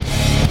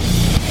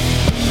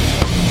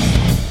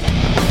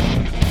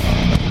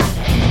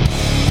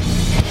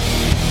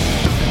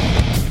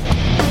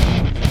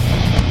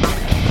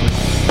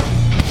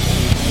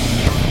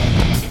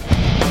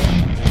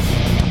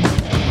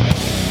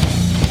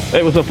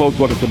Hey, what's up, folks?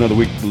 Welcome to another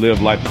week to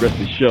Live Life the Rest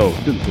of the show.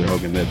 Spencer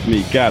Hogan, that's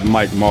me. Got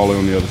Mike Mahler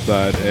on the other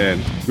side,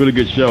 and really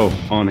good show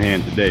on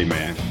hand today,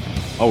 man.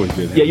 Always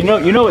good. Yeah, you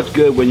know it's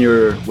good when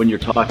you're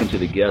talking to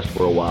the guest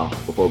for a while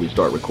before we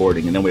start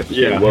recording, and then we have to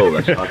say, "Whoa,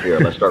 let's stop here.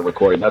 Let's start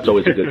recording." That's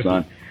always a good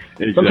sign.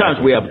 Exactly. Sometimes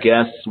we have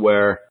guests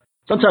where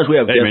sometimes we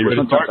have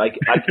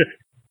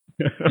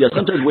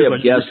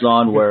guests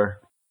on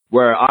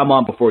where I'm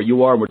on before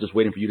you are, and we're just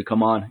waiting for you to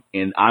come on,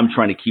 and I'm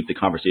trying to keep the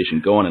conversation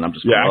going, and I'm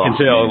just I can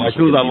tell. Man, as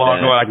soon as I log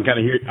on, I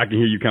can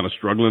hear you kind of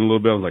struggling a little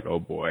bit. I was like, oh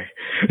boy,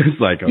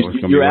 it's like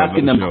you're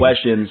asking them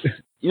questions.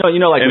 You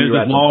know, like and when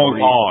you're at long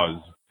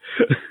pause.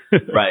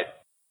 Right.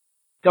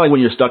 Kind of like when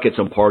you're stuck at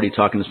some party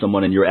talking to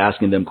someone and you're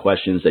asking them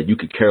questions that you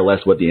could care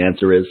less what the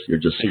answer is. You're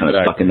just kind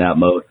of stuck in that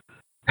mode.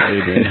 Hey,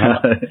 man. How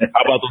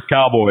about those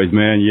Cowboys,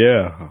 man?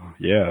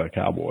 Yeah,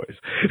 Cowboys.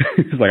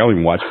 It's like I don't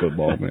even watch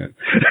football, man.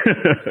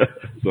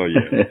 So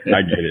yeah,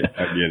 I get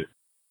it.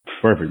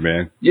 Perfect,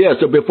 man. Yeah,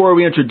 so before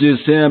we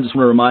introduce him, just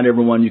want to remind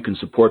everyone you can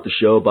support the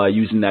show by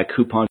using that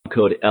coupon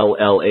code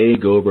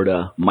LLA. Go over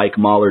to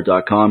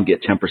MikeMahler.com,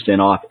 get 10%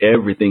 off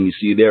everything you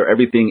see there.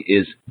 Everything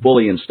is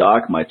fully in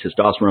stock. My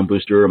testosterone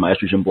booster, my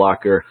estrogen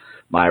blocker,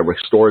 my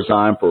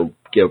Restorezyme for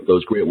get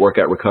those great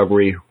workout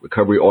recovery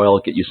oil,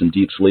 get you some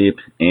deep sleep,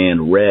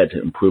 and Red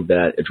to improve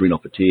that adrenal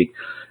fatigue.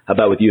 How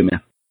about with you,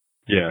 man?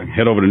 Yeah,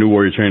 head over to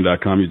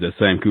newwarriortraining.com, use that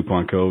same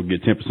coupon code,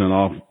 get 10%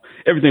 off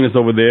everything that's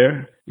over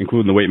there,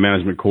 including the weight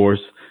management course,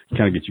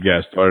 kind of get you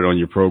guys started on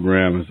your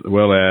program, as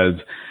well as,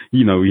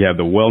 you know, we have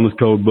the wellness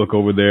code book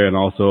over there and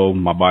also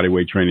my body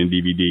weight training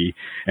DVD.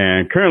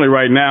 And currently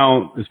right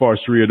now, as far as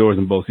Chariadors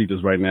and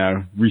Bocitas right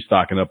now,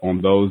 restocking up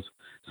on those.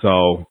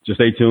 So just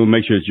stay tuned.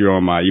 Make sure that you're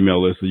on my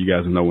email list so you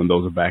guys know when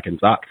those are back in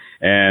stock.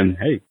 And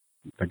hey,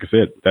 like I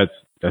said,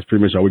 that's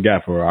pretty much all we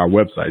got for our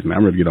website, man.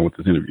 I'm ready to get on with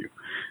this interview.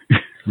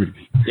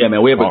 Yeah,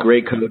 man, we have a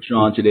great coach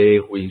on today.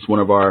 He's one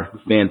of our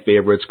fan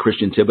favorites.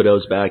 Christian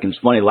Thibaudeau's back. And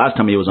it's funny, last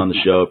time he was on the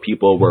show,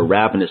 people were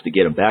rapping us to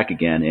get him back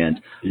again.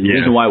 And the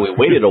reason why we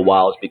waited a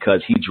while is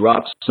because he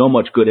dropped so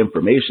much good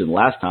information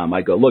last time.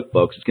 I go, look,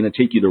 folks, it's going to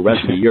take you the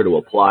rest of the year to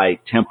apply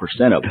 10%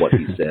 of what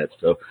he said.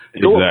 So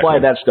go apply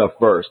that stuff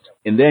first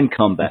and then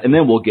come back. And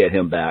then we'll get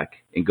him back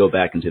and go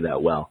back into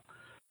that well.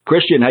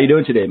 Christian, how you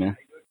doing today, man?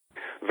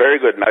 Very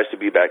good. Nice to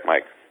be back,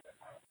 Mike.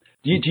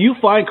 Do you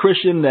find,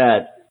 Christian,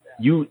 that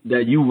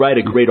you write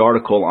a great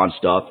article on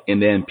stuff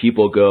and then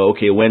people go,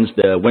 okay, when's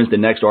the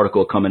next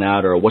article coming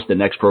out, or what's the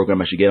next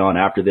program I should get on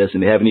after this?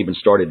 And they haven't even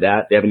started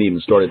that. They haven't even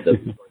started the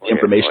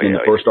information in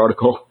the first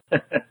article.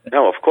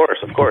 No, of course.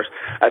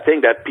 I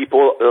think that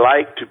people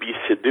like to be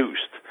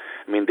seduced.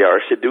 I mean, they are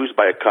seduced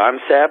by a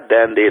concept,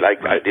 then they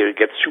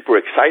get super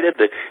excited.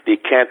 They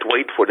can't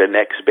wait for the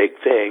next big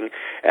thing.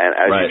 And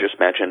as you just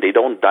mentioned, they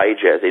don't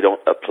digest, they don't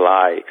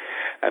apply.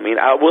 I mean,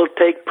 I will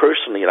take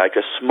personally like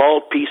a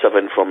small piece of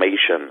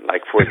information.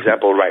 Like, for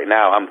example, right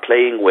now I'm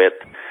playing with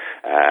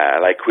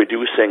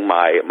reducing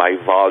my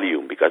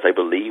volume, because I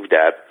believe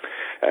that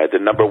the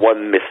number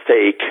one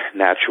mistake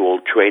natural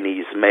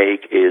trainees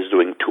make is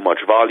doing too much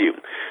volume.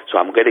 So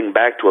I'm getting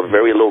back to a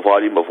very low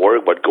volume of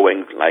work, but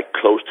going like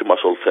close to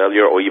muscle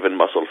failure or even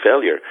muscle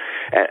failure.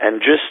 And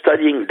just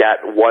studying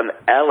that one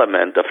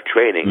element of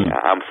training,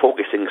 I'm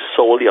focusing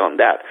solely on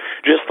that.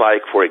 Just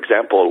like, for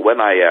example, when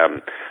I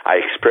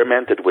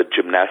experimented with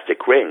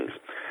gymnastic rings,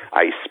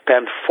 I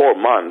spent 4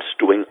 months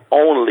doing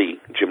only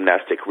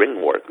gymnastic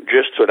ring work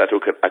just so that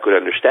I could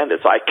understand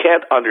it. So I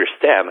can't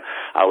understand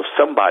how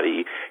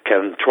somebody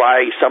can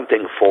try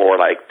something for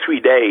like 3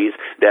 days,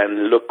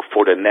 then look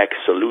for the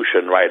next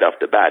solution right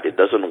off the bat. It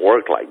doesn't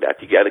work like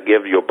that. You got to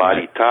give your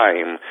body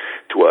time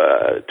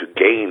to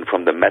gain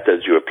from the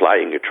methods you're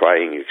applying, you're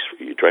trying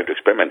to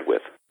experiment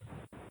with.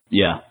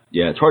 Yeah,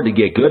 it's hard to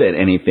get good at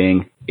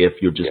anything if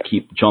you just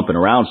keep jumping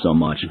around so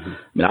much. I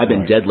mean, I've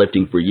been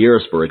deadlifting for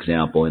years, for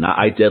example, and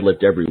I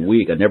deadlift every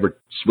week. I never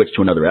switch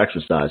to another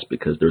exercise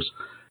because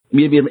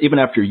even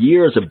after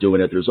years of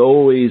doing it, there's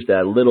always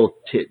that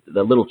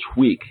little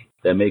tweak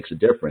that makes a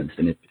difference.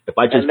 And if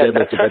I just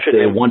deadlift, let's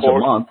say, once a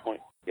month.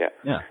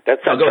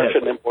 That's such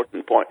an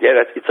important point.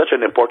 It's such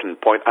an important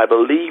point. I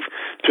believe,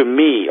 to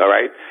me, all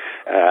right,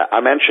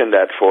 I mentioned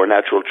that for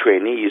natural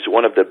trainees,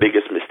 one of the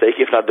biggest mistakes,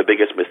 if not the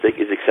biggest mistake,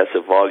 is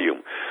excessive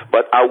volume.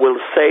 But I will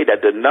say that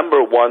the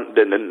number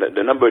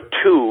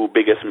two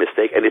biggest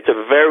mistake, and it's a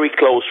very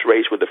close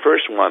race with the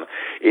first one,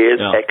 is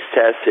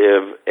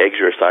excessive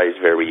exercise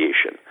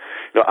variation.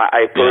 No,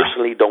 I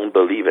personally don't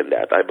believe in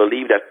that. I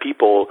believe that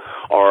people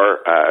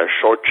are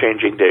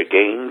shortchanging their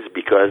gains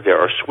because they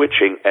are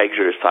switching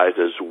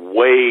exercises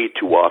way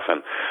too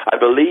often. I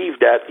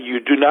believe that you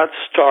do not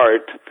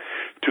start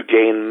to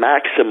gain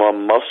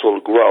maximum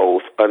muscle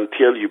growth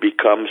until you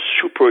become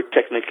super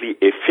technically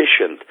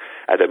efficient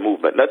at a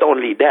movement. Not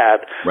only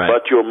that,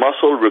 but your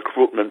muscle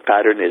recruitment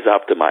pattern is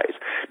optimized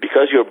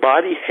because your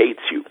body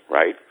hates you,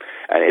 right?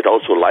 And it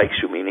also likes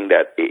you, meaning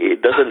that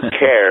it doesn't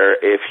care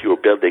if you're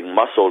building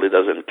muscle. It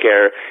doesn't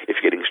care if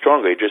you're getting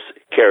stronger. It just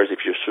cares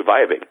if you're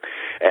surviving.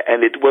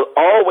 And it will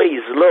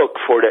always look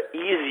for the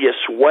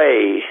easiest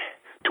way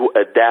to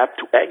adapt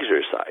to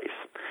exercise.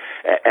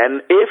 And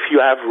if you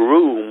have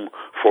room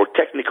for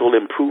technical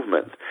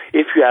improvement,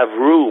 if you have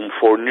room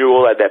for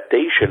neural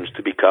adaptations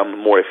to become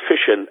more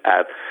efficient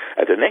at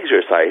an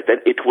exercise,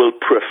 then it will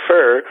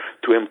prefer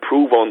to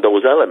improve on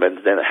those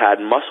elements than add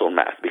muscle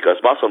mass,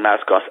 because muscle mass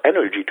costs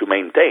energy to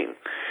maintain.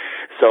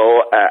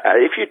 So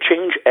if you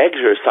change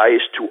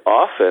exercise too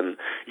often,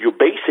 you're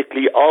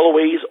basically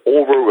always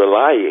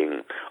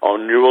over-relying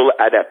on neural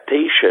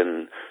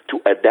adaptation to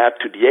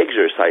adapt to the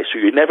exercise.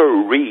 So you never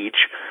reach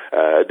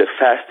the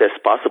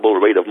fastest possible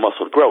rate of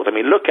muscle growth. I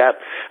mean,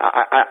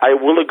 I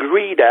will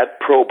agree that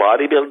pro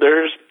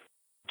bodybuilders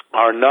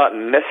are not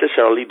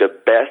necessarily the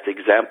best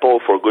example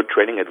for good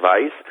training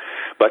advice,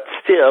 but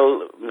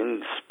still,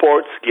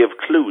 sports give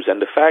clues.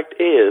 And the fact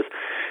is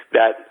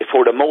that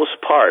for the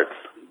most part,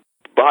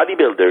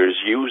 bodybuilders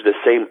use the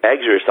same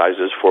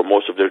exercises for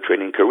most of their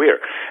training career.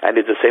 And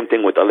it's the same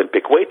thing with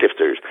Olympic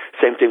weightlifters,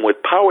 same thing with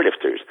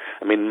powerlifters.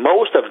 I mean,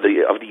 most of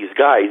these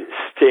guys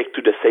stick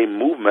to the same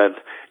movement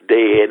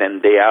day in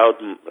and day out,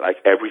 like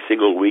every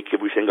single week,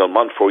 every single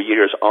month for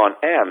years on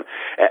end.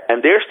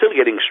 And they're still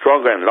getting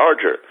stronger and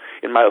larger.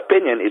 In my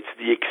opinion, it's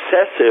the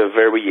excessive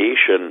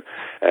variation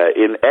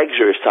in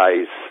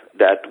exercise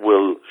that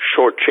will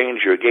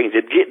shortchange your gains.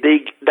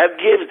 That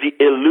gives the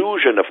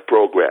illusion of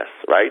progress,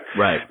 right?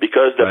 Right.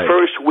 Because the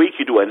first week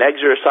you do an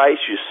exercise,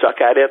 you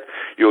suck at it,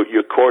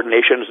 your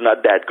coordination is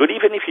not that good.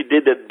 Even if you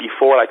did it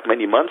before, like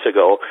many months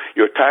ago,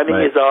 your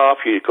timing is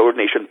off, your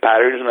coordination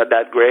pattern is not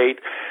that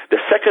great.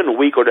 The second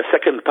week or the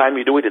second time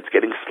you do it, it's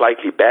getting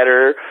slightly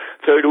better.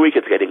 Third week,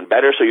 it's getting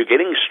better. So you're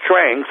getting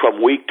strength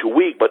from week to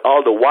week, but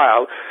all the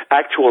while,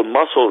 actual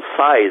muscle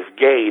size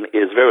gain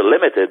is very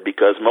limited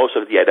because most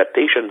of the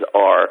adaptations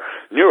are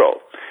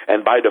neural.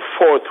 And by the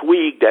fourth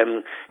week,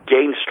 then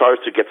gain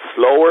starts to get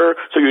slower.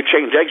 So you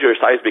change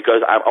exercise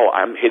because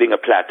I'm hitting a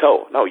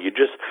plateau. No,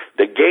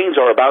 the gains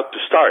are about to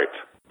start.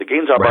 The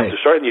gains are about to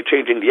start, and you're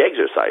changing the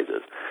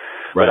exercises.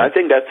 But I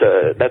think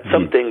that's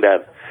something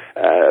that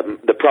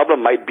the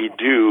problem might be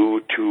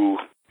due to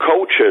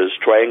coaches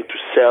trying to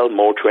sell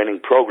more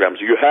training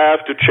programs. You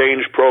have to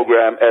change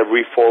program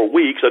every 4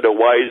 weeks,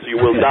 otherwise you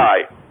will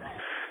die.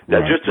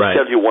 That's just to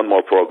sell you one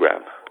more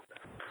program.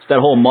 It's that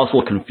whole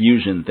muscle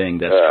confusion thing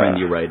that's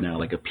trendy right now,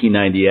 like a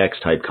P90X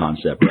type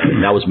concept, right?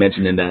 And that was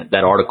mentioned in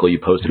that article you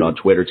posted on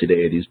Twitter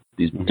today,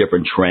 these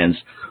different trends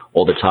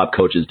all the top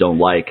coaches don't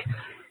like.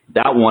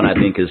 That one, I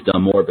think, has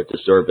done more of a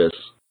disservice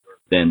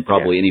than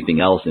probably anything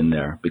else in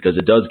there, because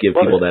it does give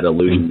people that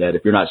illusion that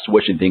if you're not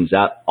switching things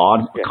out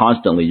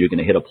constantly, you're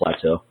going to hit a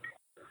plateau.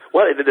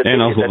 Well, the thing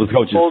is that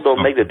people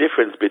don't make the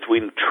difference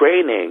between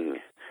training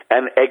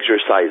and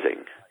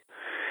exercising.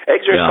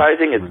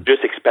 Exercising is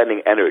just expending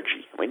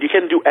energy. I mean, you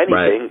can do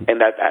anything, and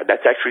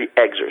that's actually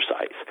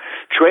exercise.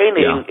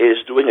 Training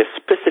is doing a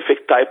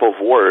specific type of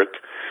work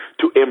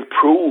to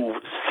improve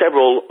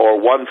several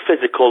or one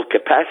physical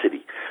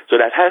capacity.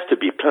 So that has to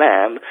be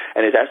planned,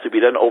 and it has to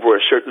be done over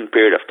a certain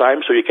period of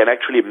time so you can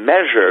actually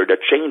measure the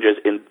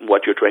changes in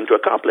what you're trying to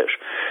accomplish.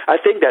 I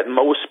think that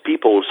most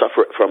people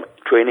suffer from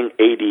training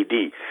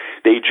ADD.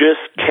 They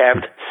just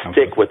can't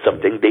stick with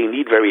something. They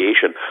need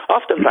variation.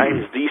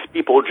 Oftentimes, these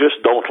people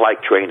just don't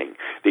like training.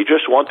 They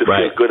just want to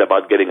feel good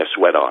about getting a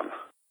sweat on.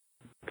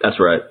 That's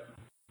right.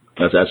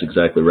 That's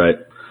exactly right.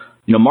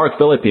 You know, Mark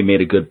Philippi made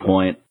a good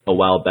point a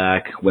while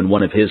back when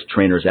one of his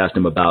trainers asked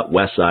him about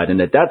Westside. And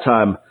at that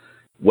time,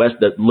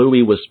 that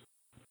Louis was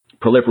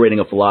proliferating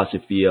a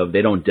philosophy of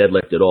they don't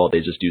deadlift at all. They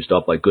just do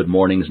stuff like good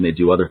mornings and they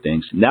do other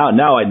things.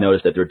 Now I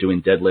notice that they're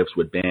doing deadlifts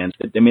with bands.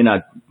 They may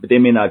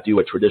not do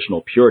a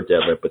traditional pure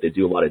deadlift, but they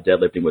do a lot of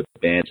deadlifting with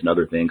bands and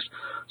other things.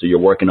 So you're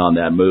working on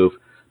that move.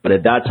 But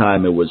at that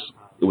time, it was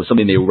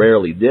something they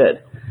rarely did.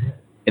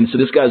 And so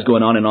this guy's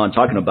going on and on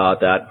talking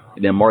about that,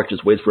 and then Mark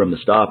just waits for him to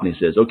stop, and he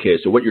says, okay,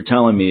 so what you're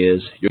telling me is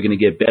you're going to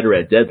get better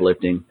at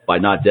deadlifting by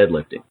not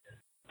deadlifting.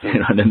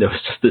 You know, and then there was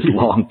just this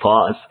long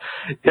pause,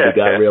 and the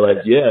guy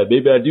realized,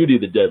 maybe I do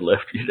need the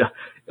deadlift. You know,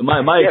 and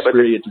my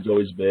experience has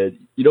always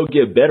been you don't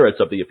get better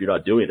at something if you're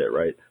not doing it,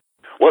 right?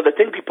 Well, the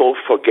thing people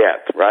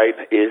forget, right,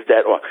 is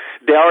that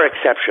there are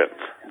exceptions,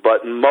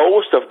 but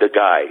most of the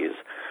guys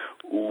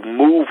who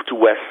move to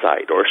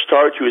Westside or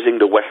start using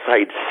the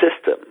Westside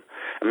system,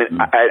 I mean,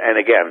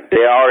 and again,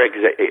 there are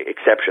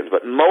exceptions,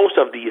 but most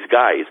of these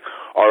guys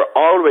are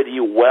already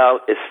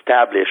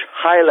well-established,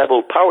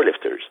 high-level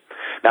powerlifters.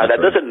 Now,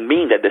 that doesn't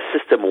mean that the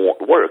system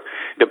won't work.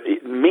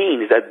 It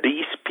means that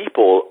these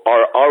people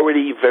are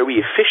already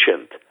very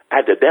efficient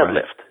at the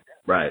deadlift.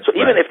 Right. So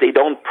even if they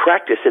don't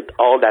practice it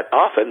all that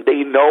often,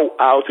 they know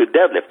how to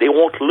deadlift. They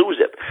won't lose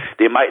it.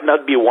 They might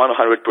not be 100%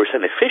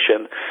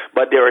 efficient,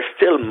 but they are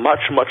still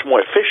much, much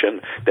more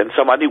efficient than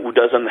somebody who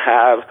doesn't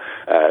have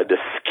the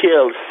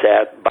skill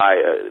set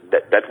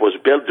that was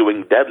built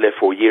doing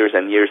deadlift for years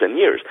and years and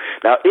years.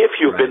 Now,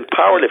 if you've been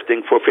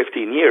powerlifting for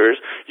 15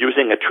 years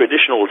using a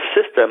traditional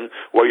system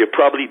where you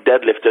probably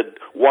deadlifted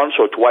once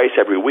or twice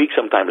every week,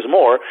 sometimes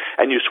more,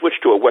 and you switch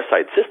to a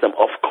Westside system,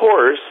 of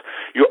course,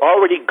 you're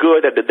already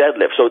good at the deadlift.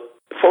 So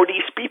for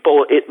these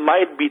people, it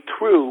might be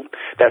true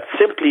that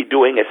simply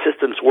doing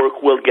assistance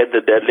work will get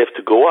the deadlift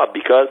to go up,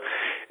 because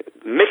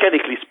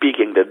mechanically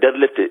speaking, the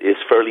deadlift is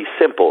fairly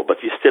simple, but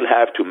you still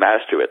have to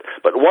master it.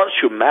 But once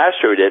you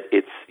mastered it,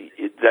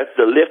 that's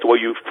the lift where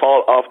you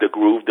fall off the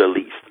groove the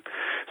least.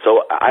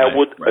 So I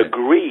would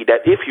agree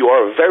that if you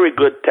are a very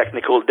good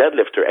technical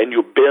deadlifter and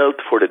you build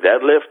for the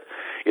deadlift,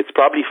 it's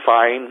probably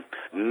fine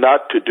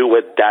not to do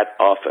it that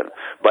often.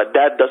 But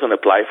that doesn't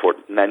apply for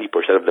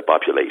 90% of the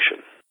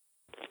population.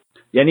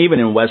 Yeah, and even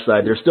in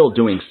Westside, they're still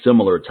doing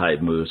similar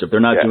type moves. If they're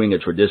not doing a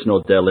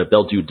traditional deadlift,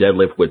 they'll do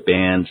deadlift with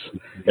bands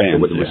where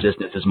the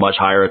resistance is much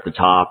higher at the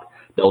top.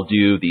 They'll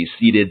do the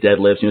seated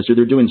deadlifts. So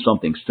they're doing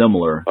something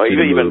similar. Or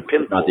even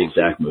pin not the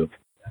exact move.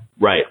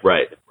 Right.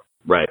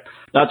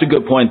 That's a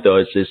good point, though.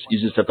 It's just, you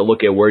just have to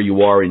look at where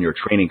you are in your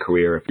training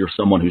career. If you're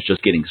someone who's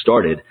just getting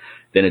started,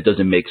 then it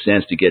doesn't make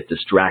sense to get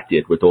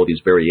distracted with all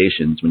these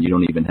variations when you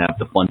don't even have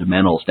the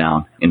fundamentals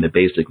down in the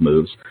basic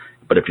moves.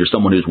 But if you're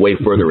someone who's way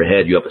further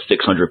ahead, you have a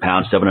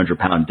 600-pound,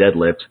 700-pound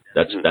deadlift,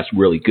 that's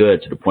really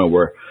good to the point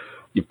where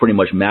you've pretty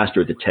much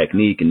mastered the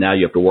technique, and now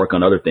you have to work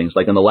on other things.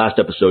 Like in the last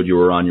episode you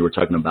were on, you were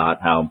talking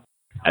about how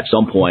at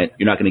some point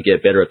you're not going to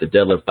get better at the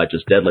deadlift by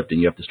just deadlifting.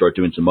 You have to start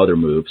doing some other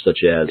moves, such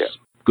as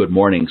good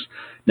mornings.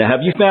 Now,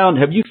 have you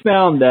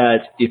found that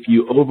if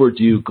you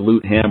overdo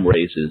glute ham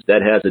raises,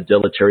 that has a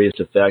deleterious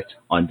effect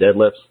on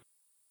deadlifts?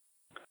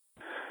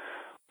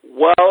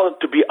 Well,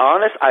 to be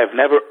honest, I've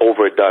never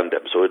overdone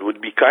them, so it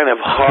would be kind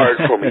of hard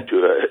for me to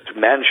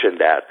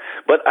mention that.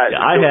 But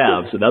I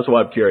have, so that's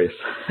why I'm curious.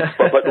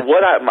 but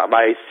what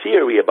my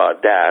theory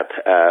about that,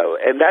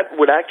 and that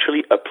would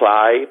actually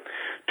apply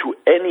to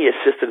any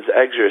assistance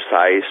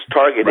exercise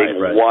targeting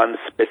one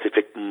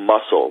specific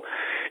muscle,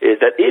 is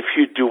that if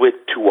you do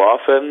it too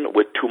often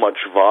with too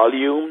much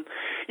volume,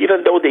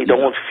 even though they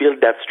don't feel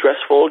that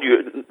stressful,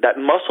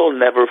 that muscle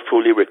never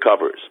fully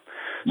recovers.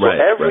 So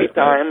every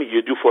time you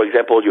do, for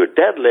example, your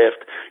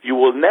deadlift, you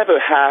will never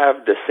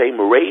have the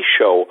same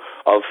ratio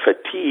of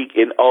fatigue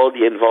in all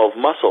the involved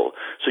muscle.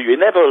 So you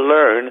never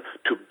learn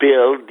to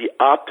build the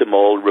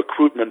optimal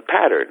recruitment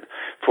pattern.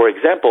 For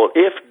example,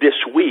 if this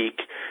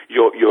week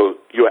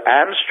your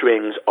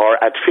hamstrings are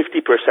at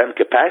 50%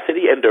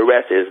 capacity and the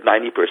rest is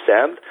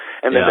 90%,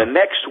 and then the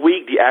next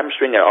week the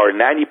hamstrings are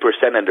 90%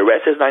 and the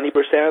rest is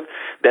 90%,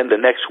 then the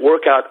next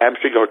workout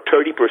hamstrings are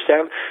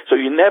 30%. So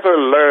you never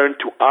learn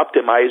to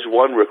optimize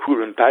one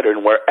recruitment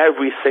pattern where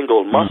every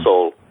single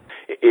muscle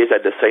is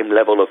at the same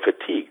level of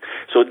fatigue.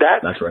 So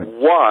that's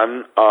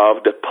one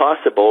of the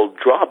possible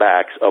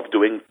drawbacks of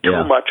doing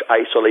too much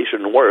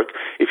isolation work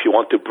if you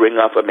want to bring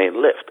up a main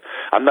lift.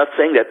 I'm not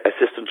saying that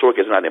assistance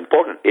work is not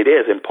important. It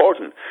is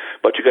important,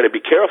 but you got to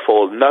be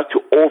careful not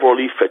to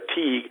overly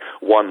fatigue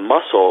one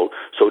muscle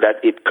so that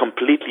it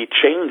completely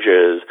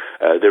changes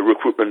the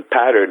recruitment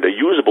pattern, the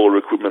usable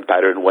recruitment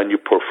pattern when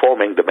you're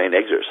performing the main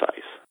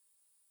exercise.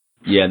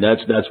 Yeah,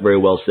 that's very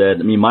well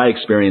said. I mean, my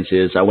experience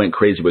is I went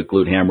crazy with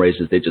glute ham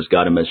raises. They just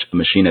got a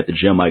machine at the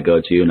gym I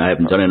go to, and I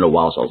haven't done it in a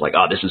while, so I was like,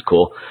 oh, this is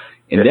cool.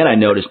 And then I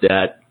noticed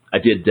that I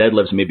did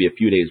deadlifts maybe a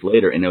few days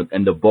later,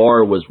 and the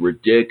bar was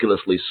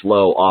ridiculously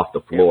slow off the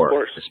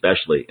floor,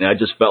 especially. And I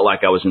just felt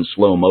like I was in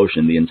slow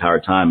motion the entire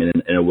time, and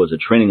it was a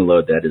training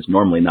load that is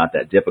normally not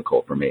that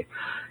difficult for me.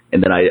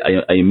 And then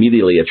I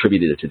immediately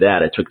attributed it to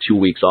that. I took 2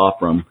 weeks off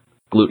from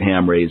glute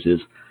ham raises,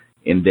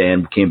 and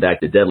then came back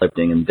to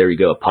deadlifting, and there you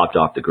go, it popped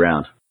off the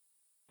ground.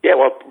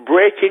 Yeah, well,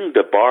 breaking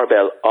the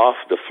barbell off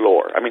the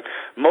floor. I mean,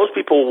 most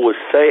people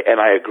would say, and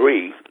I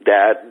agree,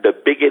 that the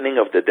beginning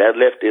of the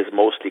deadlift is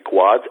mostly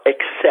quads,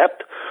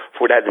 except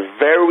for that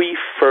very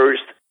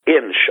first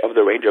inch of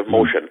the range of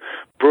motion.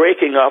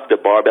 Breaking off the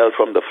barbell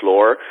from the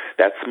floor,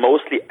 that's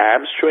mostly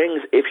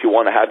hamstrings if you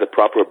want to have the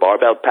proper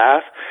barbell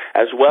path,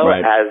 as well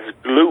as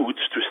glutes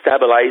to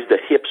stabilize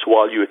the hips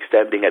while you're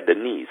extending at the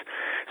knees.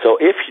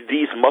 So if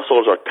these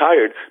muscles are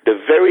tired,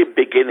 the very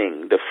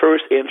beginning, the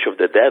first inch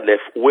of the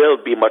deadlift will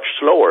be much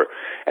slower.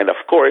 And of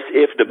course,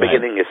 if the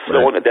beginning is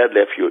slow on the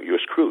deadlift,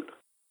 you're screwed.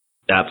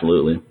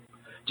 Absolutely.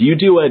 Do you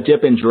do a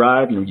dip and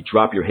drive? You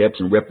drop your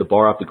hips and rip the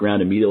bar off the ground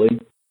immediately?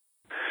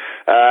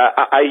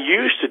 I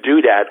used to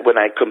do that when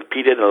I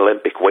competed in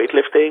Olympic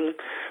weightlifting.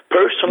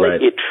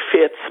 Personally, it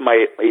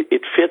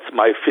fits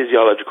my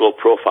physiological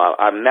profile.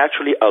 I'm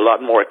naturally a lot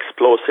more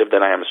explosive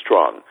than I am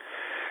strong.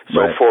 So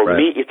for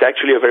me, it's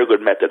actually a very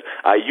good method.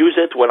 I use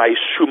it when I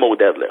sumo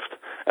deadlift.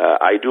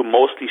 I do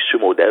mostly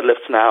sumo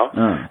deadlifts now.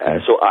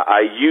 So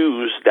I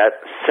use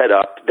that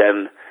setup.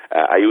 Then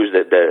I use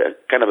the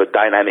kind of a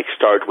dynamic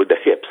start with the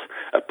hips,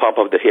 a pump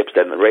of the hips,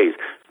 then raise.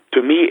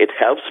 To me, it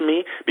helps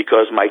me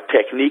because my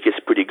technique is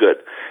pretty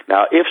good.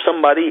 Now, if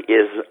somebody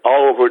is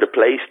all over the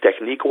place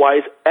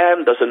technique-wise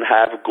and doesn't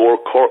have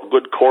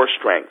good core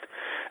strength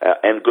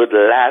and good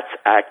lats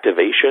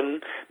activation,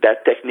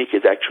 that technique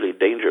is actually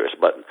dangerous,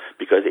 but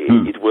because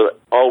it will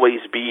always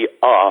be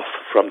off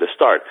from the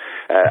start.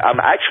 I'm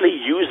actually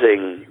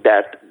using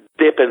that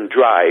dip and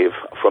drive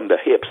from the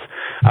hips.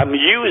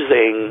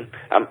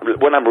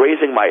 When I'm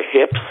raising my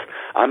hips,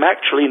 I'm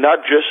actually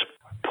not just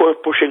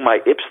pushing my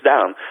hips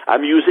down.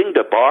 I'm using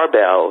the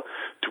barbell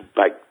to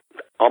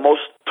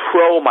almost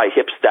throw my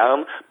hips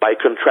down by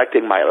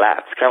contracting my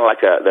lats, kind of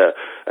like the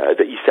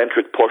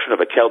eccentric portion of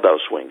a kettlebell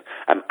swing.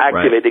 I'm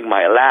activating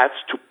my lats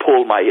to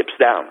pull my hips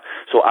down.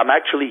 So I'm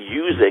actually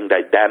using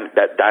that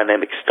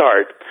dynamic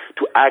start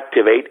to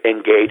activate,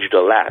 engage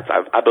the lats.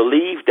 I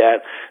believe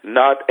that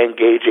not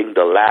engaging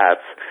the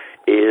lats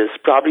is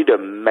probably the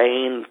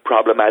main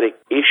problematic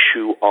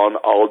issue on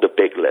all the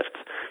big lifts,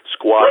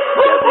 squat,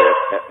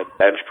 deadlift, and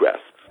bench press.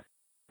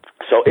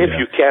 So if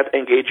you can't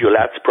engage your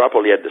lats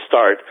properly at the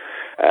start,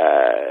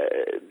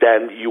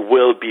 then you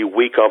will be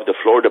weak off the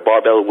floor. The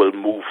barbell will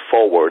move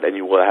forward and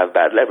you will have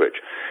bad leverage.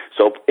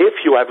 So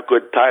if you have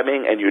good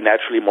timing and you're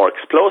naturally more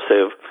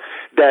explosive,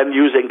 then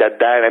using that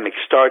dynamic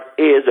start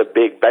is a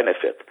big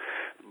benefit.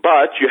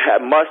 But you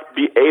must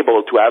be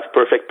able to have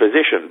perfect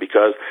position,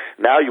 because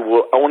now you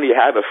will only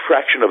have a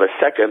fraction of a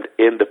second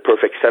in the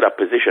perfect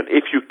setup position.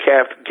 If you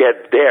can't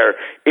get there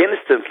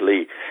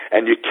instantly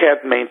and you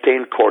can't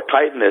maintain core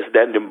tightness,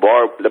 then the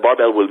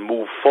barbell will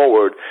move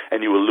forward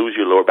and you will lose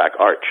your lower back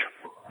arch.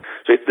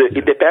 So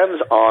it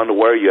depends on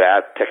where you're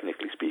at,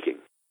 technically speaking.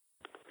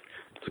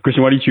 So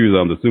Christian, why do you choose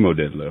the sumo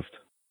deadlift?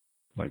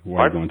 Like,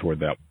 why are you going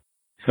toward that?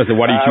 I said,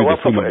 why do you choose the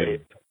sumo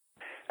deadlift?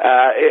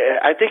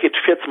 I think it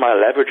fits my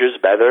leverages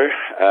better.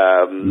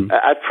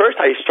 At first,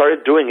 I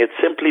started doing it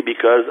simply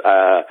because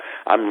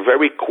I'm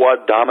very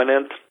quad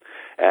dominant,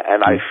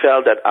 and I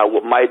felt that I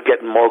might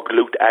get more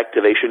glute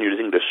activation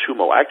using the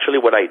sumo.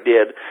 Actually, what I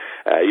did,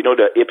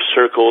 the hip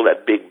circle,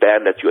 that big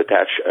band that you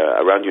attach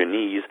around your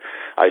knees,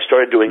 I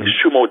started doing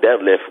sumo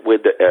deadlift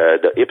with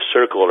the hip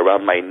circle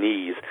around my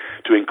knees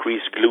to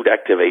increase glute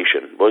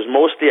activation. It was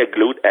mostly a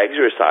glute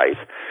exercise,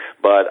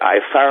 but I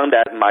found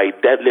that my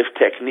deadlift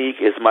technique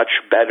is much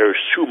better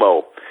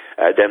sumo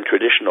than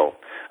traditional.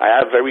 I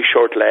have very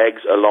short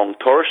legs, a long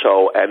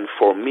torso, and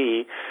for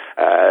me,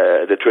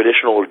 the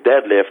traditional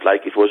deadlift,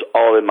 like, it was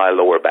all in my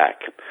lower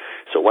back.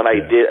 So when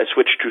I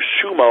switched to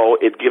sumo,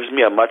 it gives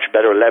me a much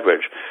better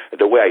leverage.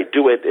 The way I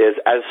do it is,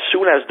 as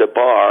soon as the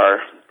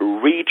bar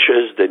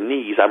reaches the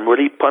knees, I'm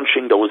really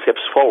punching those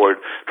hips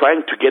forward,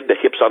 trying to get the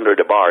hips under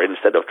the bar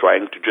instead of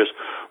trying to just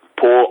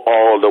pull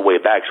all the way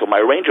back. So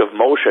my range of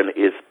motion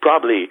is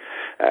probably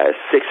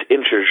 6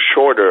 inches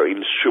shorter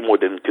in sumo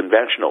than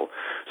conventional.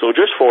 So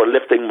just for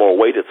lifting more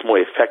weight, it's more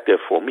effective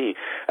for me.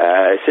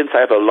 Since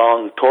I have a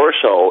long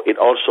torso, it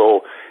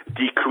also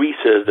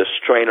decreases the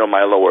strain on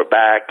my lower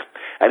back,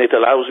 and it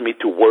allows me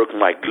to work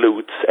my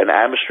glutes and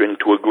hamstring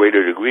to a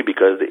greater degree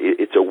because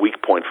it's a weak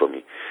point for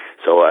me.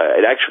 So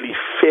it actually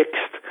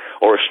fixed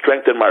or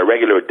strengthened my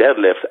regular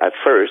deadlifts at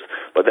first,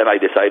 but then I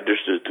decided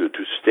just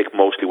to stick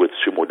mostly with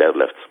sumo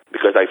deadlifts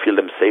because I feel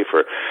them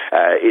safer.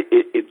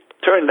 It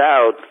turned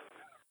out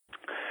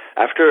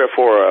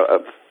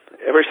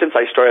ever since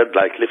I started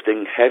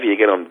lifting heavy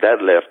again on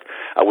deadlift,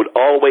 I would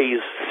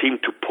always seem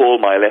to pull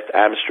my left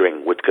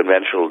hamstring with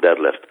conventional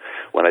deadlift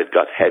when it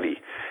got heavy.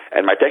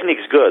 And my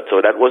technique's good,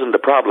 so that wasn't the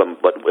problem.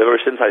 But ever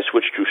since I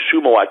switched to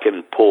sumo, I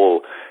can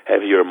pull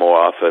heavier more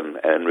often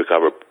and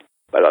recover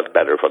a lot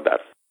better from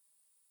that.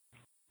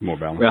 More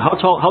balance. Yeah, how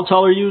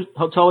tall are you?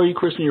 How tall are you,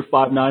 Christian? You're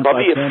 5'9", 5'10"?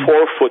 Probably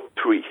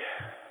 4'3".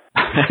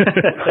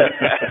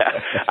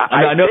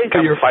 I know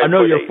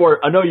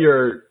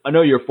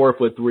you're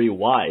 4'3"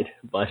 wide,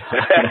 but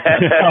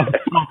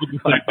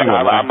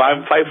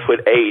I'm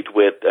 5'8"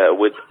 with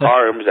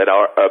arms that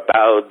are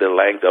about the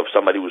length of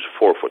somebody who's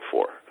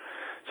 4'4".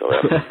 So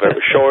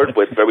very short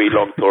with very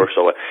long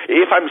torso.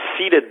 If I'm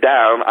seated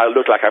down, I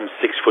look like I'm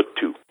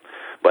 6'2",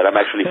 but I'm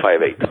actually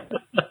 5'8".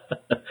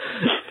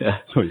 Yeah.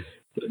 So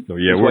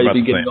we're about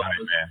the same height,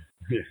 man.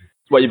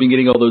 That's why you've been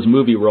getting all those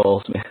movie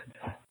roles, man.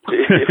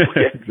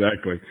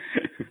 Exactly.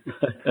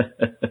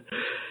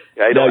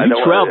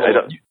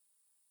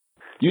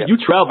 You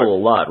travel a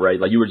lot, right?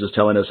 Like you were just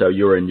telling us how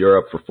you were in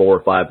Europe for 4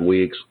 or 5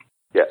 weeks.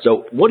 Yeah.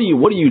 So what do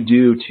you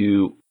do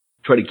to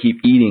try to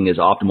keep eating as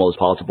optimal as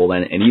possible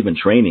and even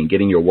training,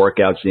 getting your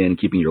workouts in,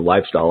 keeping your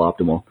lifestyle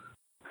optimal?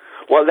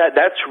 Well,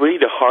 that's really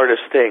the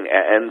hardest thing.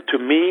 And to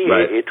me,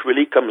 It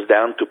really comes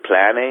down to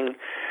planning.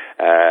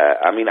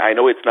 I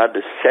know it's not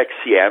the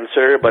sexy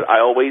answer, but I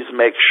always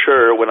make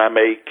sure when I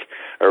make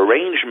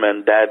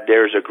arrangement that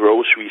there's a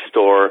grocery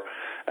store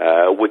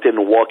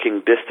within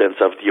walking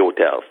distance of the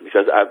hotel.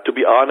 Because to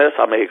be honest,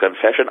 I'll make a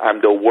confession, I'm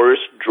the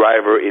worst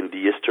driver in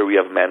the history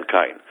of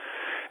mankind.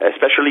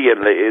 Especially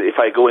if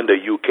I go in the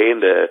UK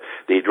and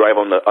they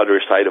drive on the other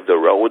side of the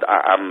road,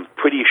 I'm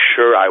pretty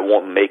sure I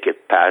won't make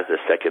it past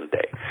the second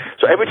day.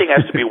 So everything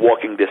has to be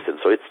walking distance.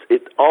 So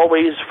it's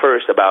always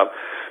first about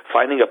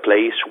finding a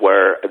place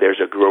where there's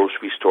a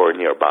grocery store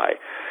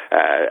nearby.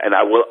 And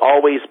I will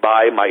always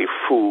buy my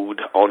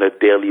food on a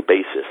daily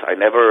basis. I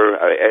never,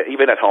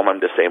 even at home,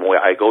 I'm the same way.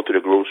 I go to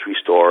the grocery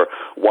store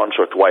once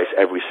or twice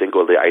every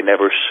single day. I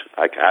never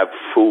have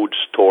food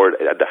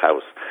stored at the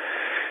house.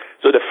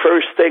 So the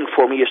first thing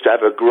for me is to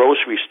have a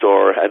grocery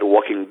store at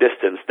walking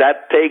distance.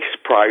 That takes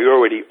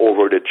priority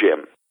over the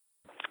gym.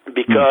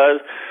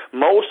 Because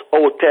most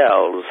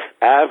hotels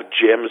have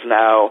gyms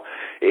now.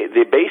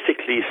 They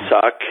basically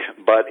suck,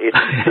 but it's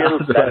still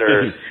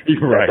better.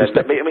 You're right.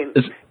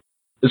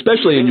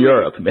 Especially in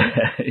Europe, man.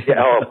 Yeah,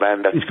 oh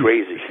man, that's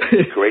crazy.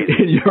 Crazy.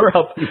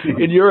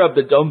 In Europe,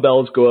 the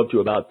dumbbells go up to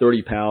about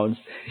 30 pounds.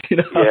 You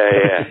know?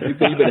 Yeah. You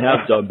can even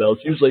have dumbbells.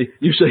 Usually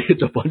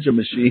it's a bunch of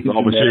machines.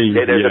 All machines.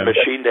 Yeah, there's a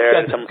machine there.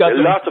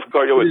 Lots of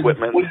cardio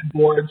equipment.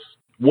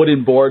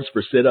 Wooden boards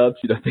for sit-ups,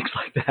 things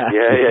like that.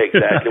 Yeah,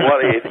 exactly. Well,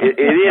 it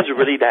is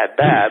really that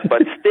bad, but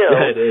still,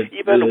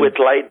 even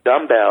with light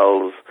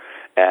dumbbells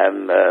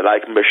and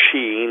like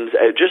machines,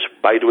 just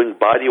by doing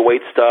body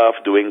weight stuff,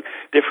 doing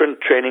different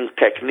training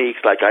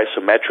techniques like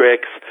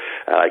isometrics,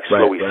 like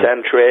slow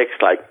eccentrics,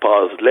 like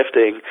pause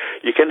lifting,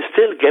 you can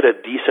still get a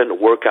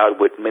decent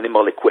workout with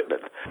minimal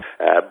equipment,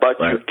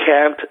 but you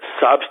can't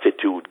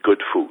substitute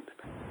good food.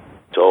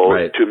 So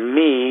to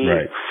me,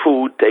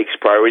 food takes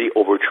priority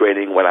over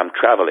training when I'm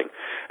traveling.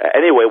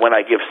 Anyway, when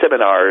I give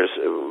seminars,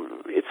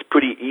 it's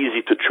pretty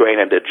easy to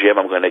train at the gym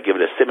I'm going to give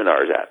the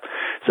seminars at.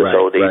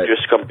 So they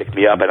just come pick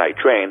me up and I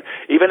train.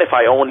 Even if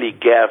I only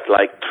get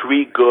like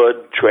 3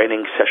 good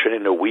training sessions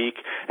in a week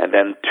and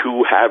then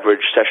 2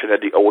 average sessions at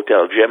the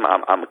hotel gym, I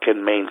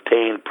can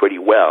maintain pretty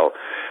well.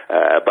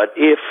 But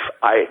if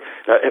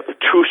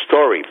true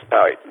story,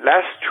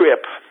 last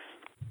trip,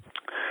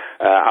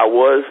 I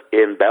was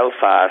in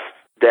Belfast,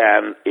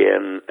 then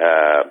in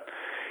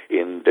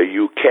the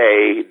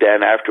UK,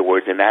 then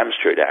afterwards in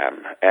Amsterdam,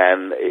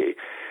 and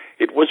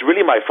it was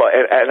really my fun.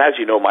 And as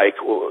you know,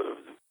 Mike,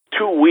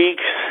 2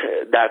 weeks,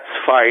 that's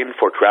fine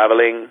for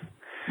traveling.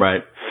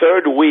 Right.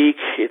 3rd week,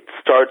 it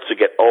starts to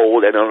get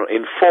old, and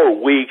in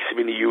 4 weeks,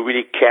 you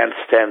really can't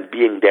stand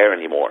being there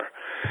anymore.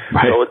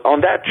 Right. So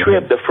on that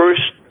trip, the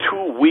first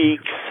 2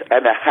 weeks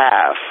and a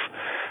half,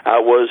 I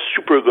was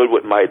super good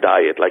with my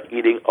diet, like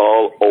eating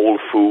all whole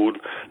food,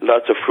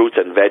 lots of fruits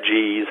and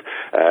veggies,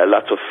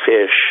 lots of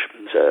fish,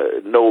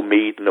 no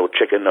meat, no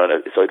chicken,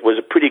 so it was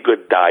a pretty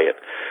good diet.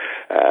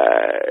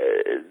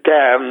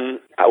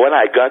 Then, when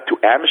I got to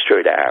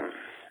Amsterdam,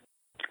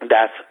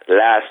 that's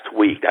last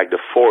week, like the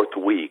 4th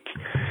week,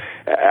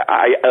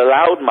 I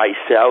allowed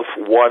myself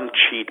 1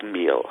 cheat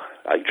meal,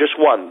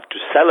 just one, to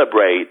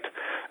celebrate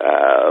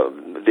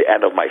the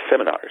end of my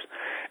seminars.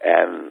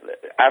 And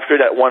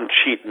after that 1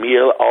 cheat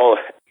meal, all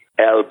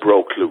hell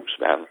broke loose,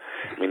 man.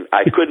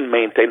 I couldn't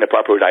maintain the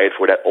proper diet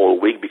for that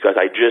whole week because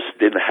I just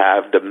didn't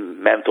have the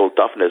mental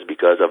toughness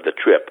because of the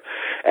trip.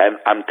 And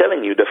I'm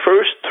telling you, the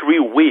first 3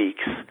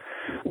 weeks,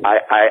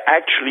 I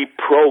actually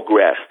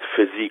progressed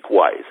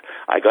physique-wise.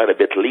 I got a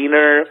bit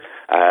leaner.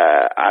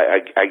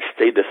 I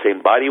stayed the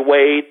same body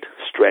weight.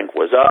 Strength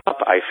was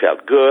up. I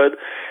felt good.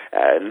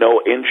 No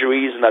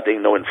injuries,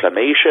 nothing, no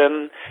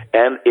inflammation.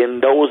 And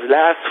in those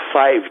last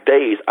 5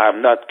 days,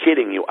 I'm not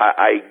kidding you,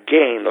 I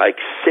gained like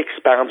 6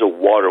 pounds of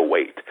water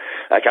weight.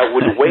 Like I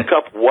would wake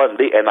up one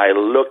day and I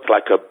looked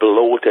like a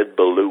bloated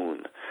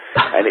balloon.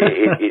 And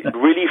it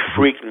really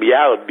freaked me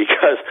out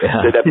because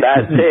the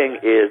bad thing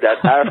is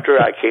that after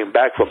I came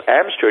back from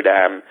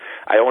Amsterdam,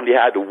 I only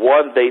had 1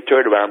 day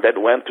turnaround,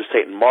 then went to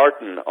St.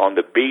 Martin on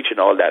the beach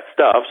and all that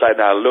stuff. So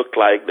I looked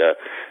like the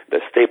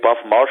Stay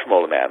Puft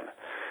Marshmallow Man.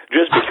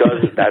 Just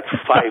because that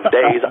 5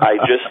 days I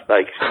just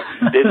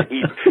didn't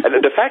eat. And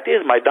the fact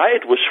is my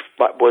diet was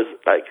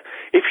like,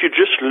 if you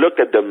just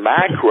looked at the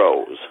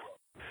macros,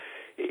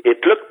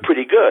 it looked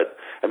pretty good.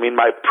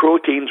 My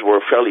proteins were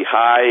fairly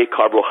high,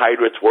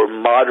 carbohydrates were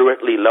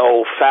moderately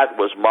low, fat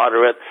was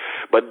moderate,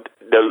 but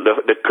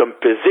the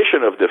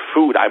composition of the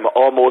food, I'm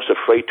almost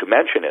afraid to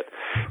mention it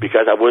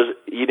because I was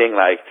eating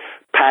like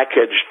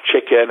packaged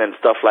chicken and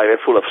stuff like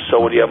that, full of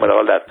sodium and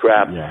all that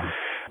crap. Yeah.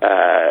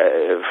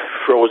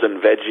 Frozen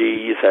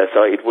veggies.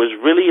 So it was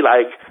really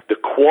like the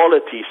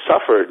quality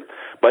suffered,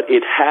 but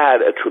it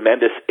had a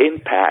tremendous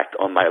impact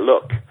on my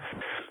look.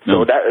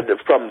 So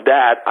from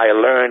that, I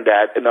learned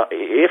that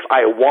if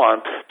I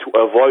want to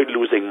avoid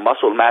losing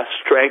muscle mass,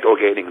 strength, or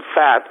gaining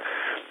fat,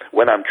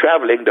 when I'm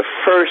traveling,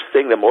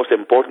 the most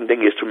important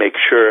thing is to make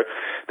sure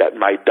that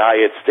my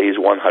diet stays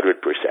 100%.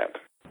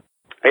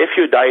 If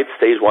your diet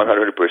stays 100%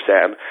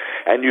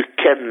 and you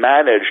can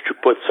manage to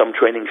put some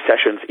training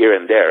sessions here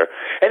and there,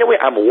 anyway,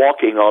 I'm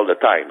walking all the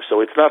time,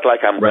 so it's not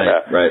like I'm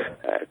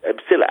I'm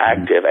still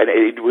active, and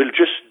it will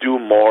just do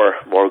more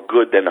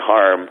good than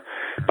harm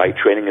by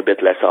training a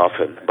bit less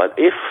often. But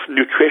if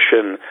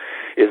nutrition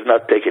is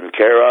not taken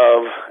care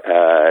of,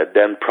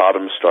 then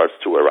problems starts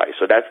to arise.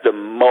 So that's the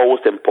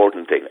most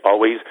important thing.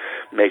 Always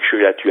make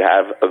sure that you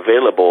have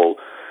available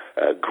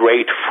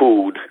great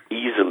food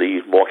easily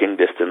walking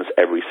distance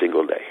every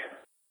single day.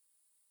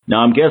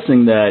 Now, I'm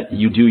guessing that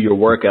you do your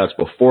workouts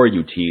before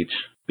you teach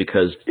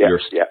because your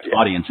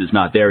audience is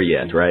not there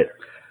yet, right?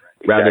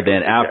 Rather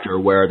than after,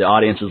 where the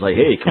audience is like,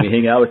 hey, can we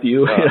hang out with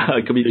you?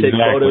 Can we take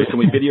photos? Can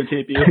we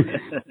videotape you?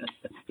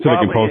 So they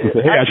can post and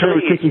say, hey, I trained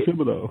with Christian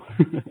Thibaudeau.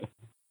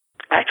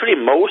 Actually,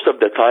 most of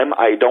the time,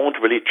 I don't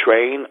really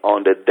train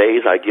on the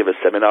days I give a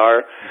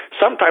seminar.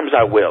 Sometimes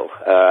I will.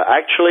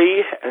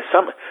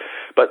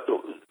 But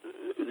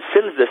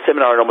since the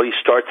seminar normally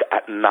starts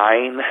at 9,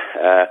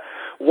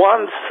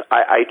 once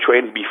I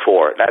train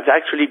before. That's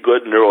actually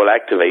good neural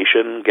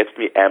activation, gets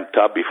me amped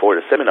up before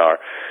the seminar.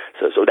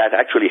 So that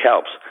actually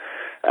helps.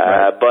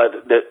 Right.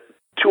 But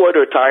 2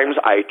 other times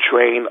I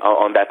trained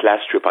on that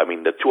last trip. I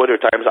mean, the 2 other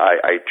times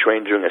I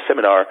trained during a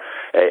seminar,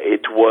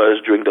 it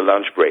was during the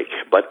lunch break.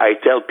 But I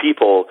tell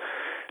people,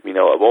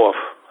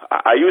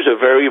 I use a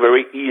very,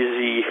 very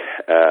easy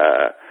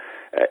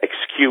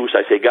excuse.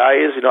 I say,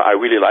 guys, I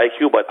really like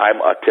you, but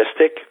I'm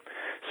autistic.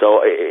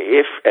 So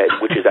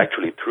which is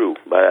actually true.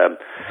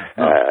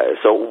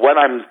 So when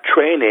I'm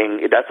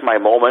training, that's my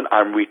moment.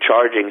 I'm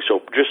recharging. So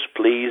just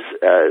please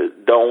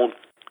don't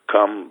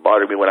come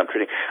bother me when I'm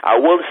training.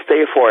 I will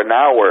stay for an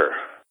hour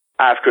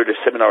after the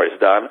seminar is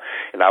done,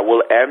 and I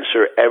will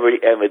answer every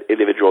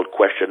individual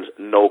questions,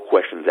 no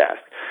questions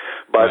asked.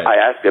 But I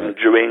ask them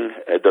during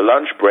the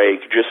lunch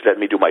break, just let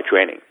me do my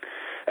training.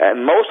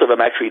 And most of them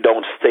actually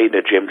don't stay in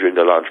the gym during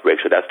the lunch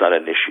break, so that's not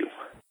an issue.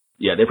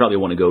 Yeah, they probably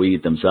want to go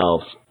eat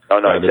themselves. Oh,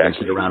 no, exactly. They can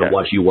sit around and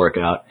watch you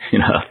work out,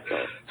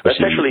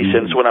 Especially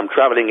since when I'm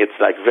traveling, it's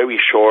like very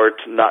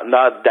short,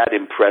 not that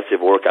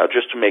impressive workout,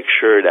 just to make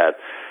sure that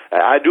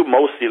I do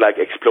mostly like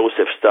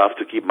explosive stuff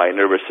to keep my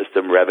nervous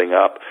system revving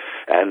up,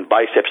 and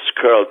biceps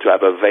curl to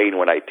have a vein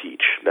when I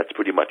teach. That's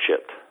pretty much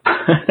it.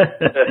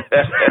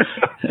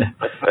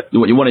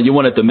 You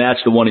want it to match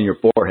the one in your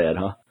forehead,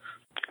 huh?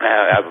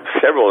 I have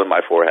several in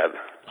my forehead.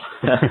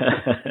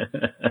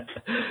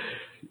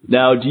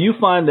 Now, do you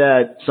find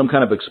that some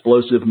kind of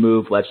explosive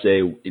move, let's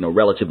say,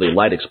 relatively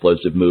light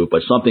explosive move,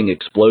 but something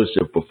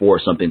explosive before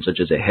something such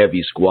as a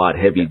heavy squat,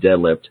 heavy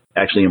deadlift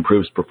actually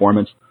improves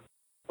performance?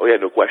 Oh yeah,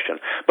 no question.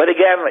 But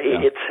again,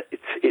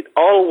 it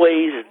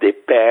always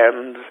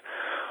depends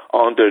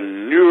on the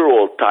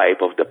neural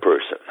type of the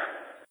person.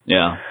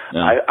 Yeah.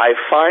 I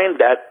find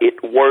that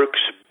it works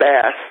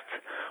best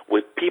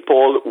with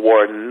people who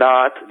are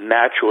not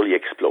naturally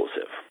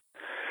explosive.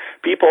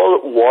 People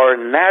who are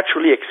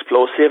naturally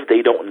explosive, they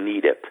don't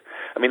need it.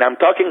 I mean, I'm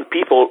talking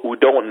people who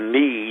don't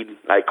need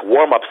like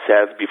warm-up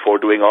sets before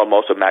doing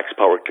almost a max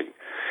power clean.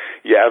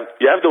 You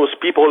have those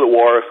people who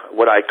are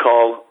what I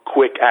call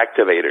quick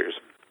activators.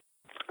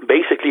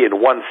 Basically,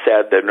 in one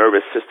set, their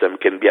nervous system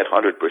can be at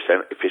 100%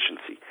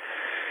 efficiency.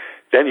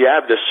 Then you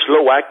have the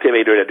slow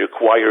activator that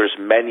requires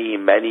many,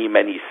 many,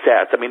 many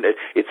sets. I mean,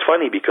 it's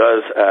funny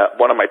because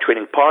one of my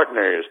training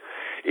partners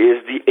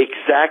is the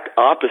exact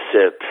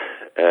opposite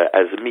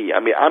as me. I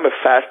mean, I'm a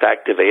fast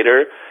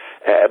activator,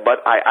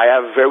 but I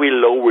have very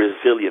low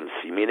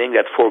resiliency, meaning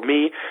that for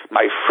me,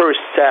 my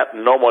first set,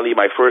 normally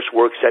my first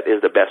work set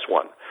is the best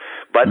one.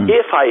 But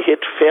if I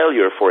hit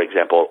failure, for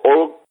example,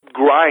 or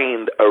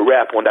grind a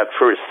rep on that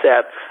first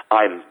set,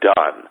 I'm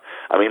done.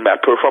 I mean, my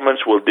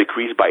performance will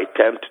decrease by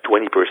 10 to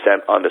 20%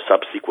 on the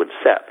subsequent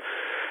set.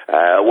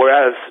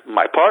 Whereas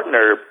my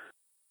partner,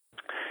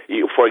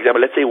 for example,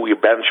 let's say we're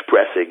bench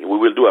pressing.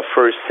 We will do a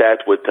first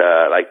set with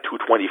like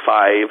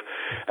 225.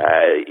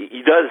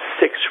 He does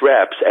 6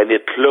 reps, and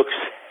it looks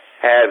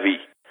heavy.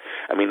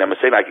 I mean, I'm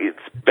saying like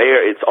it's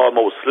bare, it's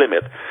almost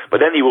limit. But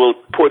then he will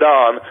put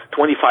on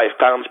 25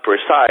 pounds per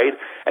side,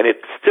 and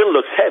it still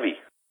looks heavy.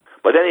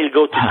 But then he'll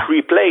go to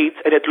 3 plates,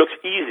 and it looks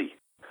easy.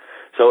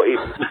 So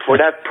for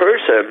that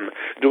person,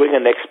 doing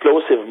an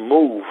explosive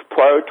move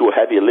prior to a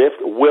heavy lift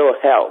will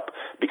help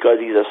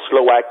because he's a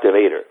slow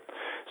activator.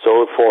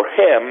 So for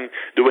him,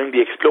 doing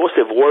the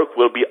explosive work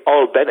will be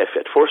all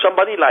benefit. For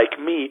somebody like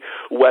me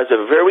who has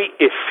a very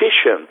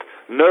efficient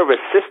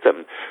nervous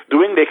system,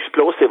 doing the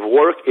explosive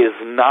work is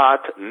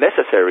not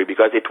necessary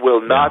because it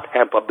will not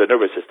amp up the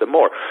nervous system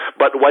more.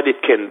 But what it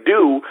can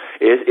do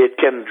is it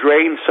can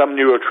drain some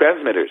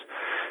neurotransmitters.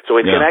 So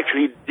it can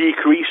actually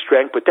decrease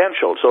strength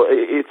potential. So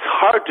it's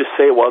hard to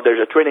say, well, there's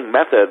a training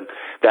method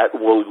that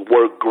will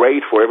work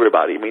great for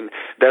everybody. I mean,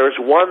 there's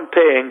one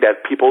thing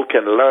that people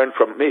can learn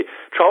from me.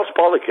 Charles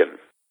Poliquin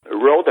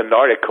wrote an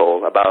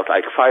article about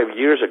like 5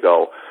 years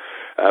ago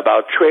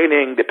about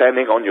training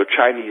depending on your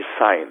Chinese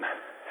sign.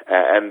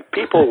 And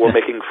people were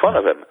making fun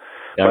of him.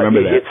 Yeah, I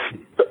remember that.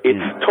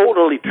 It's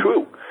totally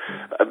true.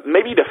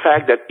 Maybe the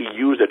fact that he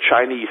used a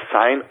Chinese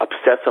sign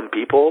upset some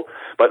people,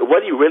 but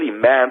what he really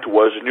meant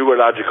was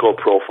neurological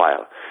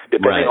profile,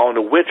 depending on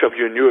which of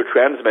your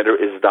neurotransmitter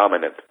is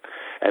dominant.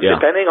 And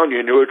depending on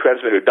your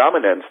neurotransmitter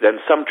dominance,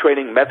 then some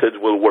training methods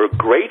will work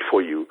great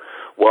for you,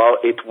 while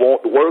it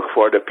won't work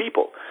for other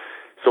people.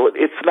 So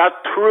it's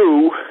not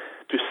true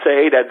to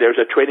say that there's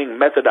a training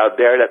method out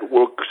there that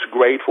works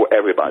great for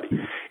everybody.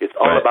 It's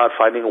all about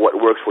finding what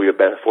works for your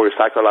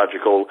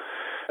psychological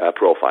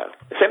profile.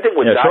 Same thing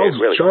with diet,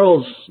 really.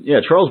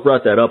 Charles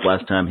brought that up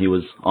last time he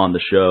was on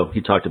the show.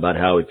 He talked about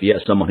how if he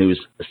has someone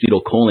who's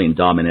acetylcholine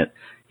dominant,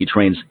 he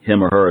trains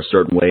him or her a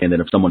certain way, and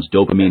then if someone's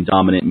dopamine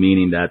dominant,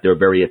 meaning that they're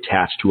very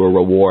attached to a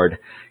reward,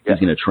 he's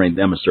going to train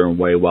them a certain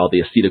way, while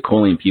the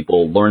acetylcholine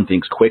people learn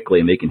things quickly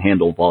and they can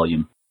handle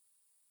volume.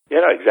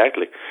 Yeah,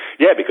 exactly.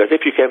 Yeah, because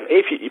if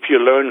you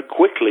learn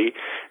quickly,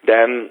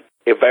 then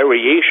a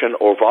variation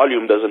or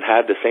volume doesn't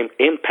have the same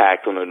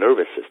impact on the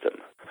nervous system.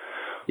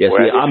 Yeah,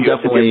 see, I'm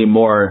definitely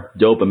more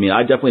dopamine.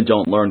 I definitely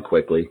don't learn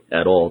quickly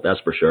at all. That's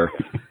for sure.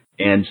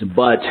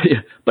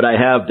 But I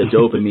have the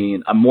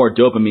dopamine. I'm more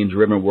dopamine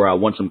driven where I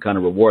want some kind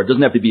of reward. It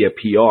doesn't have to be a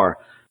PR,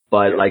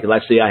 But like,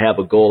 let's say I have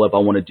a goal, if I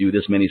want to do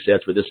this many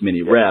sets for this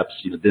many reps,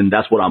 then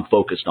that's what I'm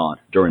focused on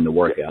during the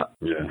workout.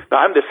 Yeah. No,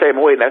 I'm the same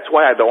way. That's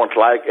why I don't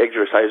like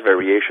exercise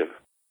variation.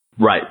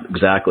 Right.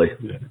 Exactly.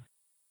 Yeah.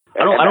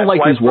 I don't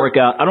like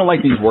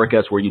these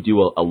workouts where you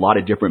do a lot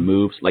of different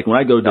moves. Like when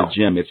I go to the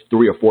gym, it's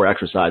 3 or 4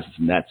 exercises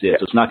and that's it.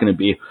 So it's not going to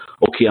be,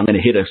 okay, I'm going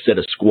to hit a set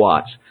of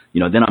squats.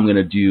 Then I'm going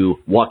to do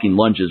walking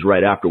lunges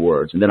right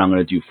afterwards, and then I'm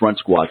going to do front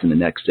squats in the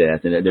next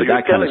set. And so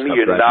you're telling me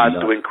you're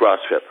not doing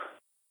CrossFit?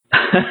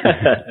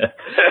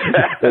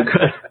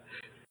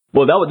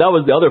 Well, that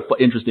was the other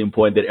interesting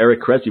point that Eric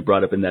Cressy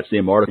brought up in that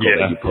same article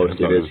that he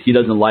posted. Is he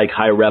doesn't like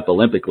high rep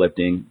Olympic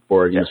lifting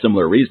for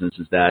similar reasons.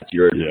 Is that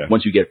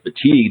once you get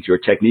fatigued, your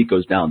technique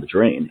goes down the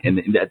drain, and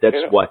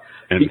that's what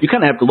you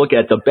kind of have to look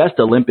at. The best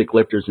Olympic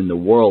lifters in the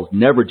world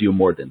never do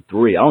more than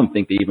 3. I don't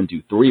think they even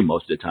do 3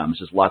 most of the time. It's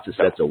just lots of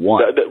sets of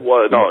 1.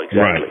 Well, no,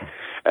 exactly.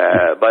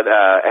 Right. But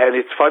and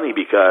it's funny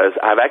because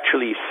I've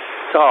actually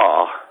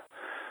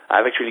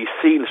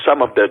seen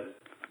some of the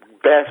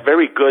best,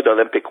 very good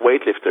Olympic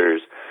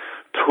weightlifters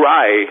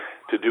try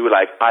to do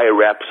like high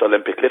reps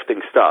Olympic lifting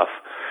stuff,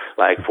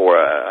 like for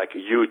like a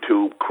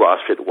YouTube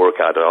CrossFit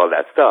workout and all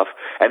that stuff.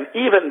 And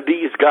even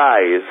these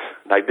guys,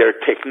 like their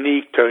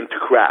technique turned to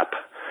crap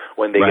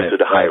when they get to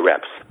the high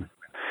reps.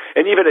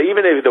 And even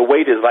if the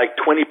weight is like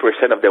 20%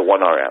 of their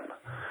 1RM,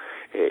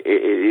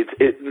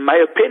 in my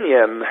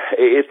opinion,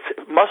 it's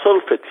muscle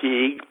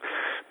fatigue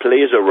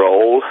plays a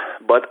role,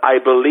 but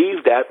I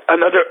believe that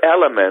another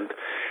element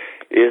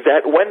is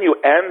that when you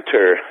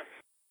enter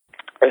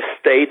a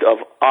state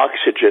of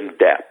oxygen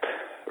depth,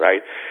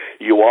 right?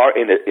 You are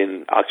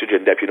in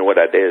oxygen depth. You know what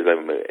that is.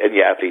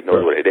 Any athlete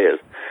knows what it is.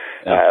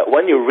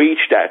 When you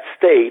reach that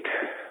state,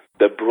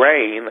 the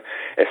brain,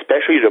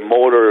 especially the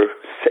motor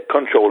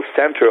control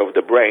center of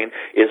the brain,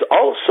 is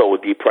also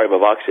deprived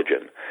of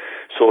oxygen.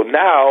 So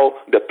now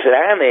the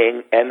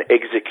planning and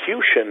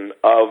execution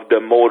of the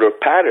motor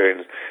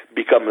patterns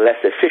become less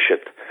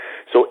efficient.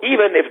 So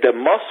even if the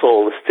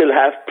muscles still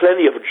have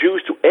plenty of juice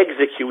to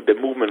execute the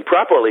movement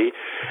properly,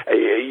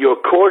 your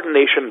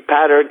coordination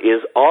pattern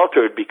is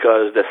altered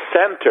because the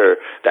center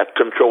that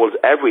controls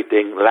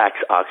everything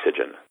lacks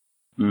oxygen.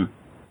 Mm.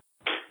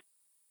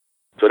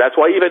 So that's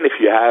why even if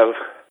you have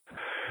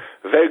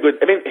very good,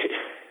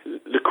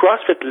 the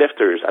CrossFit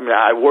lifters,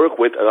 I work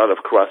with a lot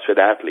of CrossFit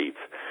athletes,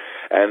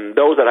 and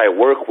those that I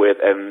work with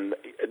and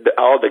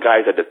all the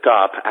guys at the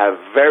top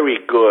have very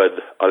good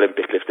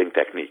Olympic lifting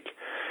technique.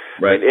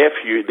 Right. And if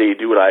they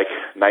do like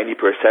 90%,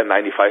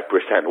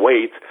 95%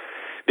 weight,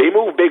 they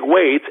move big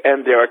weights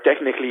and they are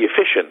technically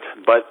efficient.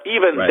 But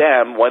even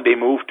them, when they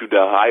move to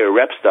the higher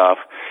rep stuff,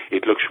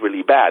 it looks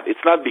really bad.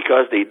 It's not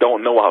because they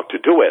don't know how to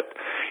do it.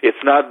 It's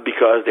not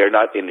because they're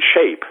not in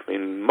shape.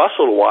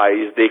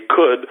 Muscle-wise, they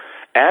could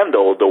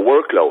handle the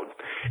workload.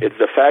 It's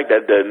the fact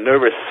that the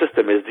nervous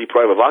system is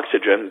deprived of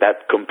oxygen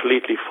that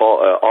completely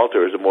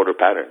alters the motor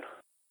pattern.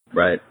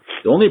 Right.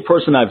 The only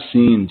person I've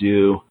seen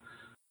do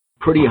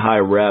pretty high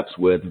reps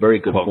with very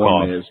good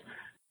form is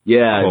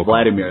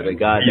Vladimir, the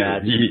guy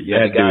that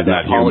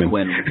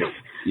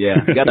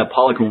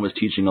Poliquin was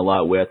teaching a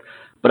lot with.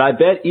 But I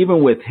bet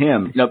even with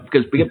him,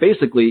 because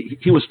basically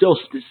he was still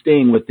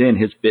staying within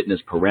his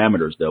fitness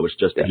parameters, though. It's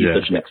just that he's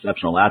such an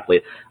exceptional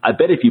athlete. I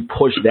bet if you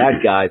push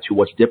that guy to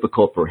what's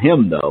difficult for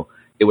him, though,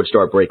 it would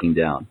start breaking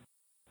down.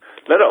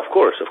 No, of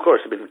course. If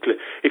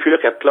you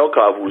look at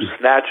Klokov, who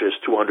snatches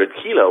 200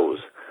 kilos,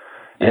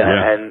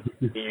 and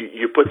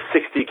you put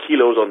 60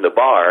 kilos on the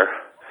bar,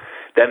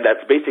 then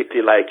that's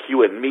basically like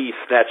you and me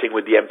snatching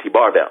with the empty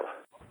barbell.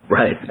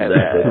 Right.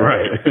 Exactly.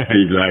 Right.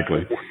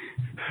 Exactly.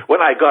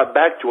 When I got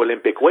back to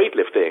Olympic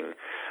weightlifting,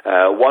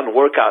 one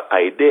workout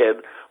I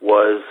did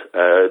was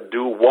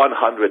do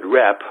 100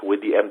 rep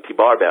with the empty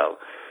barbell.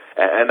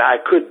 And I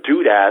could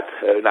do that,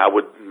 and I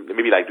would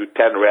maybe do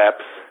 10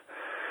 reps,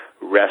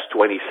 rest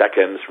 20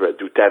 seconds,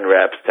 do 10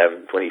 reps,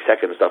 10, 20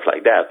 seconds, stuff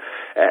like that.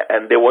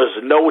 And there was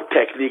no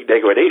technique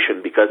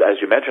degradation because,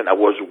 as you mentioned, I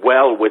was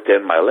well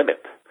within my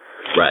limit.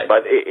 Right.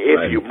 But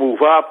if you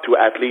move up to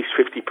at least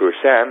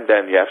 50%,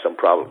 then you have some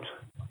problems.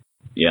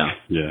 Yeah.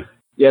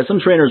 Yeah, some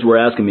trainers were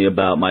asking me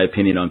about my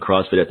opinion on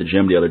CrossFit at the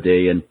gym the other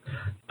day, and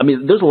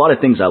there's a lot of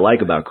things I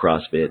like about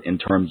CrossFit in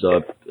terms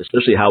of,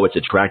 especially how it's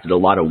attracted a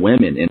lot of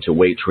women into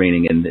weight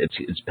training, and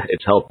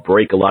it's helped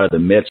break a lot of the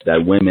myths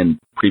that women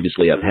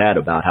previously have had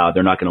about how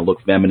they're not going to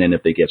look feminine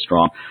if they get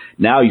strong.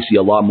 Now you see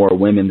a lot more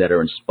women that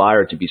are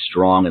inspired to be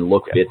strong and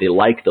look fit. They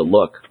like the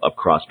look of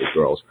CrossFit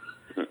girls.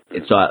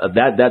 And so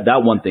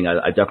that one thing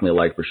I definitely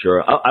like for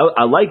sure.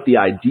 I like the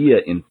idea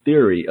in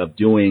theory of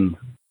doing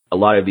a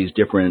lot of these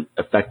different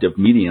effective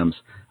mediums.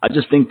 I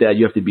just think that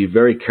you have to be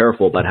very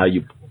careful about how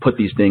you put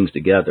these things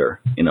together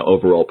in an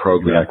overall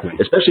program,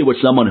 especially with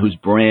someone who's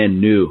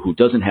brand new, who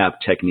doesn't have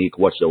technique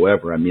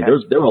whatsoever.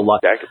 There are a lot.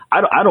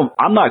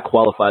 I'm not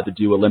qualified to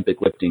do Olympic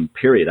lifting,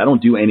 period. I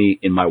don't do any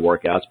in my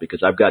workouts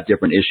because I've got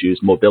different issues,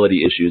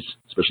 mobility issues,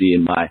 especially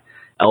in my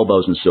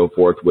elbows and so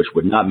forth, which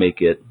would not make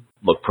it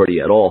look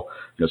pretty at all.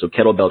 So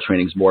kettlebell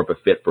training is more of a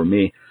fit for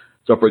me.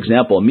 So, for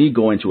example,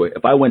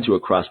 if I went to a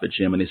CrossFit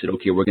gym and they said,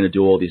 okay, we're going to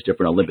do all these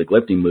different Olympic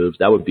lifting moves,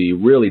 that would be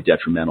really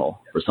detrimental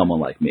for someone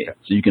like me.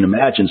 So you can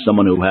imagine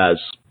someone who has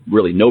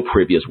really no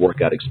previous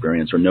workout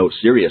experience or no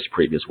serious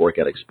previous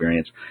workout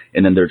experience,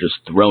 and then they're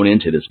just thrown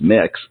into this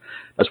mix.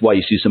 That's why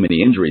you see so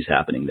many injuries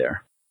happening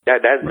there. Yeah,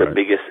 that's the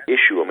biggest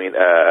issue. I mean,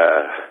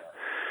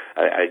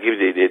 I give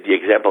you the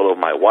example of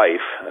my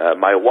wife.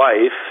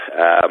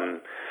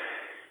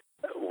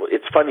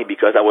 It's funny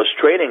because I was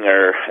training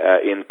her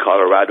in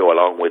Colorado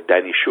along with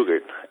Danny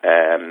Sugart,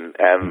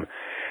 and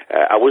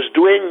I was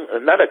doing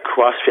not a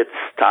CrossFit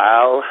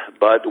style,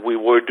 but we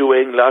were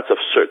doing lots of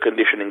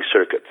conditioning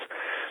circuits,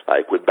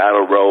 like with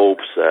battle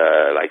ropes,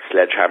 like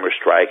sledgehammer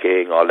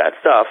striking, all that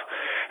stuff.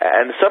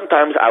 And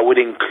sometimes I would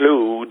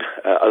include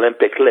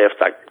Olympic lifts,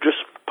 like just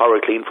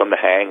power clean from the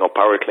hang or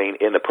power clean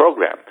in the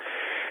program.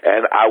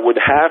 And I would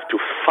have to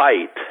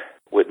fight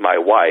with my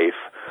wife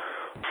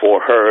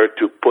for her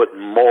to put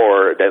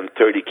more than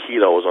 30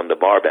 kilos on the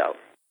barbell.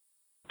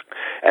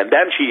 And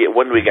then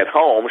when we get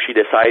home, she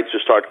decides to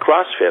start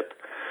CrossFit.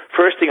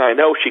 First thing I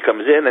know, she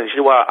comes in and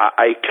she said, well,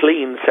 I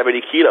clean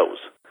 70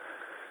 kilos.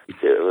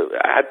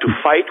 I had to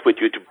fight with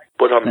you to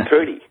put on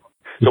 30.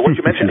 So what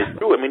you mentioned is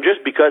true. I mean,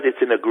 just because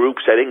it's in a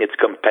group setting, it's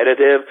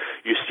competitive,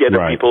 you see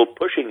other people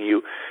pushing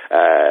you,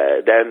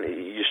 then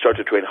you start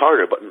to train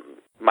harder. But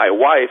my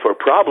wife, her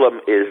problem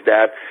is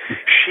that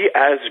she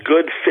has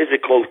good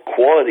physical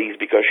qualities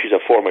because she's a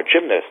former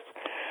gymnast,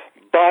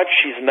 but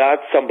she's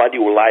not somebody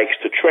who likes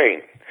to train.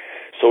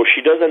 So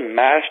she doesn't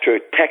master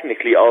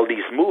technically all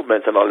these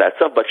movements and all that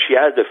stuff, but she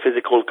has the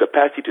physical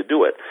capacity to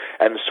do it.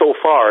 And so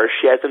far,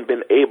 she hasn't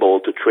been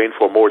able to train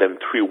for more than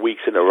 3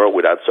 weeks in a row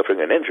without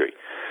suffering an injury.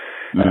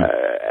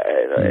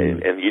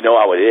 And you know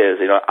how it is.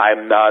 You know,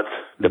 I'm not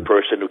the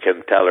person who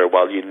can tell her,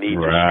 well, you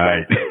need to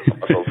strengthen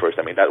muscle first.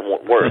 I mean, that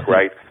won't work,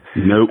 right?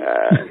 Nope.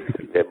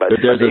 But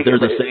there's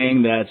a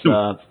saying that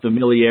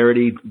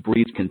familiarity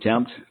breeds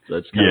contempt. So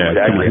it's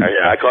exactly.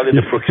 I call it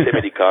the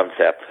proximity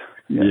concept.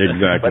 Yeah,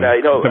 exactly.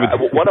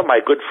 But one of my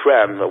good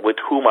friends with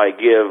whom I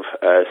give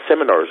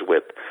seminars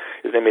with,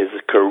 his name is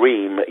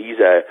Kareem. He's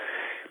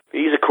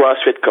a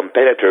CrossFit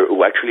competitor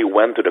who actually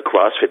went to the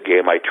CrossFit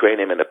game. I trained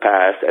him in the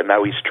past, and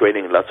now he's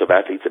training lots of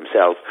athletes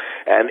himself.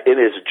 And in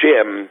his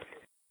gym,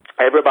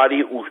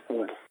 everybody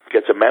who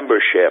gets a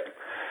membership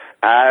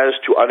has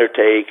to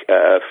undertake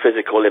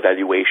physical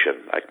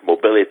evaluation, like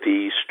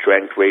mobility,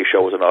 strength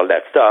ratios, and all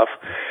that stuff.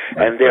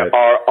 And they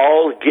are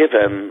all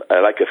given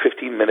like a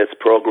 15 minutes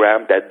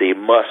program that they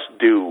must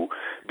do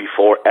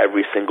before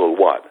every single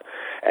one,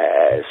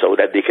 so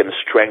that they can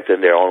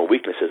strengthen their own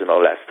weaknesses and all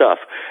that stuff.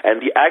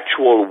 And the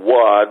actual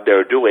WOD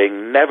they're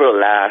doing never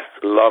lasts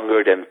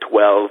longer than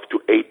 12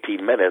 to 18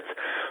 minutes.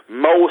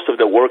 Most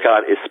of the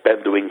workout is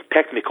spent doing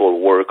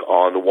technical work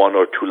on 1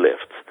 or 2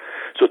 lifts.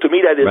 So to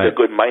me, that is a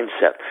good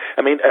mindset.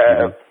 I mean,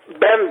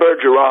 Ben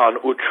Bergeron,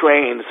 who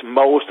trains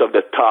most of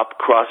the top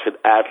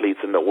CrossFit athletes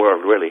in the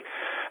world, really,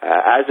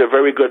 has a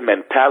very good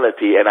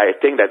mentality, and I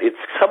think that it's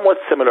somewhat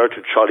similar to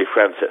Charlie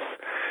Francis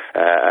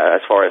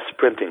as far as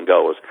sprinting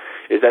goes,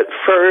 is that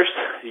first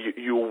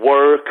you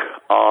work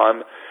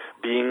on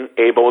being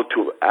able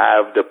to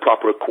have the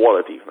proper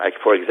quality. Like,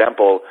 for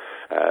example,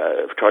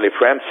 Charlie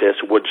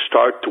Francis would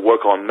start to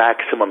work on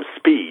maximum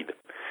speed.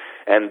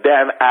 And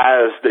then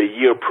as the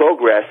year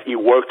progressed, he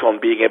worked on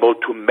being able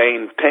to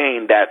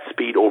maintain that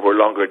speed over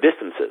longer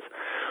distances,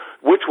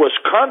 which was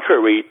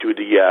contrary to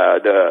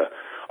the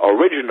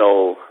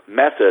original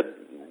method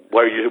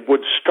where you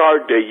would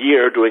start the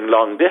year doing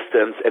long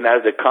distance, and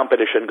as the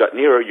competition got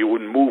nearer, you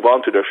would move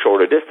on to the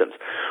shorter distance,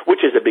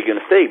 which is a big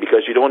mistake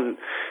because you don't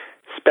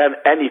spend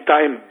any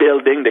time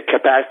building the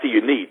capacity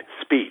you need,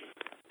 speed.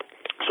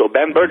 So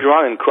Ben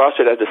Bergeron in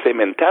CrossFit has the same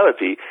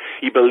mentality.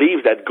 He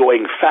believes that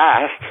going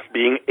fast,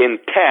 being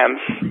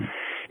intense,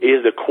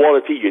 is the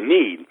quality you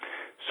need.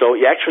 So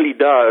he actually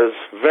does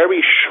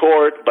very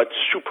short but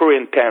super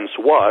intense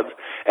WODs,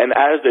 and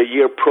as the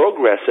year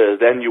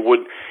progresses, then you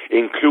would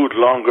include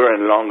longer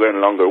and longer and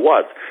longer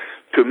WODs.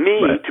 To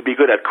me, to be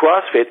good at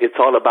CrossFit, it's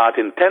all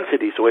about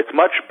intensity, so it's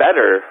much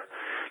better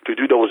to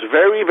do those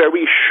very,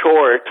 very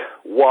short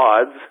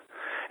WODs,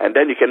 and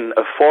then you can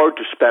afford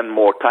to spend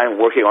more time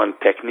working on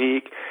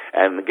technique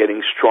and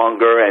getting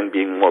stronger and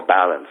being more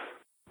balanced.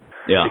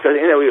 Yeah. Because,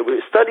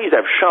 studies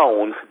have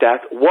shown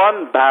that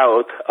one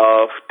bout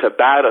of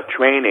Thibaudeau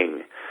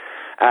training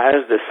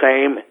has the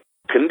same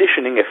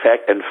conditioning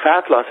effect and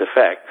fat loss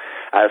effect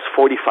as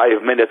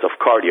 45 minutes of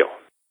cardio.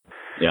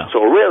 Yeah.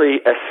 So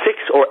really, a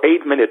 6 or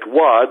 8 minute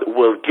WOD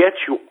will get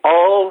you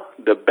all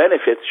the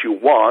benefits you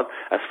want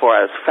as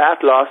far as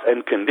fat loss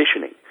and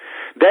conditioning.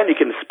 Then you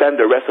can spend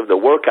the rest of the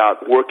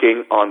workout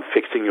working on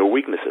fixing your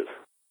weaknesses.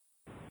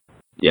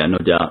 Yeah, no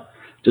doubt.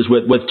 Just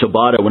with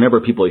Thibaudeau, whenever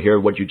people hear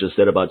what you just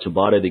said about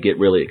Thibaudeau, they get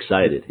really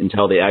excited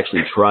until they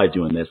actually try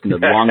doing this. And the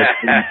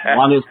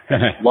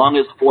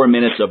longest 4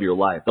 minits of your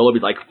life. They'll be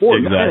like, 4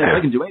 minutes?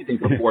 I can do anything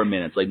for 4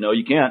 minutes. Like, no,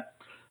 you can't.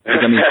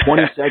 Like, I mean,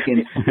 20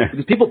 seconds.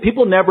 Because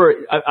people never.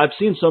 I've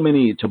seen so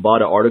many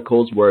Tabata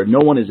articles where no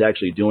one is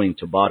actually doing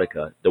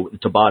Tabata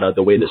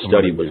the way the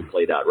study was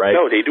played out, right?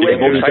 No, they do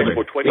exercise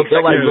for 20 seconds.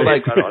 They're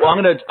like, well,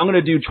 I'm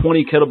gonna do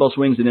 20 kettlebell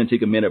swings and then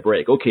take a minute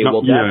break. Okay,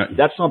 well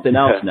that's something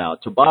else now.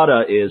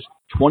 Tabata is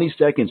 20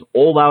 seconds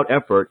all out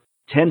effort.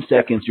 10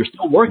 seconds, you're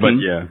still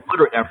working,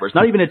 moderate effort. It's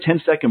not even a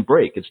 10-second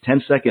break. It's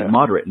 10-second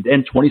moderate, and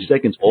then 20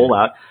 seconds all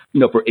out,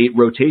 for 8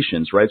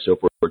 rotations, right? So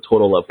for a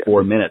total of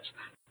 4 minutes.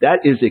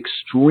 That is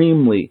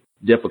extremely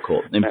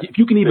difficult. And if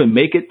you can even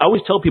make it, I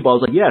always tell people, I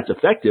was like, yeah, it's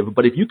effective,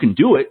 but if you can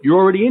do it, you're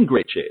already in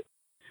great shape.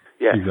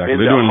 Yeah, exactly.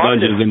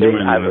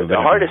 The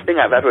hardest thing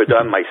I've ever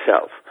done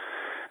myself,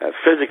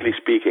 physically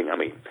speaking,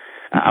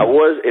 I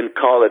was in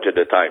college at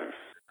the time,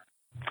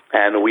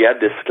 and we had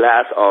this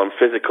class on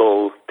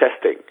physical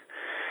testing.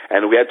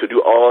 And we had to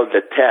do all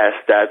the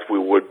tests that we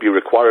would be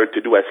required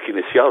to do as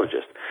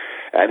kinesiologists.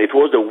 And it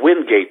was the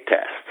Wingate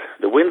test.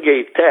 The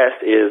Wingate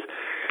test is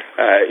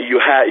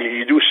you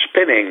do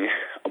spinning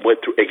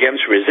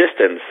against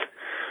resistance,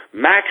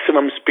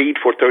 maximum speed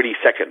for 30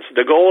 seconds.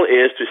 The goal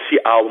is to see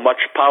how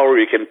much power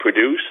you can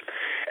produce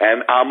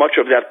and how much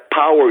of that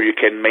power you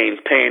can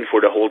maintain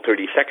for the whole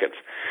 30 seconds.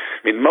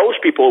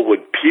 Most people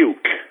would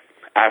puke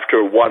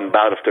after one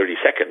bout of 30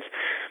 seconds.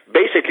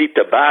 Basically,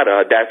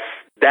 Tabata, that's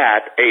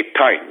that 8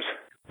 times.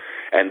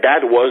 And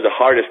that was the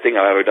hardest thing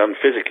I've ever done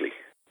physically.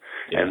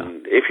 Yeah.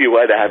 And if you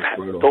would have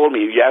told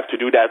me you have to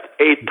do that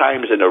 8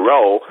 times in a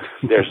row,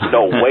 there's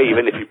no way,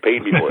 even if you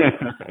paid me for it.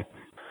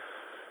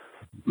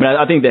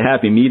 I think the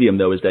happy medium,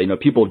 though, is that,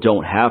 people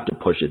don't have to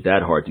push it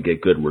that hard to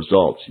get good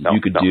results.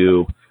 You could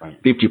do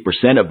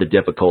 50% of the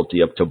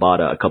difficulty of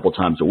Tabata a couple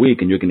times a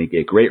week, and you're going to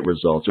get great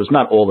results. So it's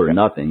not all or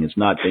nothing. It's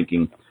not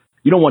thinking.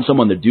 You don't want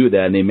someone to do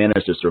that and they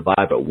manage to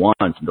survive at once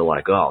and they're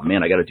like, oh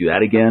man, I got to do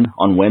that again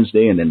on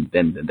Wednesday and then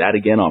that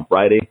again on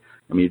Friday.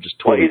 You're just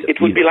totally. Well,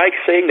 it would be like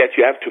saying that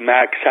you have to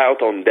max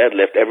out on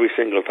deadlift every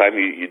single time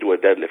you do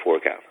a deadlift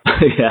workout.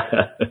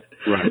 Yeah,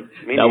 right.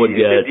 That would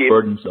get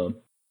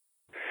burdensome.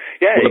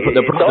 Yeah, well,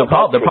 the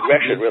problem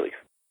is, really.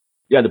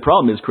 Yeah, the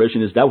problem is, Christian,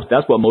 is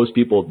that's what most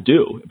people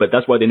do, but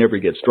that's why they never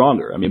get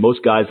stronger.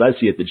 Most guys I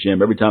see at the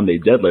gym, every time they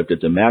deadlift,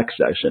 it's a max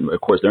session. Of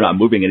course, they're not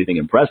moving anything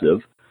impressive.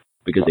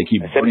 Because they keep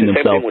burning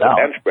themselves out.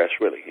 Bench press,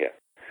 really, yeah.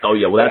 Oh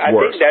yeah, well that's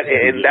worse. I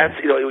think that's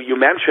you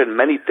mentioned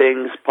many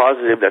things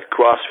positive that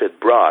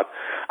CrossFit brought.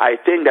 I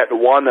think that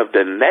one of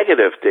the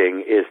negative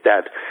thing is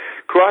that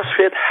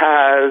CrossFit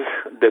has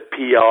the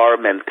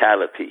PR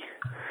mentality.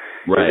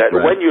 Right.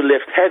 When you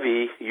lift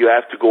heavy, you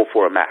have to go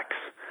for a max.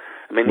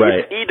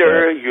 It's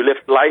either you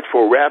lift light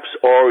for reps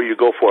or you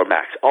go for a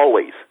max.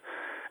 Always.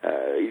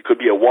 It could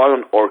be a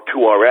 1 or 2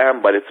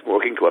 RM, but it's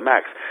working to a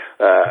max.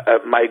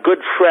 My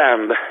good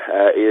friend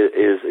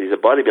is a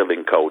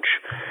bodybuilding coach,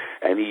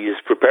 and he's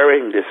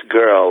preparing this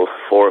girl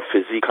for a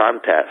physique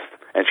contest,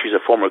 and she's a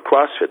former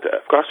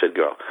CrossFit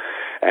girl.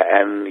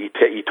 And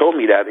he told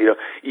me that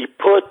he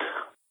put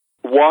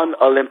one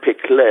Olympic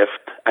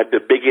lift at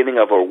the beginning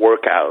of her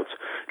workouts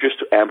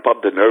just to amp up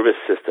the nervous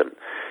system.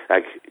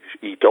 Like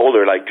he told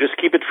her, just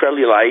keep it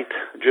fairly light,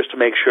 just to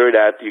make sure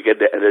that you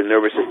get the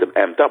nervous system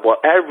amped up.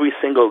 Well, every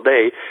single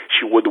day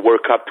she would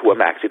work up to a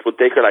max. It would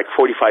take her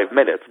 45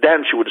 minutes.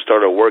 Then she would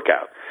start her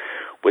workout,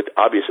 which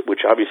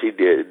obviously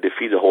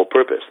defeats the whole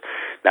purpose.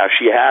 Now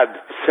she had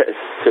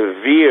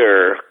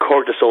severe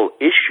cortisol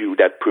issue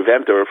that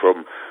prevent her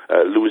from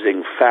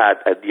losing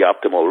fat at the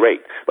optimal rate.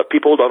 But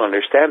people don't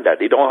understand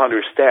that. They don't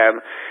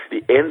understand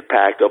the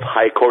impact of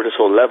high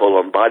cortisol level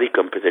on body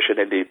composition,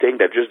 and they think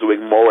that just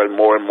doing more and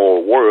more and more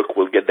work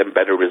will get them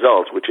better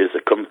results, which is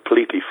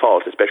completely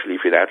false, especially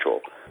if you're natural.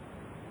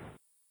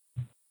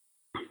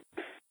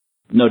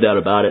 No doubt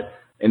about it.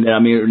 And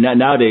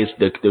nowadays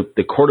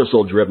the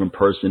cortisol-driven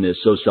person is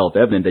so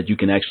self-evident that you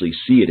can actually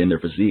see it in their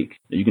physique.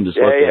 You can just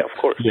look at it. Of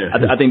course. Yeah.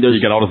 I think there's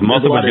you got all this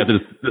muscle, but you got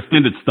this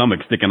distended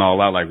stomach sticking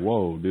all out. Like,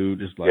 whoa, dude!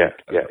 Just like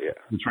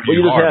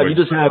Well,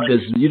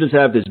 you just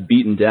have this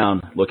beaten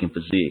down looking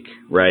physique,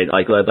 right?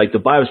 Like the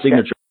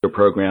biosignature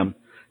program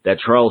that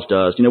Charles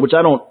does, which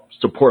I don't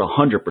support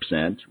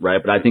 100%,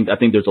 right? But I think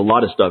there's a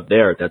lot of stuff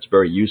there that's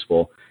very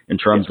useful in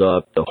terms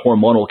of the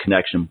hormonal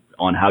connection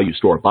on how you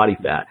store body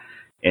fat,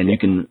 and you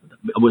can.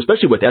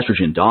 Especially with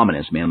estrogen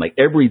dominance, man,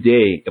 every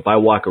day if I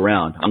walk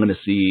around, I'm going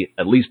to see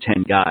at least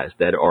 10 guys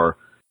that are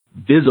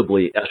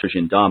visibly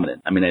estrogen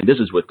dominant. And this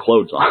is with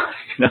clothes on,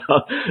 So,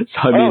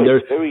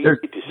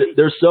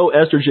 they're so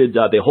estrogen,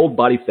 they hold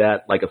body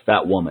fat like a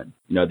fat woman.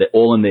 They're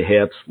all in the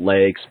hips,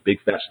 legs, big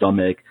fat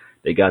stomach.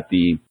 They got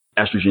the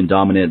estrogen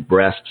dominant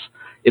breasts.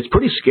 It's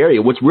pretty scary.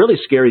 What's really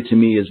scary to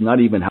me is not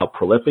even how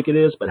prolific it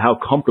is, but how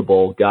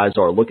comfortable guys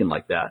are looking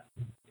like that.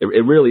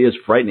 It really is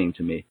frightening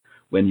to me.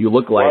 When you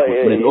look when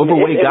an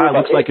overweight guy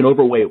looks like an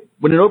overweight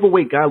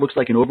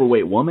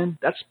woman,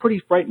 that's pretty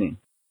frightening.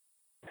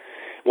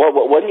 Well,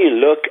 when you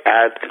look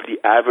at the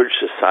average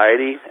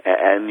society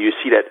and you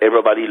see that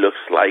everybody looks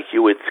like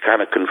you, it's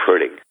kind of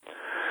comforting.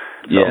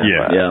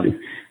 Yeah.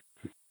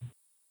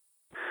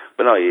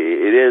 But no,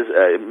 it is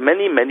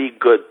many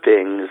good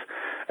things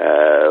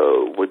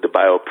with the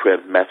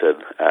bioprint method.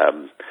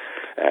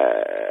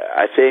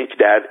 I think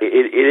that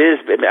it is.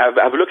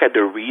 I've looked at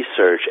the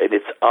research, and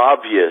it's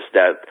obvious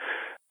that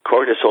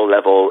cortisol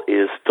level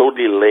is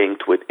totally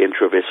linked with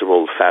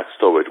intravisceral fat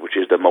storage, which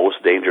is the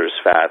most dangerous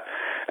fat.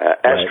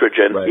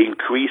 Estrogen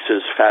increases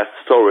fat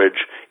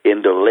storage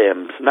in the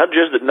limbs, not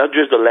just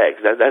the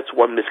legs. That's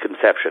one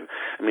misconception.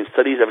 I mean,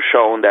 studies have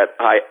shown that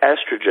high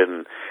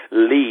estrogen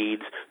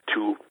leads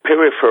to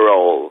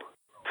peripheral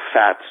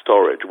fat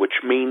storage, which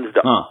means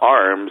the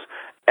arms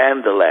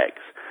and the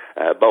legs,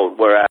 both.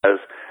 Whereas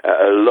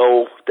a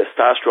low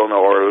testosterone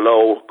or a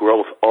low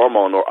growth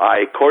hormone or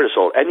high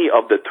cortisol, any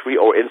of the three,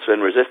 or insulin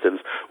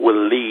resistance, will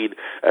lead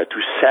to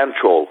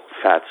central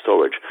fat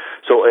storage.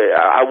 So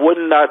I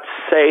would not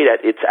say that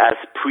it's as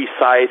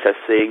precise as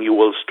saying you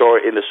will store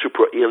in the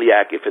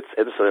suprailiac if it's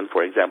insulin,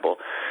 for example.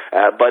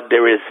 But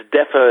there is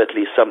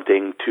definitely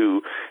something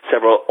to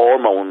several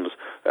hormones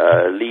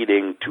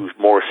leading to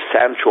more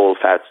central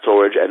fat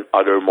storage and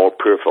other more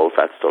peripheral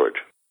fat storage.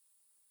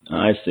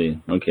 I see.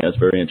 Okay,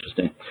 that's very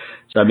interesting.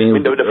 So I mean,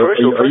 the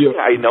first thing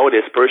I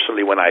notice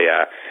personally when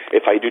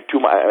if I do too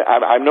much,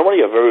 I'm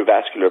normally a very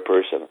vascular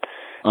person.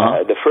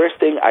 The first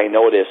thing I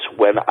notice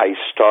when I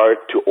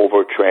start to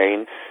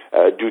overtrain,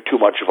 do too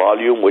much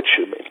volume, which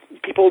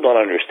people don't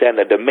understand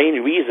that the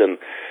main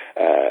reason,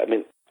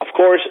 of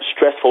course,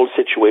 stressful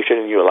situation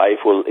in your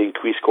life will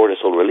increase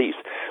cortisol release.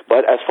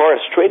 But as far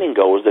as training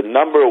goes, the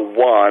number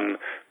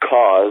one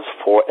cause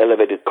for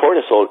elevated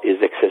cortisol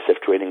is excessive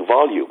training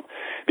volume.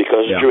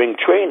 Because during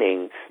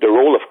training, the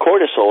role of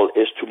cortisol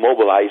is to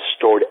mobilize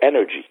stored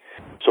energy.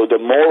 So the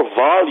more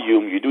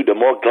volume you do, the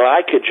more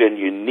glycogen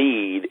you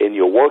need in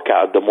your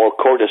workout, the more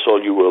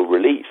cortisol you will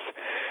release.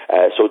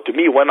 So to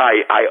me, when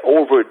I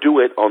overdo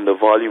it on the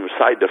volume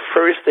side, the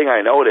first thing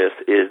I notice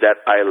is that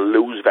I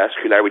lose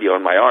vascularity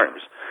on my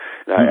arms.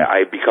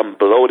 I become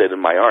bloated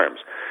in my arms.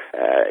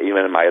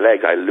 Even in my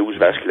legs, I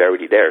lose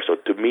vascularity there. So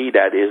to me,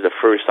 that is the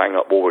first sign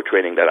of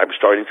overtraining, that I'm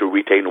starting to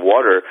retain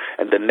water.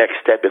 And the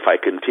next step, if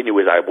I continue,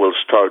 is I will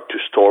start to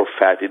store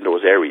fat in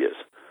those areas.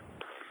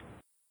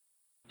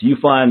 Do you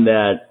find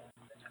that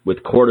with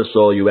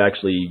cortisol, you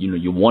actually,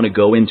 you want to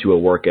go into a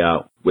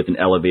workout with an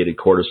elevated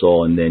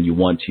cortisol, and then you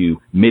want to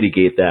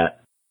mitigate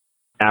that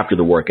after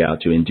the workout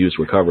to induce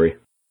recovery?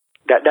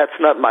 That's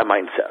not my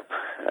mindset.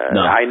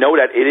 No. I know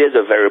that it is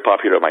a very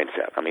popular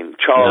mindset. I mean,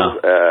 Charles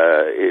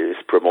is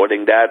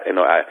promoting that, and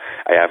I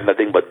have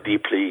nothing but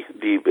deep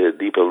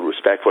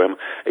respect for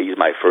him. He's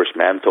my first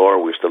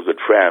mentor. We're still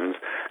good friends,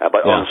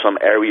 but on some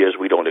areas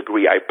we don't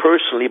agree. I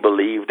personally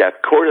believe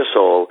that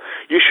cortisol,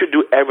 you should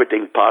do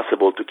everything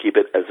possible to keep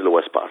it as low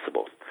as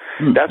possible.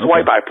 That's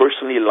why I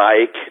personally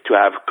like to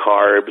have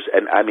carbs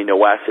and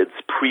amino acids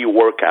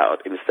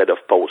pre-workout instead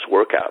of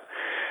post-workout.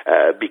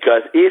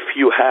 Because if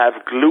you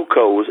have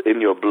glucose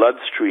in your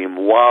bloodstream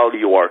while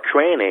you are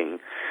training,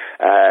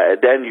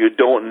 then you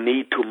don't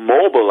need to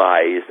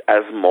mobilize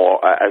as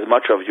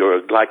much of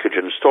your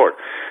glycogen stored.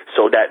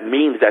 So that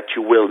means that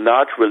you will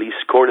not release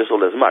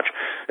cortisol as much.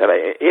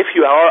 If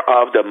you are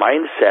of the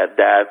mindset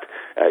that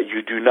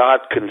you do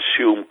not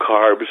consume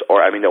carbs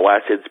or amino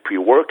acids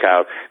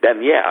pre-workout,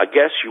 then I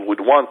guess you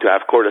would want to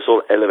have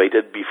cortisol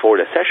elevated before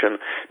the session,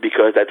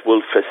 because that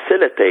will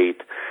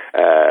facilitate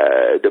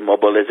the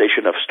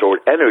mobilization of stored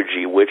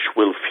energy, which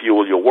will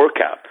fuel your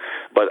workout.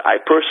 But I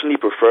personally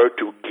prefer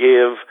to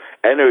give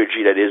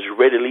energy that is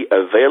readily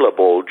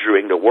available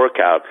during the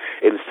workout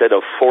instead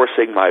of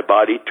forcing my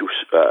body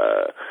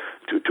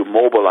to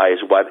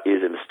mobilize what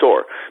is in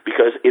store.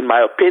 Because in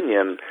my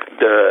opinion,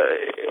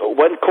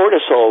 when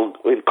cortisol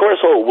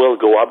will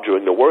go up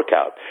during the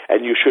workout,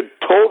 and you should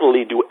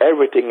totally do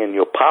everything in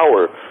your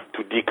power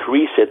to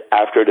decrease it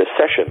after the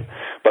session.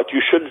 But you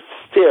should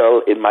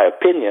still, in my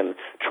opinion,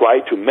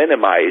 try to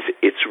minimize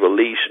its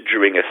release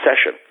during a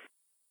session,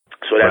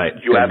 so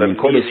that you have an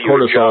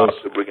easier job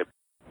to bring it.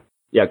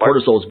 Yeah,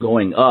 cortisol is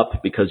going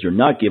up because you're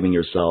not giving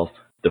yourself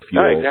the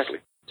fuels. Exactly.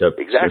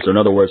 So in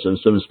other words,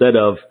 so instead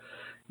of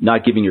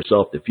not giving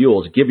yourself the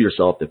fuels, give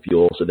yourself the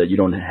fuel so that you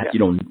don't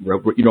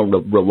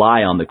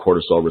rely on the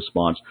cortisol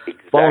response.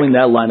 Exactly. Following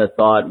that line of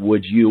thought,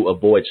 would you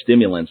avoid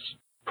stimulants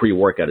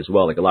pre-workout as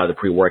well? Like a lot of the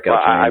pre-workout.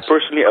 I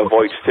personally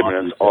avoid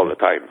stimulants all the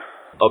time.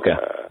 Okay.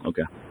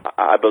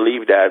 I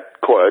believe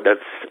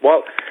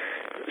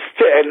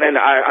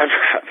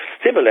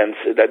stimulants,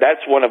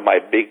 that's one of my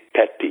big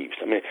pet peeves.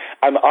 I mean,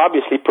 I'm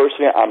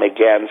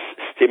against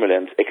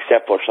stimulants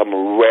except for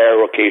some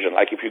rare occasion,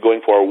 like if you're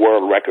going for a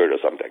world record or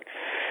something.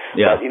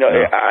 Yeah. But,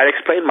 I'll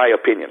explain my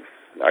opinion,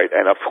 right?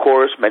 And of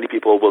course, many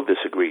people will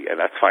disagree, and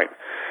that's fine.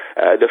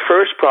 The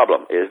first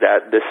problem is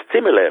that the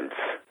stimulants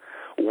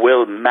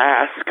will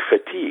mask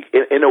fatigue.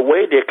 In a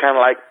way, they're kind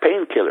of like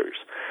painkillers.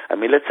 I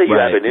mean, let's say you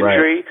have an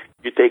injury,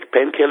 you take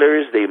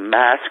painkillers, they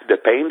mask the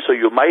pain, so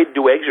you might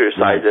do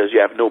exercises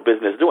you have no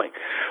business doing.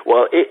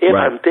 Well, if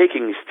I'm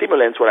taking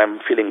stimulants when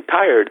I'm feeling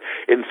tired,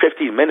 in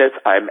 15 minutes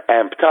I'm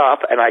amped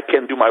up and I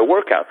can do my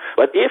workout.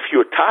 But if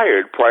you're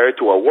tired prior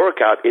to a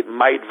workout, it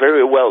might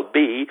very well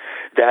be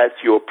that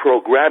your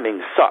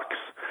programming sucks.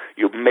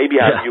 You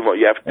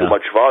have too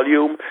much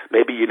volume.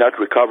 Maybe you're not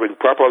recovering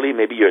properly.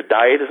 Maybe your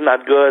diet is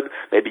not good.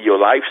 Maybe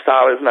your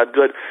lifestyle is not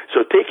good.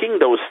 So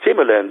taking those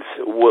stimulants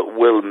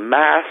will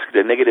mask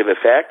the negative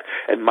effect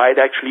and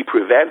might actually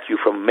prevent you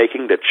from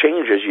making the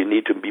changes you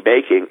need to be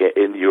making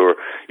in your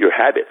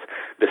habits.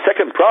 The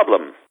second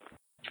problem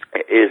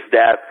is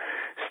that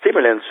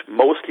stimulants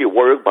mostly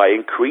work by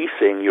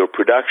increasing your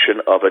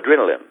production of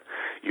adrenaline.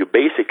 You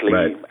basically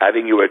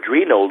having your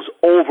adrenals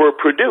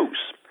overproduce.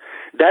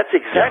 That's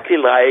exactly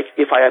like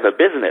if I have a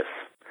business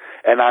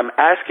and I'm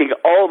asking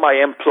all my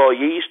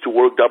employees to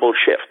work double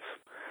shifts.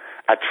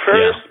 At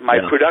first, my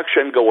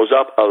production goes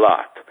up a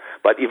lot,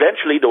 but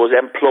eventually those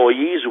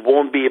employees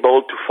won't be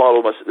able to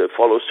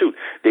follow suit.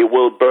 They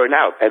will burn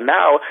out, and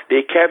now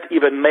they can't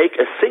even make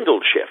a single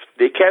shift.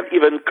 They can't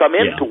even come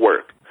in to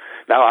work.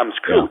 Now I'm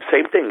screwed.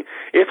 Same thing.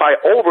 If I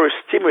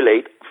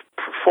overstimulate,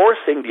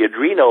 forcing the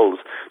adrenals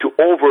to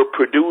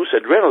overproduce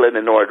adrenaline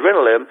and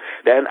noradrenaline,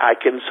 then I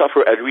can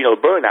suffer adrenal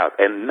burnout.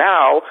 And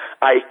now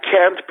I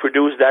can't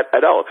produce that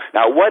at all.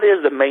 Now, what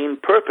is the main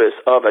purpose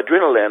of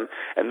adrenaline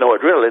and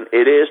noradrenaline?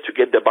 It is to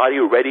get the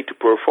body ready to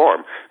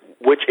perform,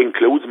 which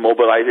includes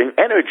mobilizing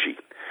energy.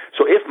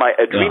 So if my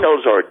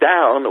adrenals are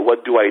down,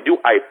 what do?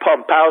 I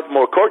pump out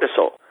more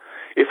cortisol.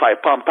 If I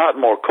pump out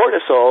more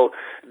cortisol,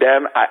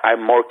 then I'm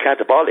more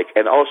catabolic.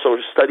 And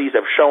also studies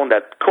have shown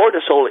that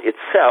cortisol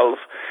itself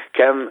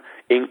can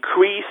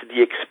increase the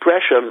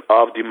expression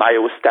of the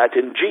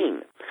myostatin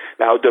gene.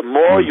 Now, the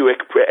more you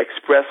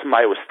express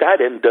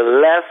myostatin, the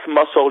less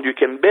muscle you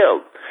can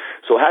build.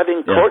 So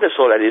having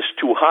cortisol that is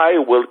too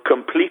high will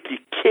completely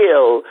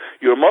kill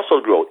your muscle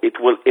growth. It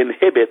will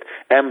inhibit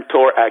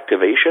mTOR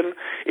activation.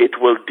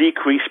 It will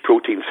decrease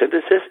protein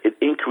synthesis. It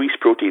increases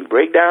protein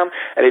breakdown,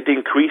 and it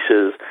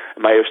increases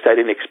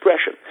myostatin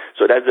expression.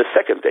 So that's the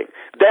second thing.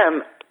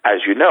 Then,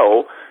 as you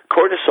know,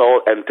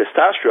 cortisol and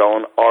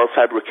testosterone are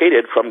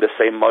fabricated from the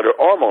same mother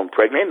hormone,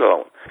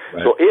 pregnenolone.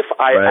 Right. So if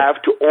I have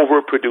to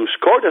overproduce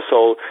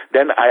cortisol,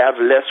 then I have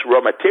less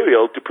raw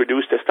material to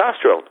produce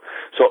testosterone.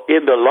 So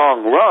in the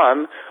long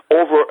run,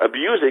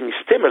 over-abusing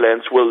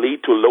stimulants will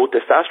lead to low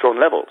testosterone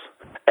levels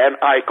and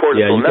high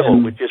cortisol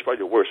level, which is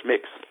probably the worst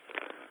mix.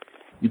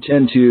 You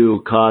tend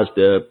to cause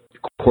the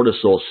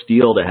cortisol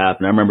steal to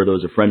happen. I remember there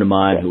was a friend of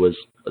mine who was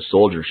a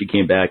soldier. She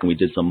came back and we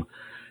did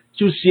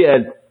she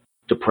had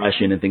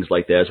depression and things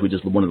like that. So we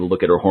just wanted to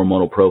look at her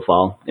hormonal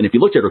profile. And if you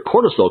looked at her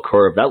cortisol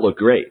curve, that looked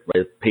great.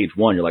 Right at page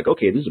 1, you're like,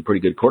 okay, this is a pretty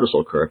good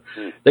cortisol curve.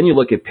 Then you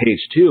look at page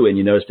 2 and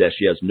you notice that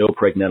she has no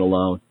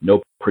pregnenolone,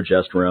 no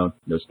progesterone.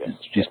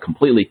 She's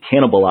completely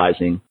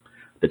cannibalizing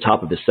the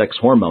top of the sex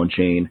hormone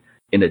chain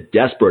in a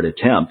desperate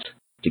attempt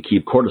to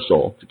keep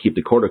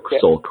the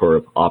cortisol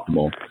curve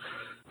optimal.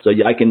 So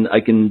I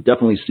can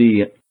definitely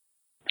see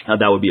how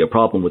that would be a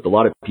problem with a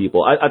lot of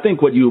people. I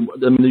think you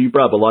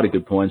brought up a lot of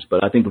good points,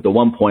 but I think the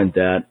one point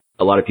that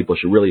a lot of people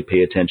should really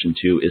pay attention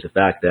to is the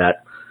fact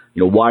that,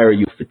 why are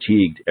you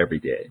fatigued every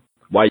day?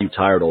 Why are you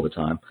tired all the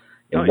time?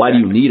 And why do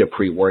you need a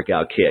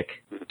pre-workout kick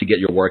to get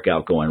your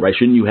workout going, right?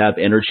 Shouldn't you have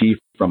energy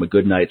from a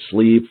good night's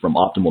sleep, from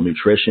optimal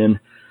nutrition?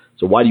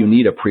 So why do you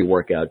need a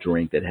pre-workout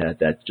drink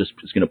that just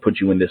is going to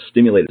put you in this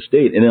stimulated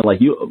state? And then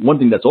one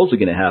thing that's also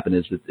going to happen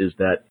is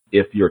that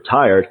if you're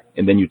tired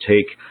and then you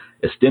take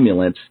a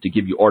stimulant to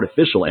give you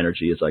artificial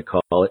energy, as I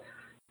call it,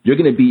 you're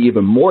going to be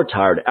even more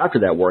tired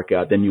after that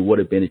workout than you would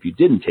have been if you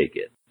didn't take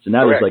it. So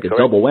now there's a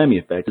double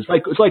whammy effect. It's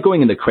like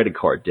going into credit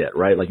card debt,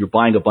 right? Like you're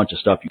buying a bunch of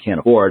stuff you can't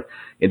afford,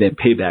 and then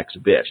payback's a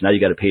bitch. Now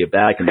you got to pay it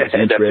back, and there's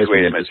interest,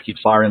 and it just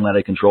keeps firing out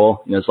of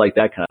control. It's like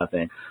that kind of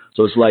thing.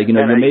 So it's like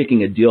you're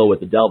making a deal with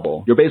the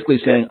devil. You're basically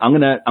saying, I'm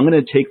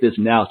gonna take this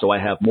now, so I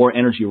have more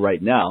energy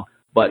right now,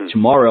 but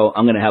tomorrow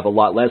I'm gonna have a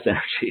lot less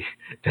energy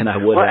than I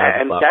would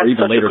have, or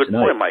even later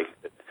tonight. Point,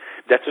 Mike.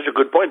 That's such a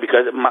good point,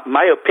 because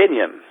my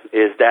opinion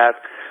is that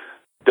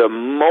the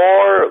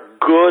more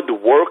good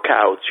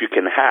workouts you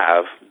can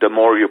have, the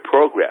more you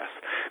progress.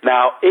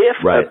 Now, if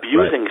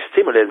abusing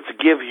stimulants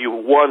give you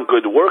one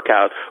good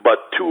workout, but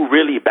two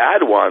really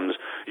bad ones,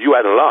 you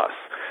at a loss.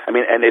 I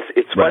mean, and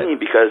it's funny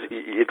because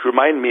it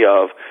reminded me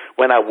of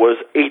when I was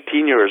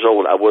 18 years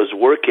old. I was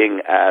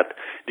working at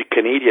the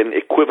Canadian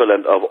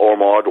equivalent of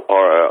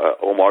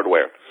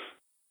Hardware.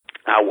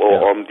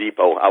 Home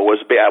Depot. I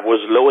was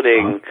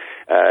loading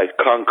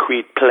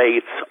concrete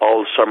plates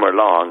all summer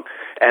long,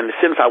 and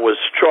since I was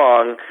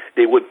strong,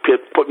 they would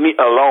put me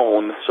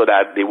alone so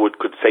that they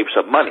could save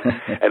some money.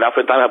 And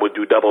oftentimes I would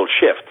do double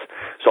shifts.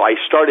 So I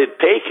started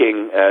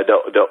taking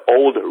the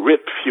old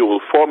RIP fuel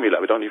formula.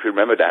 I don't know if you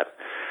remember that,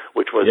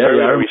 which was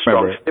very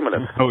strong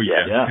stimulant. Oh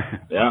yeah.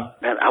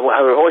 And I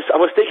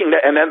was taking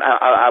that, and then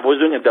I was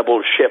doing a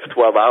double shift,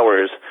 12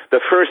 hours. The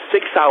first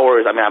 6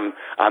 hours, I mean,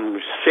 I'm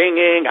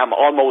singing, I'm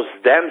almost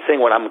dancing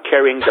when I'm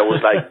carrying those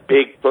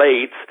big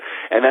plates,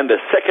 and then the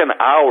second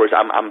hours,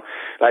 I'm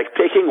like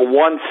taking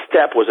one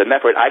step was an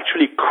effort. I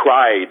actually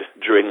cried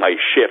during my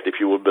shift, if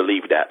you would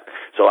believe that.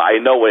 So I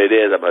know what it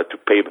is about to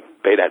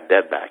pay that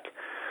debt back.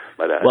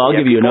 Well, I'll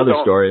give you another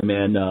story,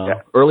 man.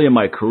 Early in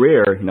my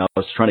career, I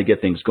was trying to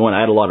get things going. I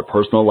had a lot of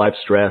personal life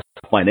stress,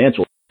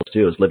 financial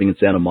too. I was living in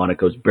Santa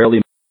Monica. I was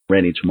barely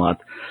rent each month.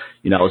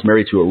 I was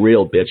married to a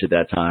real bitch at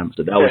that time.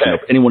 So that was,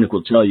 anyone who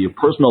will tell you,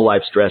 personal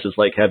life stress is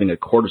like having a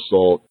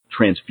cortisol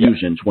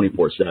transfusion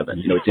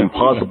 24/7. It's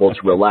impossible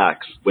to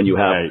relax when you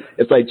have.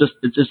 It's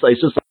just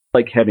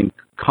like having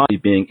constantly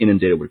being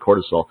inundated with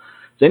cortisol.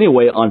 So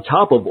anyway, on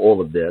top of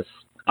all of this,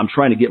 I'm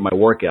trying to get my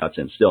workouts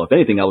in still. If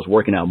anything, I was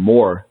working out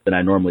more than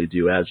I normally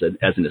do as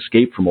an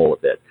escape from all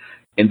of it.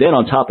 And then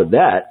on top of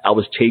that, I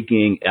was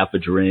taking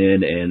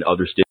ephedrine and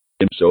other stimulants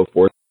and so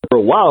forth. For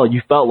a while,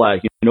 you felt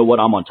like, what,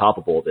 I'm on top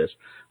of all this.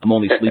 I'm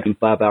only sleeping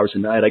 5 hours a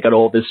night. I got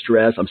all this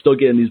stress. I'm still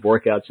getting these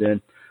workouts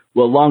in.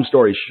 Well, long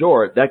story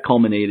short, that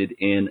culminated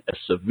in a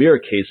severe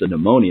case of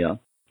pneumonia,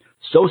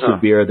 so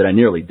severe that I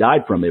nearly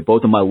died from it.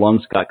 Both of my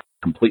lungs got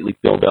completely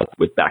filled up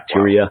with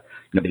bacteria.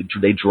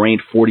 They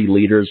drained 40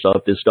 liters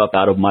of this stuff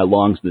out of my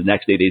lungs. The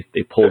next day,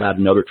 they pulled out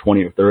another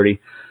 20 or 30.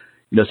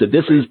 So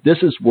this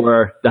is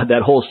where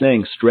that whole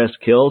saying, stress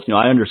kills.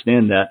 I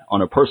understand that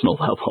on a personal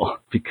level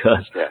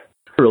because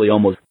really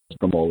almost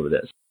from all of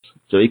this.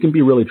 So it can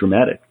be really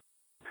dramatic.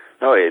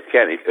 No, it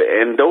can.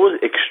 And those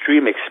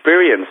extreme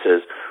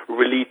experiences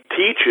really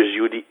teaches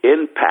you the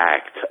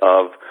impact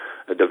of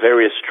the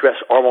various stress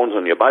hormones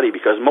on your body,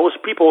 because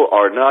most people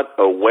are not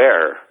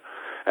aware.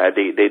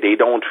 They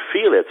don't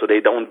feel it, so they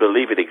don't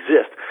believe it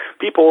exists.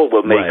 People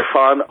will make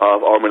fun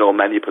of hormonal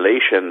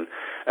manipulation.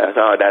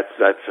 That's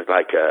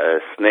like a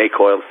snake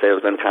oil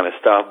salesman kind of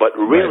stuff. But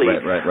really,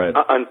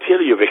 until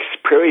you've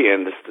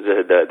experienced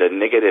the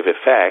negative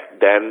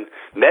effect, then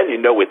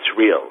it's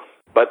real.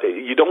 But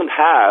you don't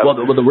have.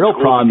 Well, the real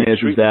problem is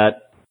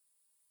that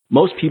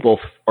most people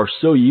are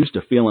so used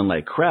to feeling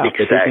like crap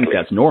that they think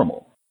that's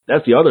normal.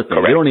 That's the other thing.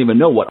 Correct. They don't even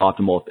know what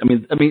optimal. I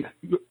mean,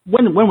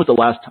 when was the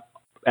last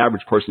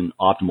average person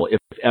optimal, if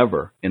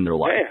ever, in their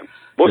life? Yeah.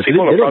 Most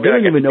people they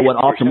don't even know what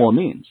optimal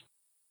means.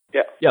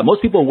 Yeah.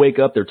 Most people wake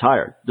up, they're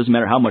tired. Doesn't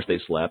matter how much they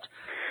slept.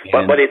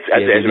 But it's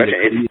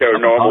their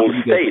normal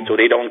state, so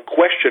they don't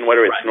question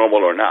whether it's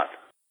normal or not.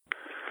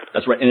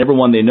 That's right. And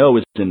everyone they know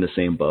is in the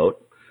same boat.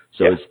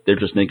 So they're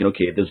just thinking,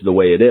 okay, this is the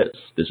way it is.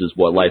 This is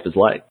what life is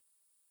like.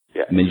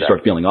 Yeah, and then you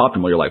start feeling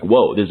optimal. You're like,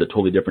 whoa, this is a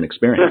totally different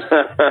experience.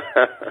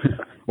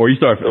 Or you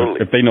start,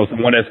 if they know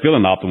someone that's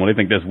feeling optimal, they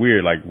think that's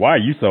weird. Like, why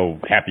are you so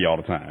happy all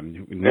the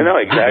time? No,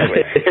 exactly.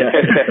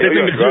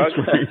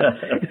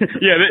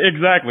 Yeah,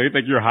 exactly. They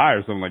think you're high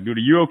or something. Like, dude,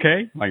 are you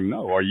okay? Like,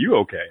 no, are you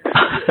okay?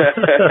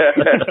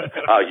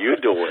 How you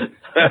doing?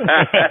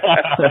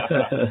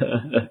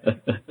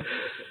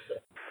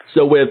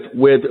 So with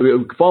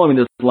following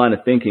this line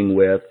of thinking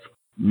with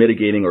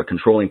mitigating or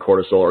controlling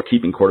cortisol or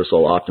keeping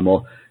cortisol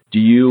optimal, do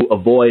you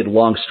avoid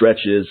long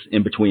stretches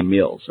in between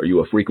meals? Are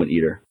you a frequent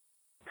eater?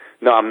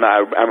 No, I'm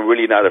not. I'm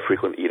really not a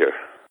frequent eater.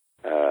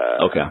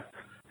 Okay.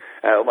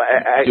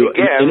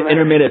 Again,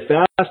 intermittent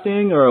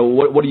fasting, or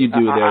what do you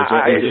do there?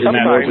 Is that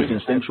more just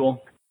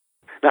instinctual?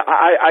 Now,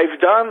 I've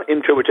done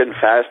intermittent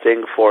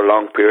fasting for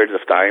long periods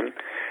of time,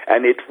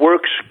 and it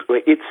works.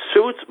 It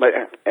suits,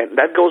 and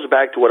that goes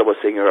back to what I was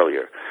saying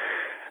earlier.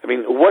 I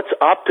mean, what's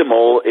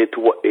optimal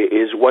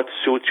is what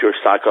suits your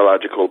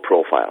psychological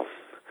profile.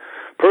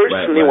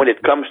 Personally, when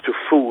it comes to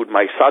food,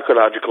 my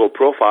psychological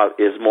profile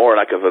is more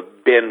like of a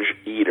binge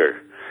eater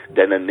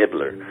than a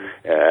nibbler.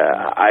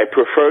 I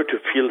prefer to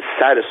feel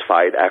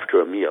satisfied after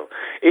a meal.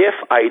 If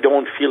I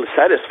don't feel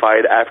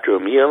satisfied after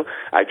a meal,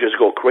 I just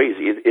go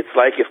crazy. It's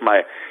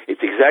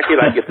exactly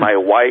like if my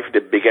wife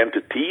began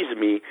to tease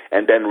me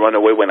and then run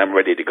away when I'm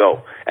ready to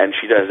go. And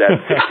she does that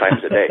 6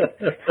 times a day.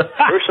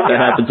 Personally, that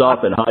happens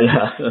often, huh?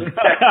 Yeah.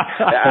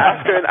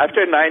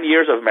 After 9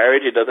 years of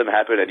marriage, it doesn't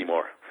happen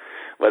anymore.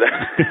 But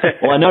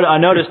well, I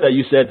noticed that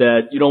you said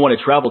that you don't want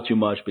to travel too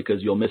much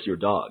because you'll miss your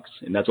dogs,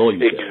 and that's all you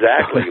said.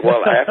 Exactly.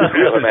 Well, I have to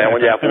feel it, man. When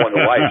you have one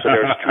wife, so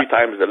there's 3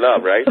 times the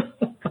love, right?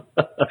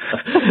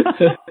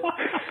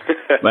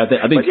 But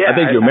I think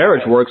your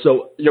marriage works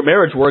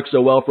so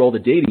well for all the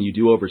dating you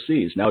do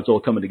overseas. Now it's all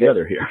coming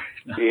together here.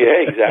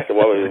 Yeah, exactly.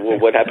 Well,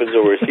 what happens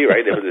overseas,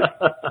 right?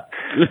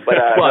 But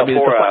well, I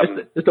mean,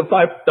 it's the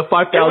 5,000 mile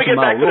rule. Can we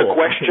get back to the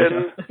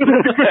question?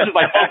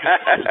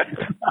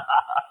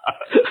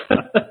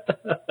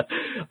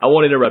 I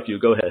won't interrupt you.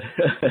 Go ahead.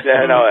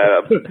 Yeah, no.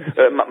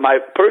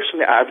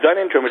 Personally, I've done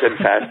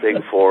intermittent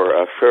fasting for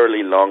a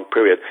fairly long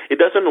period.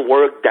 It doesn't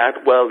work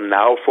that well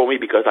now for me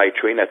because I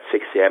train at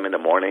 6 a.m. in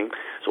the morning,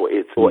 so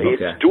it's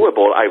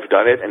doable. I've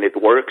done it and it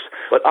works.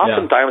 But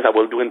oftentimes I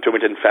will do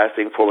intermittent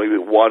fasting for maybe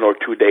 1 or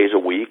 2 days a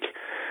week.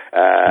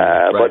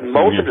 But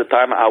most of the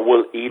time I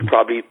will eat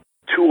probably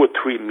 2 or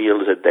 3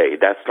 meals a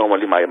day. That's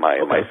normally my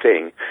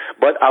thing.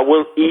 But I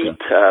will eat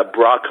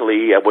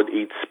broccoli. I would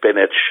eat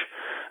spinach.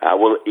 I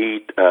will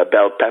eat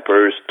bell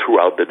peppers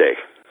throughout the day.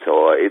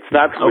 So it's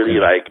not really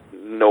like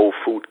no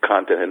food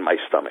content in my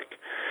stomach.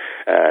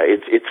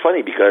 It's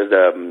funny because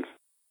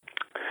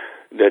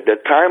the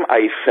time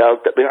I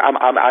felt that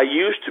I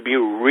used to be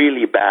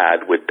really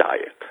bad with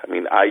diet. I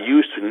mean, I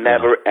used to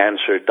never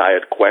answer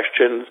diet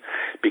questions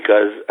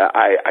because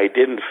I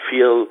didn't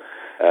feel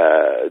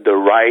the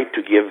right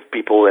to give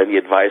people any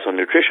advice on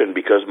nutrition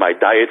because my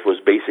diet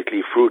was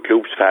basically Fruit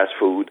Loops, fast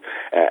food,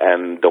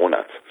 and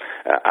donuts.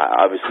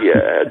 Obviously,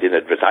 I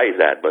didn't advertise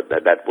that, but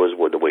that was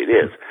the way it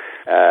is.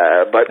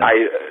 But I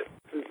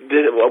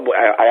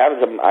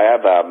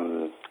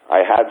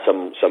had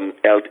some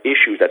health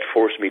issues that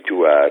forced me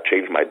to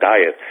change my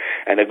diet,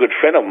 and a good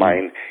friend of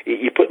mine,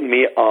 he put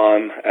me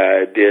on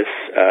this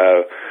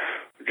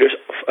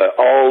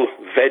all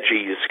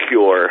veggies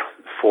cure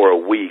for a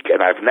week,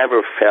 and I've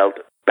never felt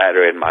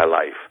better in my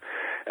life.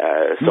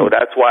 So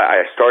that's why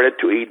I started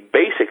to eat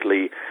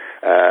basically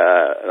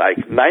like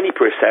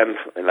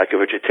 90% like a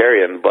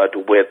vegetarian, but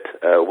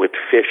with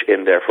fish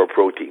in there for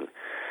protein,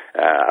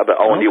 but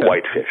only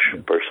white fish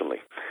personally.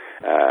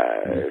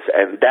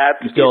 And that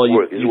is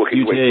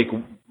working great.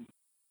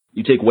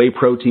 You take whey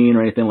protein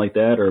or anything like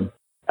that, or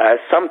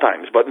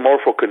sometimes, but more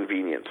for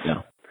convenience.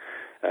 Yeah.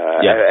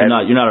 You're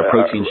not a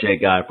protein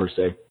shake guy per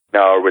se.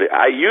 No, really.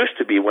 I used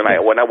to be when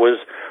I was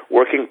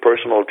working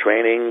personal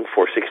training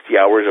for 60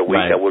 hours a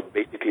week. I would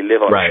basically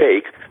live on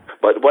shakes.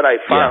 But what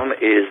I found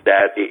is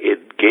that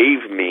it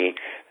gave me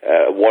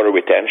water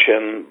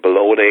retention,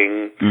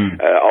 bloating.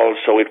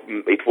 Also,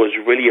 it was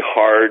really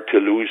hard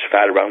to lose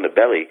fat around the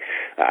belly.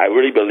 I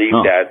really believe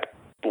that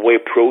whey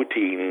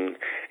protein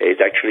is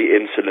actually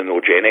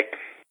insulinogenic.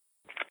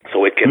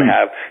 So it can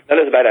have,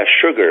 not as bad as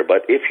sugar,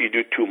 but if you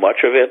do too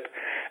much of it,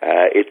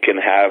 it can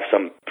have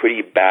some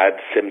pretty bad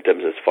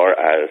symptoms as far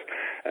as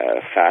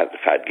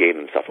fat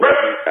gain and stuff.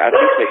 At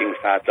least making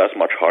fat that's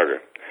much harder.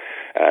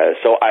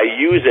 So I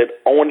use it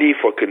only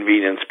for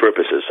convenience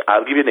purposes.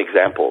 I'll give you an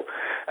example.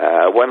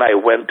 When I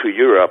went to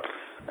Europe,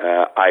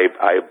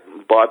 I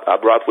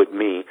brought with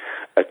me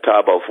a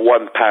tub of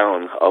 1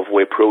 pound of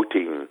whey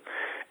protein,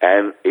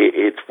 and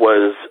it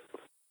was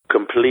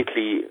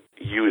completely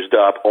used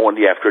up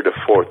only after the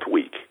 4th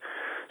week.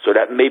 So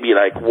that may be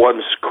like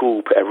 1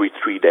 scoop every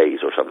 3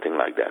 days or something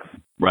like that.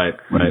 Right.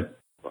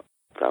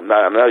 So I'm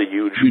not a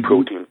huge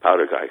protein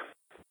powder guy.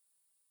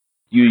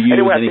 You use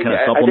any kind of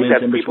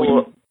supplements in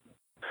between?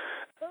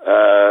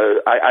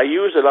 I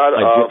use a lot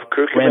of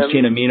curcumin. Branched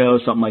chain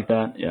amino, something like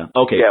that. Yeah.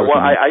 Okay. Yeah.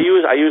 Well, I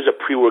use a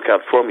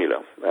pre-workout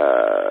formula.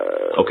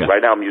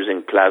 Right now I'm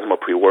using plasma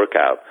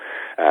pre-workout.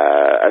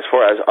 As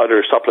far as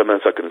other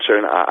supplements are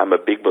concerned, I'm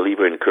a big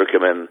believer in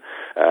curcumin,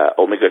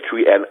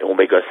 omega-3 and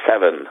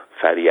omega-7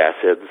 fatty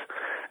acids.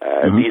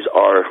 These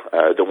are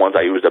the ones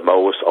I use the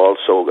most.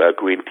 Also,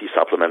 green tea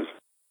supplements.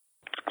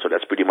 So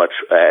that's pretty much,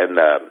 and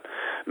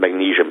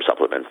magnesium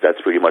supplements. That's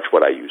pretty much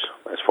what I use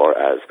as far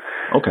as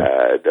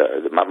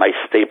my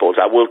staples.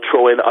 I will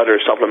throw in other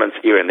supplements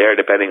here and there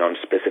depending on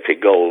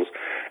specific goals.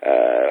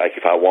 Like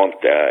if I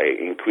want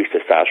increase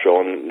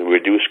testosterone,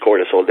 reduce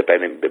cortisol,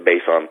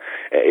 based on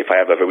if I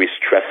have a very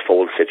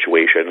stressful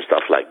situation,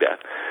 stuff like that.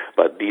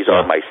 But these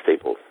are my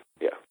staples.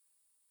 Yeah.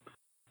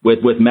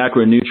 With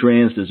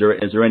macronutrients, is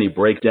there any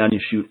breakdown you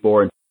shoot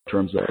for?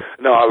 Terms of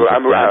no,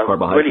 I'm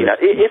really not.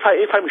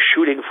 If I'm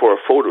shooting for a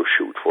photo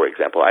shoot, for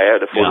example, I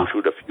had a photo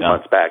shoot a few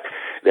months back.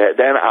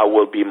 Then I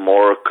will be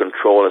more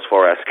controlled as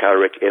far as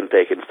caloric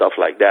intake and stuff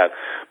like that.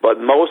 But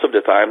most of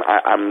the time,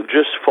 I'm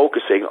just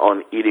focusing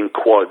on eating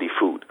quality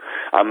food.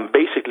 I'm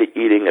basically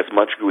eating as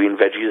much green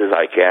veggies as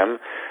I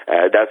can.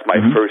 That's my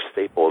first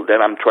staple.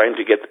 Then I'm trying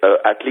to get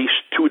at least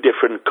 2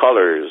 different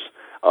colors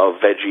of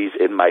veggies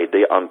in my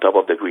day on top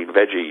of the green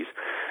veggies,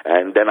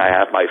 and then I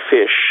have my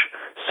fish.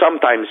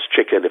 Sometimes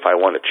chicken if I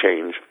want to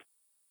change.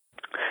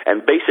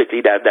 And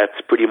basically that's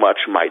pretty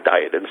much my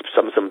diet. And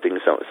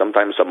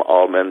sometimes some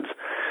almonds.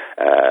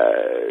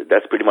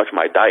 That's pretty much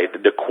my diet.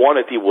 The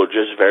quantity will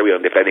just vary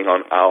depending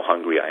on how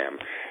hungry I am.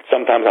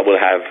 Sometimes I will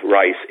have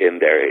rice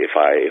in there if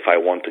I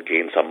want to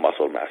gain some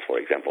muscle mass, for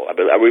example. I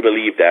really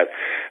believe that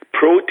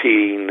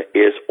protein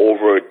is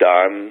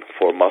overdone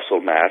for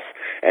muscle mass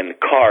and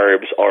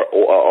carbs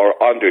are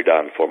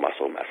underdone for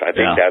muscle mass. I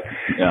think that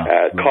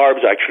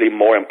carbs are actually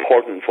more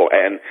important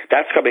and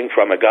that's coming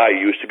from a guy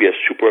who used to be a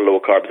super low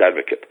carbs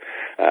advocate.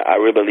 I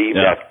really believe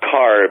that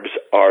carbs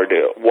are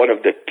one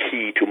of the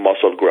key to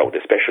muscle growth,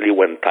 especially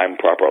when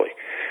timed properly.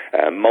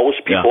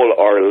 Most people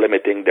are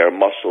limiting their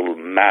muscle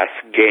mass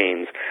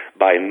gains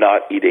by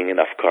not eating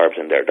enough carbs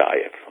in their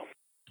diet.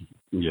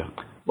 Yeah.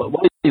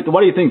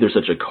 Why do you think there's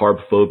such a carb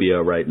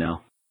phobia right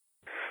now?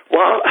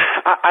 Well,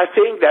 I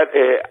think that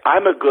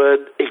I'm a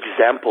good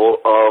example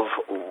of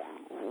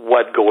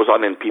what goes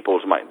on in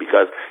people's mind.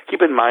 Because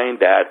keep in mind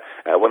that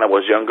when I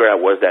was younger, I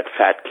was that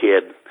fat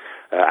kid.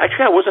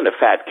 Actually, I wasn't a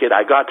fat kid.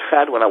 I got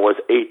fat when I was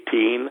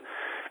 18.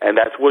 And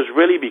that was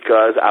really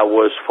because I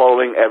was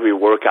following every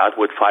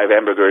workout with 5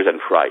 hamburgers and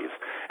fries,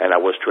 and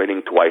I was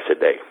training twice a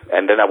day.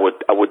 And then I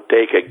would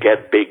take a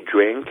Get Big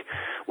drink,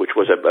 which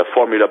was a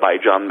formula by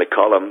John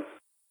McCollum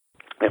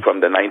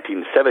from the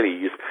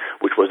 1970s,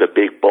 which was a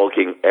big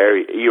bulking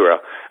era.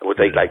 I would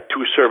take like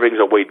 2 servings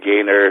of weight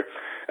gainer,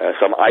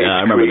 some ice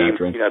cream,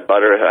 peanut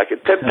butter, like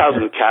 10,000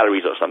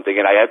 calories or something,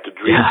 and I had to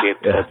drink it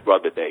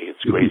throughout the day.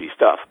 It's crazy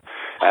stuff.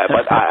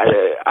 But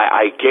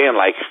I gained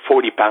like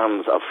 40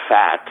 pounds of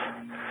fat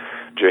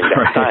during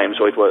that time.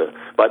 So it was,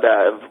 But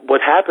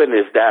what happened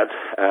is that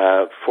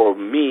for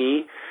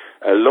me,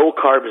 a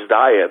low-carbs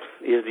diet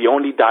is the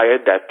only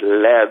diet that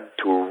led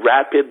to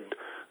rapid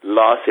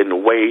loss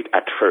in weight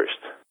at first.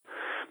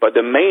 But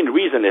the main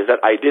reason is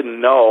that I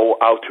didn't know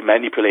how to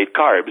manipulate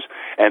carbs,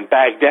 and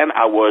back then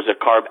I was a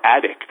carb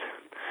addict.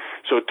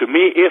 So to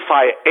me, if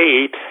I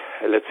ate,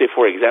 let's say,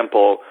 for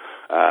example,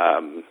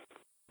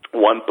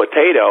 one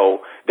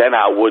potato, then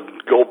I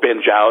would go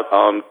binge out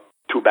on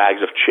 2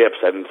 bags of chips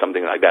and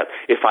something like that.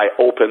 If I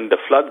opened the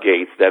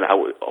floodgates, then I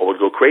would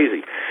go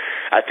crazy.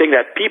 I think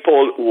that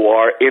people who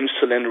are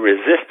insulin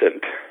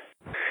resistant,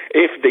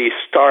 if they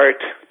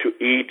start to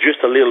eat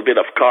just a little bit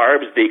of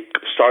carbs, they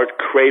start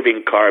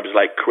craving carbs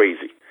like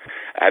crazy.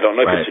 I don't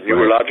know if it's a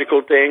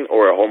neurological thing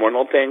or a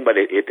hormonal thing, but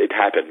it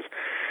happens.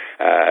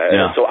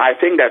 So I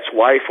think that's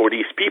why for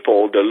these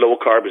people, the low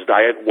carbs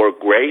diet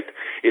worked great.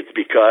 It's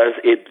because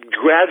it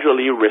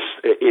gradually,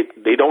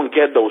 they don't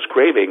get those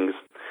cravings,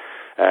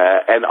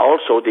 and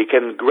also they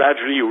can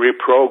gradually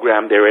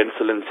reprogram their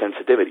insulin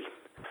sensitivity.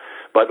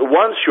 But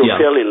once you're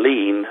fairly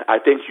lean, I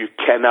think you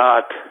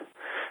cannot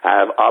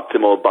have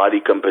optimal body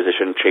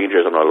composition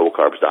changes on a low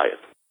carbs diet.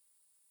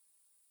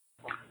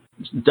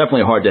 It's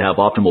definitely hard to have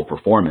optimal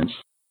performance.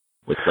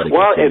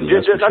 Well, and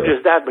not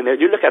just that, but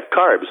you look at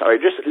carbs. All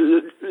right,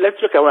 let's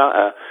look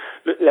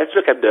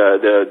at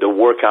the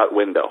workout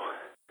window.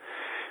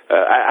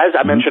 As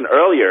I mentioned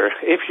earlier,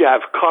 if you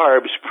have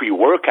carbs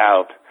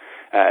pre-workout,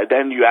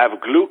 then you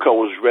have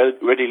glucose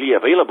readily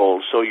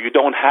available, so you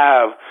don't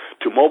have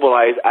to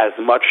mobilize as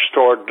much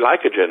stored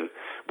glycogen,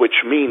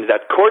 which means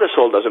that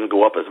cortisol doesn't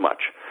go up as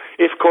much.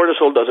 If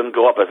cortisol doesn't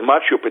go up as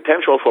much, your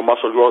potential for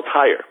muscle growth is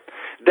higher.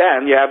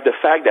 Then you have the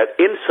fact that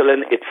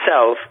insulin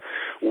itself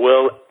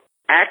will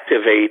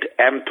activate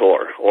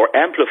mTOR or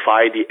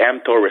amplify the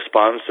mTOR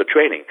response to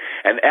training.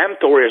 And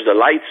mTOR is the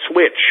light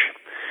switch,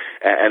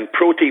 and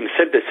protein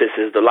synthesis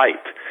is the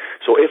light.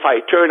 So if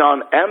I turn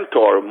on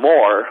mTOR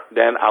more,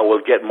 then I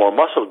will get more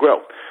muscle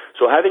growth.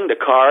 So having the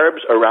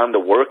carbs around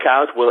the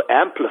workout will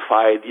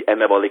amplify the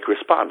anabolic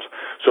response.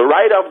 So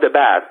right off the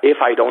bat, if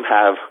I don't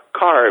have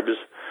carbs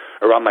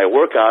around my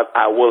workout,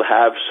 I will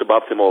have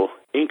suboptimal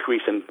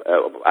increase in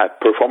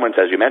performance,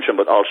 as you mentioned,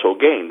 but also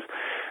gains.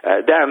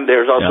 Then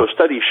there's also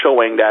studies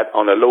showing that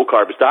on a low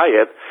carbs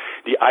diet,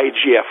 the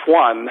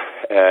IGF-1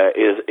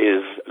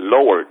 is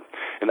lowered.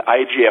 And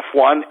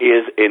IGF-1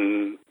 is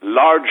in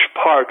large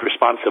part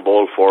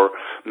responsible for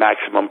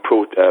maximum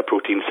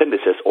protein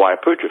synthesis or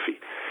hypertrophy.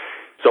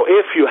 So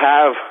if you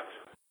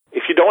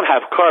don't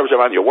have carbs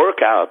around your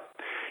workout,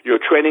 your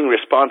training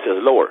response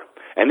is lower.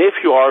 And if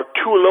you are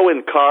too low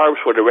in carbs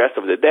for the rest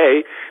of the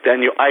day,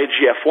 then your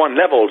IGF-1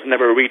 levels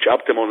never reach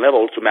optimal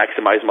levels to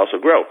maximize muscle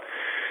growth.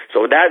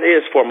 So that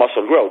is for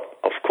muscle growth.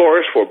 Of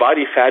course, for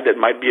body fat, that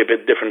might be a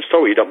bit different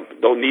story. You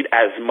don't need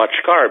as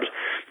much carbs,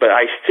 but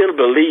I still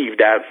believe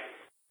that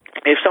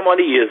if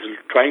somebody is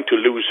trying to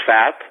lose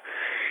fat,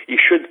 you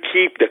should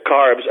keep the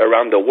carbs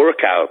around the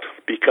workout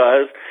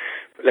because,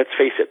 let's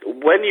face it,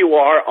 when you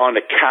are on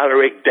a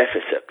caloric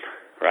deficit,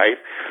 right,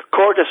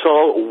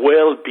 cortisol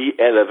will be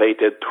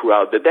elevated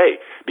throughout the day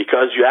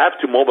because you have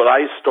to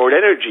mobilize stored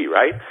energy,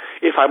 right?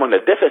 If I'm on a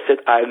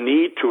deficit, I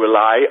need to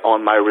rely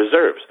on my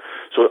reserves.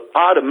 So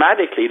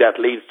automatically that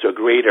leads to a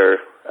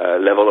greater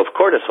level of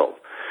cortisol.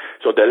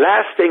 So the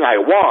last thing I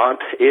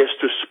want is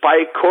to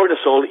spike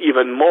cortisol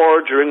even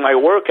more during my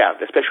workout,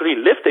 especially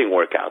lifting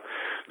workout.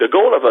 The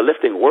goal of a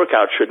lifting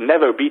workout should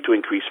never be to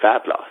increase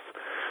fat loss.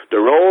 The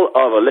role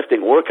of a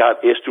lifting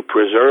workout is to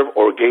preserve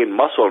or gain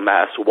muscle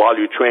mass while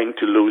you train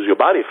to lose your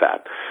body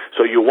fat.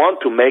 So you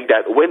want to make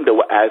that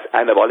window as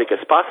anabolic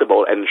as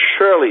possible, and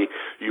surely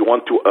you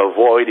want to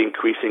avoid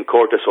increasing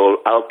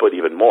cortisol output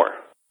even more.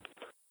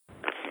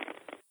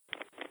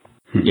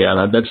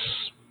 Yeah, that's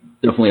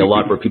definitely a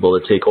lot for people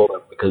to take hold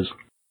of because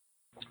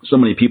so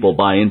many people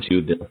buy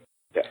into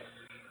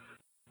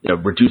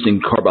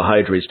reducing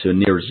carbohydrates to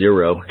near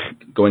zero,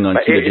 going on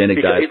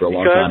ketogenic diets for a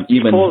long time.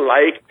 People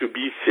like to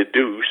be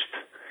seduced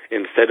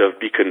instead of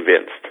be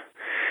convinced.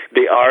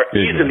 They are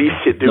easily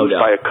seduced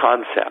by a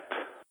concept.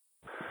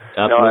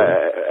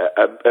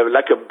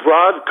 Like a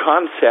broad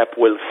concept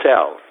will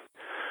sell.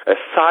 A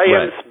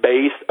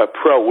science-based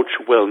approach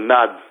will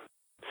not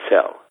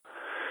sell.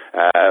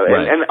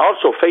 And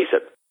also face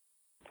it,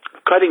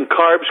 cutting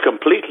carbs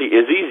completely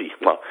is easy.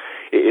 Well,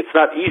 it's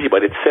not easy,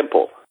 but it's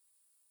simple.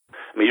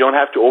 I mean, you don't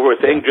have to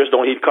overthink, just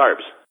don't eat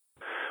carbs.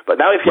 But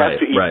now if you have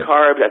to eat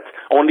carbs at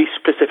only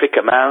specific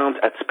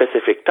amounts at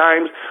specific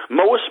times,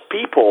 most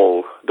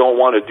people don't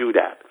want to do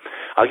that.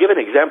 I'll give an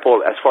example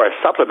as far as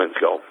supplements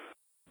go.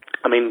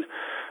 I mean,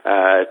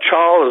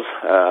 Charles,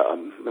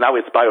 now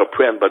it's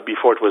Bioprint, but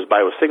before it was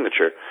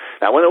Biosignature.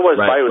 Now, when it was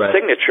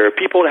Biosignature,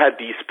 people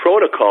had these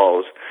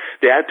protocols.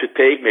 They had to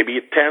take maybe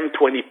 10,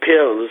 20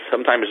 pills,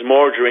 sometimes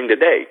more during the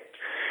day.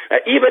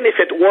 Even if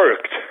it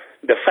worked,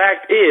 the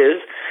fact is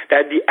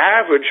that the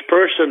average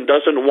person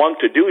doesn't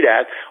want to do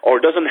that or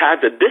doesn't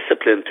have the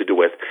discipline to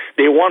do it.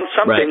 They want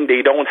something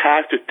they don't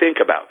have to think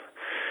about.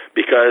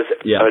 Because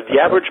the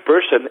average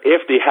person,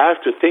 if they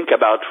have to think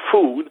about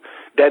food,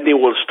 then they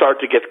will start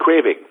to get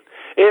craving.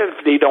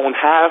 if they don't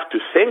have to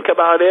think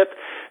about it,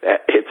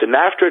 it's an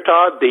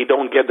afterthought, they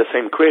don't get the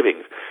same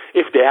cravings.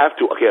 If they have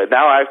to, okay,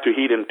 now I have to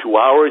eat in 2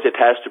 hours, it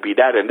has to be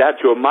that and that.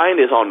 Your mind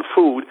is on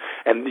food,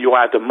 and you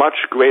have a much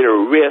greater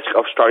risk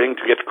of starting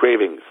to get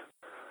cravings.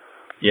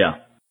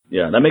 Yeah.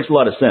 Yeah, that makes a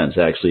lot of sense,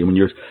 actually. When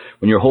your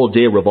whole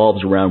day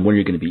revolves around when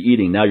you're going to be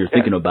eating, now you're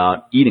thinking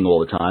about eating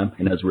all the time,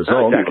 and as a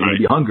result, you're going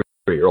to be hungry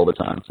all the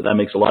time. So that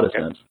makes a lot of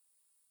sense.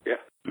 Yeah.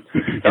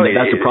 And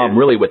that's the problem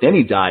really with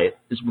any diet.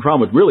 It's the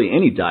problem with really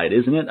any diet,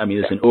 isn't it? I mean,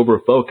 it's an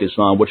over-focus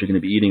on what you're going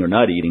to be eating or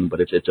not eating,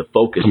 but it's a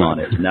focus on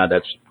it. And now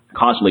that's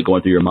constantly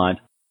going through your mind.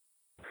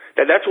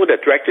 That's what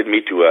attracted me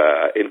to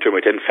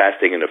intermittent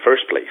fasting in the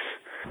first place,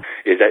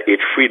 is that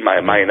it freed my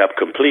mind up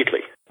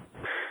completely.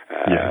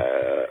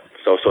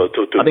 So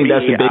I think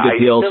that's the big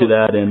appeal to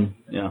that, and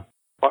yeah.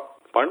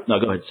 Pardon?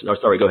 No, go ahead. Oh,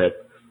 sorry, go ahead.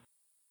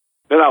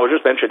 No, I was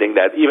just mentioning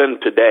that even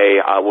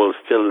today I will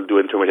still do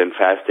intermittent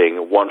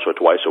fasting once or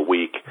twice a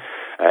week,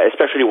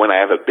 especially when I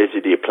have a busy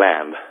day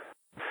planned.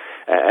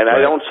 And I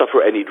don't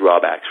suffer any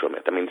drawbacks from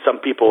it. I mean, some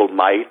people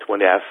might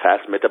when they have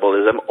fast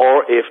metabolism,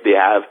 or if they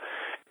have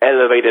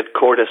elevated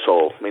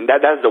cortisol. I mean,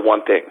 that's the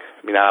one thing.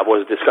 I mean, I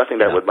was discussing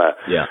that with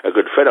a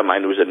good friend of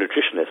mine who's a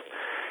nutritionist.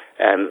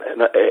 And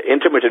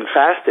intermittent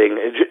fasting,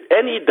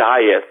 any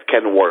diet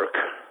can work,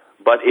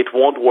 but it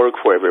won't work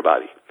for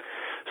everybody.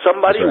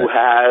 Somebody who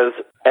has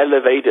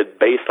elevated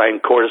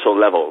baseline cortisol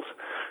levels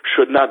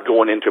should not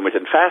go on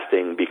intermittent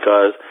fasting,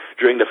 because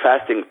during the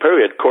fasting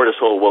period,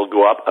 cortisol will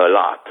go up a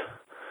lot.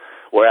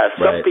 Whereas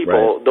some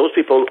people, those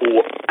people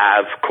who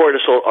have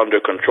cortisol under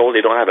control,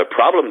 they don't have a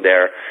problem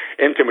there,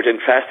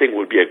 intermittent fasting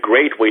would be a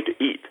great way to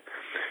eat.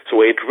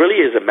 So it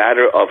really is a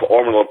matter of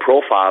hormonal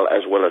profile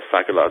as well as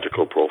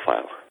psychological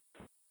profile.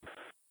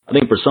 I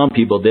think for some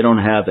people, they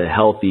don't have a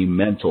healthy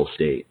mental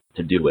state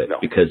to do it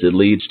because it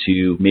leads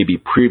to maybe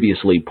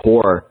previously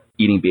poor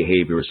eating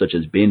behaviors such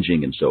as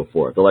binging and so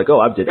forth. They're like, oh,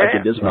 I did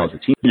this when I was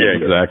a teenager.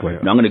 Yeah, exactly.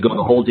 Now I'm going to go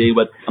the whole day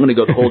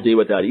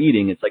without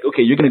eating. It's like,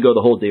 okay, you're going to go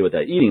the whole day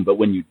without eating, but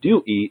when you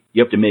do eat,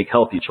 you have to make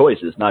healthy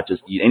choices, not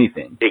just eat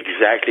anything.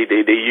 Exactly.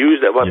 They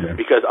use that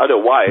because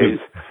otherwise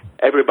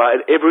every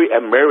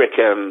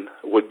American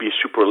would be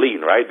super lean,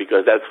 right?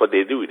 Because that's what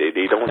they do.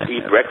 They don't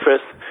eat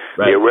breakfast.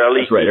 They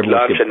rarely eat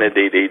lunch, and then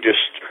they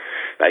just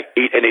like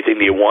eat anything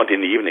they want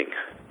in the evening.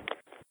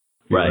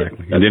 Right.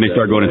 Exactly. And then they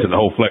start going into the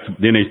whole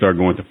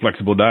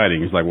flexible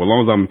dieting. It's like, well, as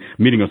long as I'm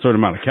meeting a certain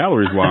amount of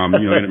calories while I'm,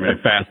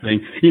 intermittent fasting,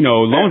 as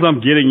long as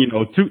I'm getting,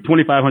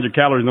 2,500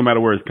 calories, no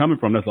matter where it's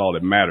coming from, that's all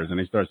that matters. And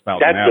they start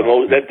spouting that's out.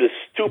 That's the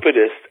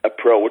stupidest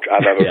approach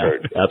I've ever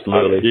heard.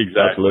 Absolutely.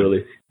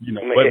 Exactly.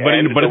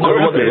 But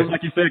it's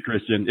like you said,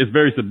 Christian, it's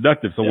very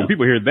seductive. So when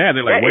people hear that,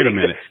 they're like, wait a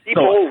minute.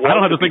 So I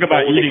don't have to think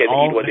about eating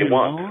all what they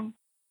long. want.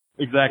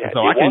 Exactly. Yeah,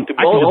 so I can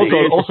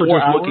also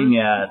just looking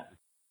at.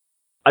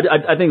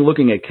 I think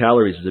looking at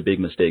calories is a big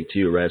mistake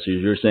too, right? So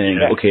you're saying,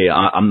 okay,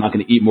 I'm not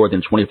going to eat more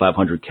than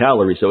 2,500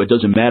 calories, so it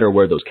doesn't matter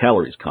where those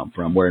calories come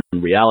from. Where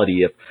in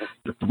reality, if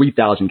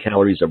 3,000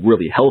 calories of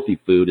really healthy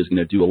food is going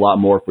to do a lot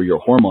more for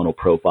your hormonal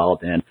profile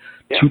than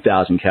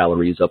 2,000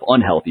 calories of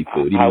unhealthy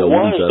food, even though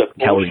one's a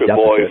calorie deficit.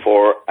 Boy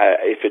for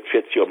if it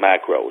fits your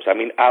macros. I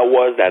mean, I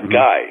was that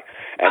guy,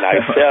 and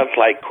I felt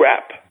like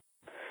crap.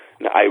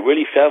 I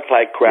really felt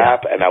like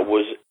crap, and I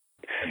was.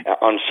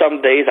 On some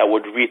days, I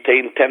would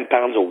retain 10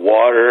 pounds of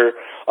water.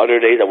 Other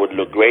days, I would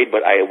look great,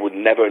 but I would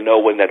never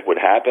know when that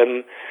would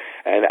happen.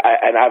 And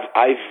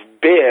I've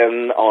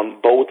been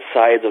on both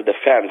sides of the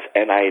fence,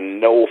 and I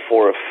know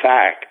for a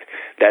fact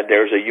that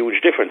there's a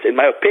huge difference. In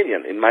my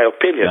opinion,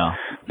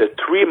 the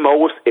three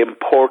most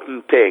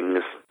important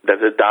things that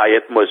a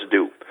diet must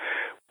do.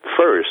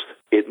 First,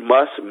 it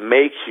must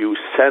make you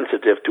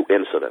sensitive to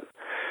insulin.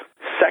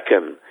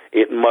 Second,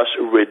 it must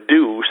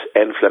reduce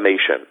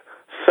inflammation.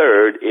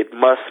 Third, it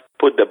must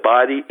put the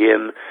body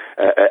in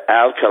an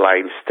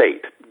alkaline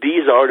state.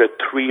 These are the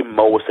three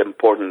most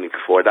important things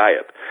for a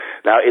diet.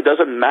 Now, it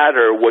doesn't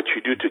matter what you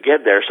do to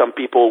get there. Some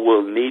people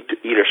will need to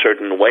eat a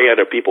certain way.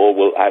 Other people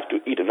will have to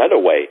eat another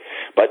way.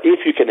 But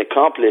if you can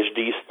accomplish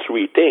these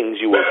three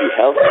things, you will be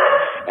healthy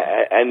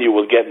and you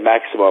will get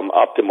maximum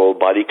optimal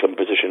body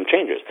composition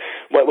changes.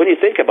 But when you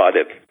think about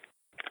it,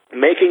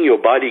 making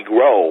your body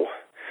grow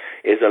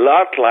is a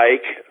lot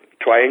like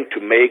trying to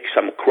make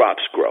some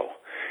crops grow.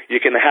 You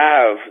can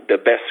have the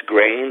best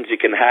grains, you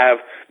can have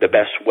the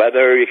best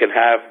weather, you can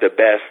have the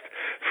best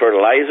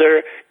fertilizer.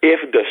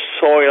 If the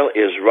soil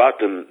is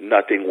rotten,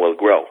 nothing will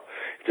grow.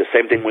 It's the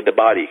same thing with the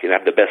body. You can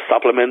have the best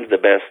supplements, the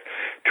best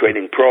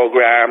training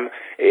program.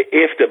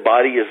 If the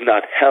body is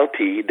not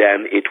healthy,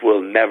 then it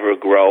will never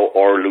grow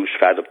or lose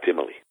fat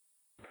optimally.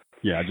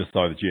 Yeah, I just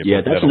saw that you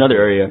had that's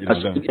another area.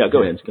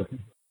 Go ahead.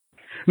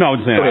 No, I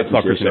was just saying, I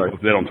saw Christian post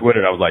that on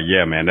Twitter. I was like,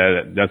 yeah, man,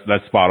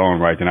 that's spot on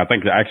right. And I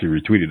think I actually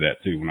retweeted that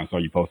too when I saw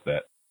you post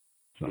that.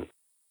 So.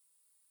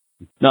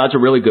 No, that's a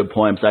really good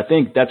point, because I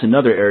think that's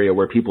another area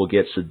where people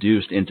get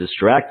seduced and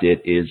distracted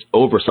is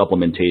over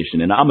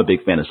supplementation. And I'm a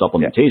big fan of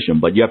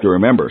supplementation, but you have to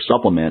remember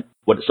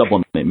what a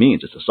supplement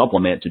means. It's a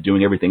supplement to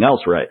doing everything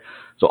else right.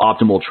 So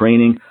optimal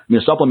training. I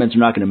mean, supplements are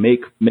not going to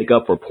make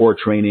up for poor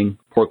training,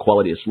 poor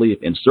quality of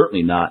sleep, and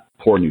certainly not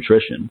poor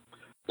nutrition.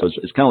 So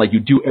it's kind of like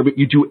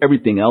you do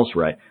everything else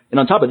right. And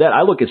on top of that,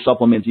 I look at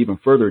supplements even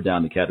further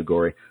down the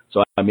category.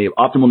 So I may have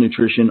optimal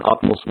nutrition,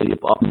 optimal sleep,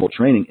 optimal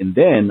training, and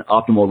then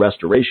optimal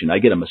restoration. I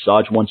get a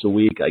massage once a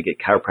week. I get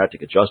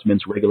chiropractic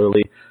adjustments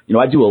regularly.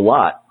 I do a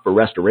lot for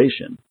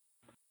restoration.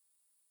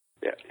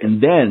 Yeah.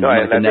 And then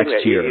the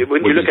next tier.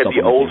 When you look at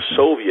the old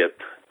Soviet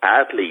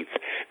athletes,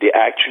 they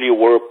actually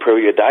were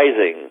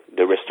periodizing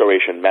the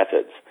restoration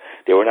methods.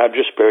 They were not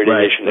just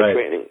periodization the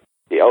training.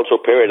 They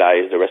also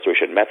periodize the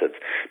restoration methods,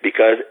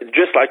 because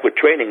just like with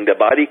training, the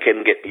body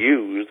can get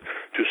used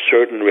to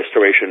certain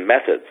restoration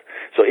methods.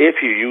 So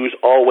if you use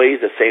always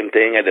the same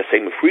thing at the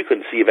same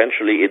frequency,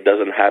 eventually it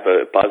doesn't have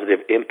a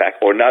positive impact,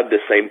 or not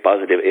the same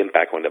positive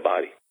impact on the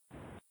body.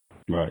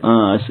 Right.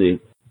 I see.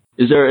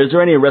 Is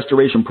there any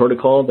restoration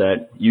protocol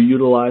that you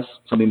utilize,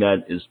 something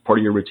that is part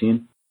of your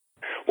routine?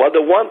 Well, the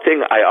one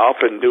thing I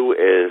often do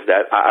is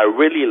that I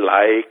really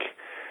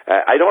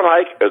I don't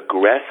like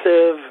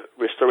aggressive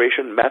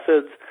restoration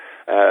methods.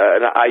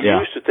 And I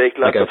used to take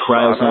lots like a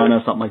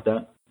cryosana, something like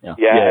that.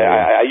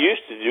 I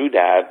used to do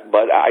that,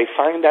 but I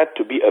find that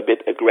to be a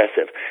bit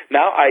aggressive.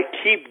 Now I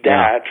keep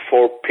that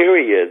for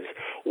periods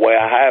where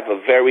I have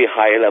a very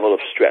high level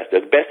of stress.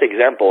 The best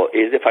example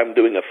is if I'm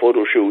doing a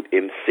photo shoot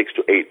in 6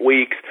 to 8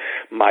 weeks,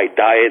 my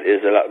diet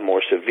is a lot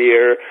more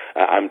severe,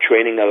 I'm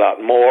training a lot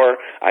more,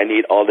 I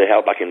need all the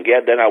help I can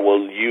get, then I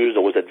will use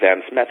those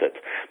advanced methods.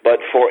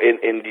 But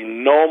in the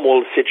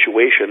normal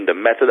situation, the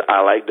method I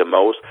like the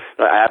most,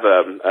 I have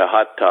a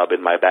hot tub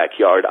in my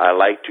backyard. I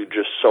like to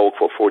just soak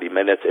for 40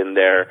 minutes in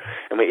there.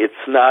 I mean,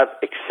 it's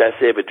not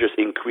excessive, it just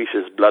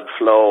increases blood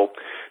flow.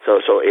 So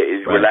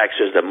it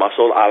relaxes the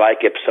muscle. I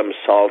like Epsom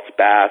salt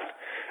bath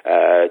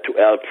to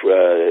help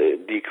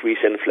decrease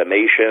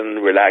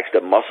inflammation, relax the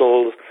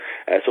muscles.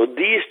 So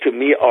these to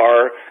me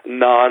are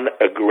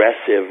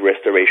non-aggressive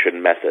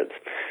restoration methods.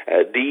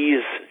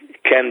 These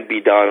can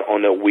be done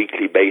on a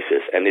weekly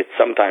basis, and it's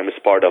sometimes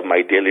part of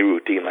my daily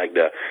routine, like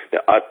the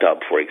hot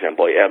tub, for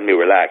example. It helps me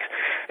relax.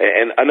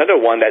 And another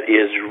one that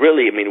is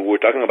really, we're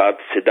talking about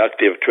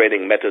seductive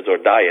training methods or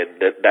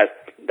diet.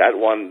 The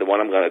one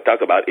I'm going to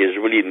talk about is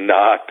really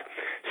not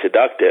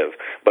seductive.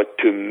 But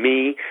to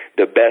me,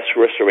 the best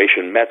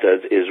restoration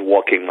methods is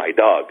walking my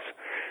dogs.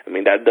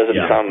 That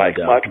doesn't sound like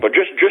much, but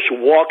just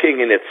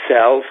walking in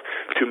itself,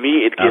 to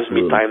me, it gives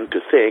me time to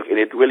think, and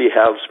it really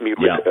helps me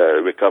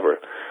recover.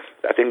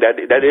 I think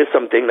that is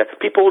something that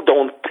people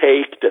don't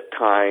take the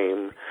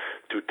time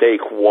to take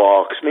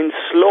walks.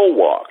 Slow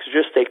walks.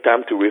 Just take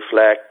time to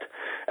reflect,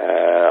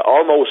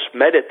 almost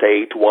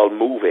meditate while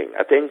moving.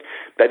 I think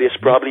that is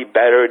probably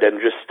better than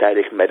just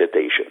static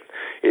meditation.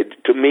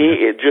 To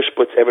me, it just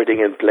puts everything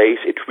in place.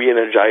 It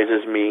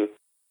re-energizes me.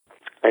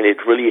 And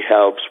it really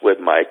helps with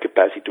my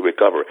capacity to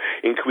recover.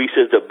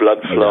 Increases the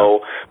blood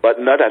flow,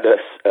 but not at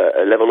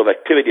a level of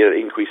activity that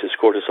increases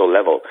cortisol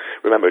level.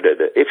 Remember,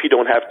 if you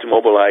don't have to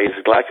mobilize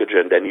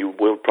glycogen, then you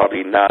will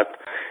probably not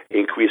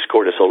increase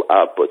cortisol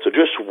output. So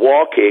just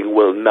walking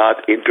will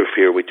not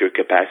interfere with your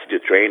capacity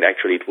to train.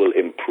 Actually, it will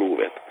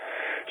improve it.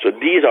 So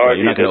these are...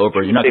 You're not going to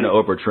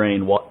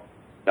overtrain. No.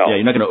 Yeah,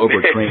 you're not going to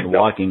overtrain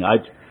walking.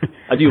 I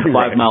do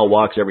 5-mile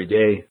walks every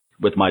day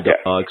with my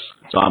dogs.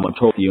 So I'm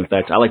totally with you. In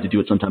fact, I like to do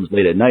it sometimes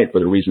late at night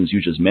for the reasons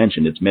you just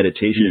mentioned. It's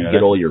meditation. You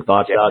get all your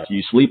thoughts out. So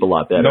you sleep a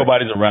lot better.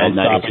 Nobody's around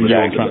stopping you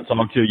and trying to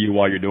talk to you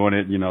while you're doing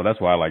it. That's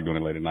why I like doing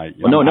it late at night.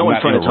 No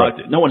one's trying to talk.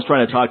 No one's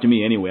trying to talk to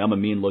me anyway. I'm a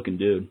mean looking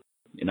dude.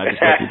 And I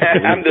just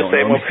I'm the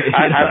same.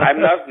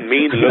 I'm not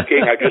mean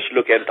looking. I just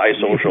look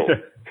antisocial.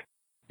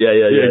 Yeah.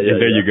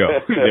 There you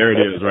go. There it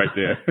is, right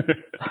there.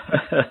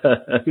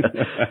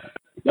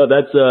 No,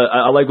 that's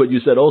I like what you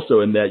said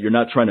also, in that you're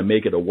not trying to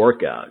make it a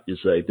workout. You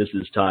say this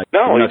is time.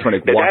 No, you're not trying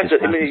to walk as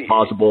fast as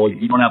possible.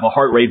 You don't have a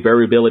heart rate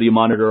variability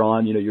monitor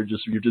on. You're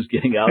just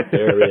getting out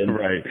there and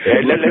right.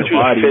 And let's use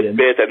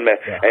Fitbit and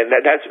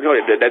that's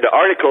the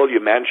article you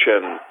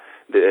mentioned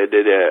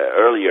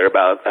earlier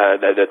about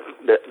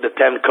the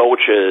 10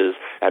 coaches.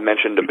 I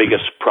mentioned the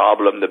biggest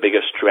problem, the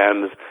biggest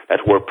trends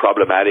that were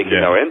problematic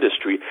in our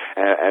industry,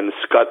 and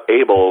Scott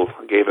Abel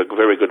gave a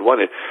very good one.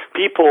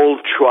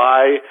 People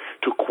try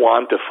to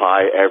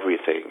quantify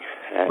everything.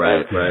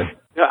 Right.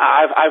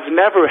 I've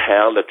never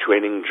held a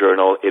training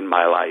journal in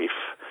my life.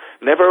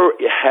 Never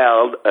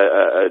held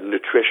a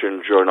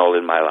nutrition journal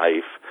in my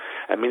life.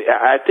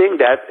 I think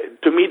that,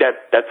 to me,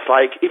 that's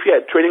like if you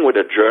had training with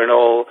a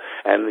journal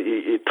and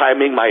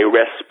timing my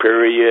rest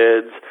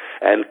periods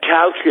and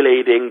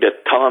calculating the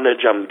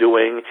tonnage I'm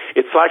doing,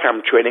 it's like I'm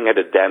training at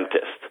a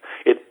dentist.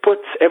 It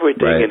puts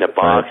everything in a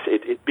box.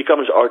 Right. It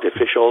becomes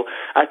artificial.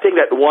 I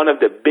think that one of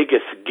the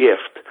biggest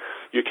gifts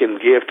you can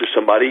give to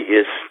somebody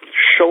is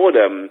show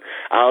them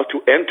how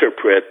to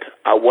interpret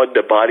what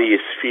the body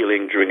is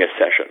feeling during a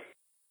session.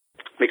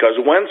 Because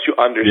once you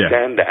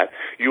understand that,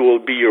 you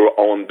will be your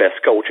own best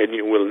coach, and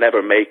you will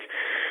never make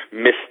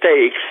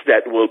mistakes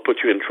that will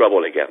put you in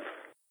trouble again.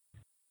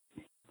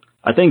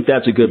 I think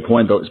that's a good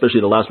point, though,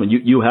 especially the last one.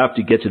 You have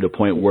to get to the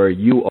point where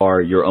you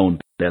are your own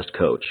best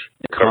coach,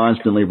 and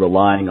constantly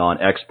relying on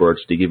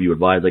experts to give you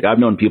advice. Like, I've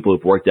known people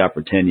who've worked out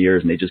for 10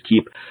 years, and they just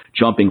keep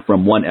jumping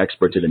from one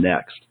expert to the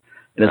next.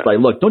 And it's like,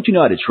 look, don't you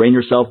know how to train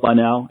yourself by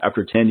now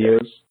after 10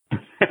 years?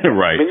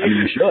 Right. I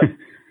mean, you should.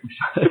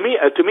 To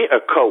me,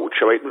 a coach,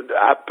 right?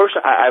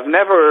 I've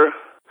never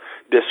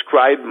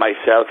described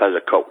myself as a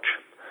coach.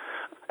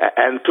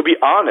 And to be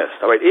honest,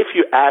 all right, if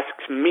you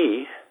asked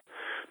me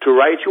to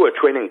write you a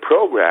training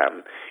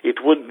program, it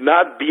would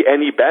not be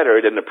any better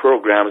than the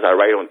programs I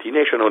write on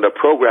T-Nation or the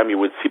program you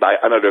would see by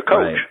another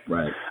coach.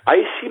 Right.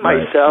 I see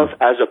myself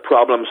as a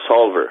problem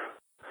solver.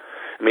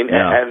 I mean,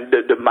 and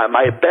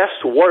my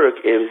best work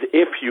is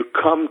if you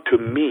come to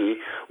me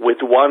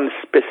with one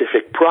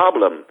specific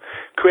problem.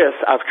 Chris,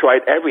 I've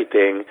tried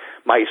everything.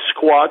 My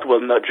squat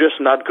will not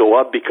go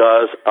up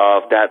because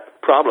of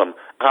that problem.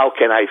 How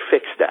can I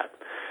fix that?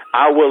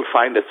 I will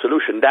find a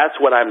solution. That's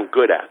what I'm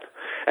good at.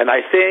 And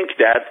I think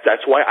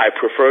that's why I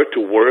prefer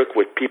to work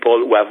with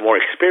people who have more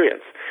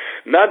experience.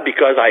 Not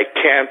because I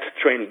can't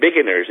train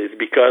beginners. It's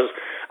because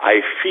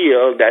I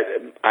feel that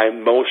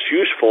I'm most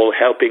useful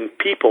helping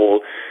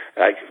people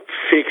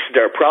fix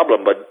their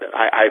problem. But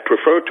I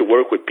prefer to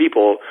work with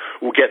people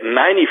who get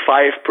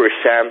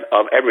 95%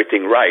 of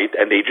everything right,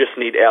 and they just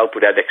need help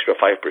with that extra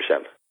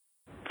 5%.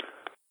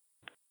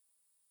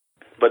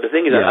 But the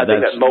thing is, I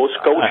think that most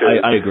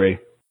coaches... I agree.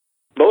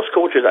 Most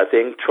coaches, I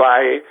think,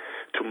 try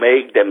to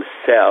make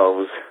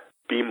themselves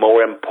be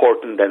more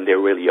important than they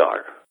really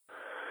are.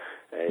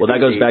 Well, that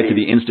goes back to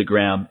the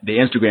Instagram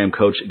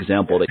coach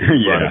example that you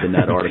brought up in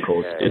that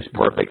article. It's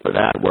perfect for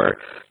that, where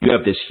you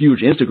have this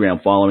huge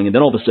Instagram following, and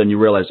then all of a sudden you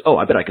realize, oh,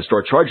 I bet I could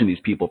start charging these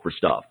people for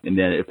stuff. And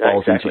then it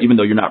falls into, even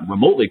though you're not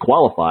remotely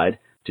qualified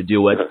to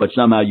do it, but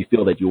somehow you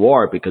feel that you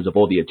are because of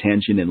all the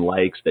attention and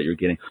likes that you're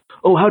getting.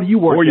 Oh, how do you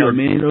work out,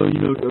 man?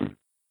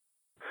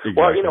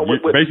 Exactly.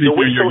 Well, basically,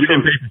 you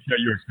can pay to share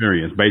your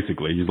experience.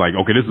 Basically, he's like,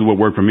 okay, this is what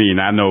worked for me, and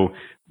I know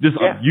this.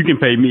 You can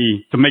pay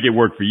me to make it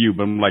work for you,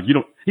 but I'm like, he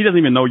doesn't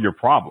even know your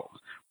problems.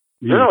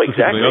 No,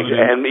 exactly.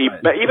 And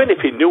even if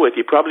he knew it,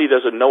 he probably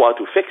doesn't know how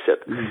to fix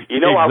it.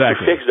 You know how to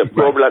fix the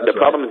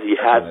problems he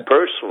had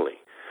personally.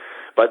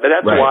 But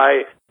that's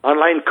why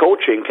online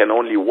coaching can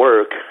only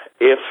work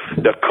if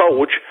the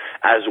coach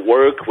has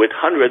worked with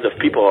hundreds of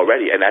people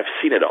already, and I've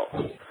seen it all.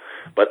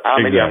 But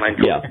how many online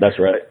coaches? Yeah, that's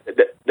right.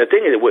 The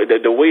thing is,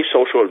 the way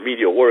social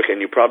media work,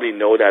 and you probably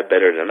know that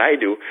better than I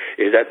do,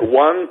 is that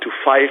 1% to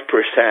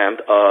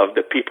 5% of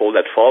the people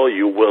that follow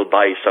you will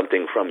buy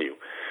something from you.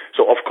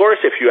 So, of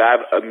course, if you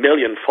have 1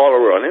 million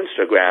followers on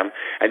Instagram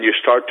and you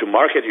start to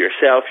market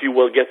yourself, you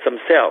will get some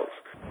sales.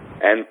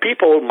 And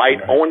people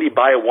might only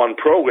buy one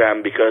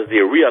program because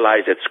they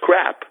realize it's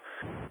crap,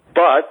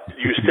 but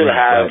you still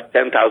have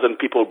 10,000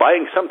 people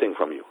buying something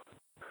from you.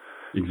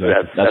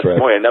 Exactly. That's right.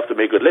 More enough to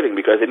make a good living,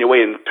 because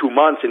anyway, in 2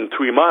 months, in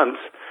 3 months,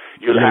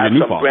 you'll have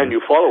some brand new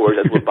followers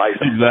that will buy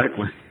something.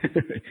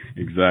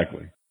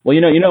 Exactly. Well, you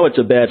know it's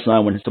a bad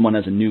sign when someone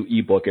has a new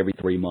ebook every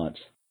 3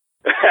 months.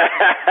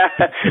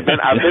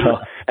 And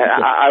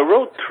I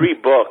wrote 3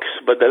 books,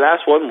 but the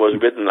last one was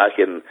written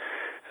in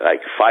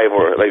 5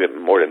 or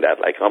more than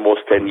that,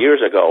 almost 10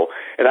 years ago.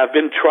 And I've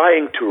been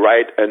trying to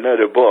write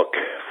another book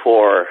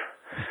for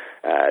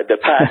the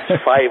past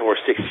 5 or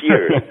 6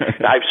 years.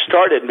 I've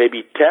started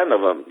maybe 10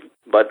 of them,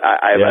 but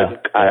I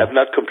have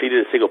not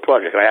completed a single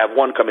project. I have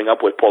one coming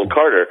up with Paul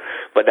Carter,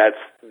 but that's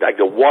like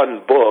the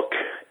one book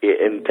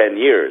in 10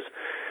 years.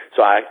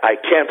 So I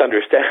can't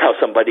understand how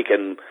somebody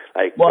can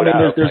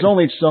there's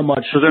only so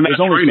much. There's only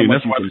so much you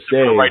can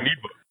say.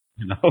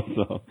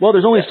 Well,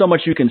 there's only so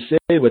much you can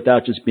say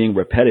without just being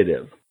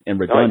repetitive and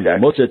redundant.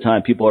 Exactly. Most of the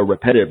time, people are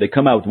repetitive. They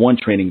come out with one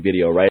training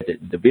video, right?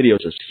 The video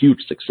is a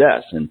huge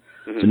success, and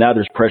so now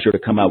there's pressure to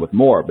come out with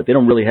more. But they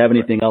don't really have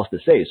anything else to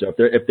say. So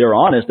if they're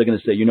honest, they're going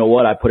to say, you know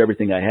what? I put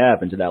everything I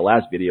have into that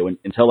last video, and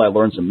until I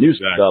learn some new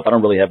stuff, I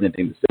don't really have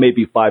anything to say.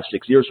 Maybe 5,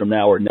 6 years from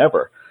now, or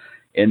never.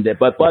 And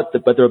but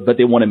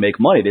they want to make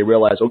money. They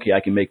realize, okay, I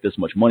can make this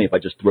much money if I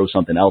just throw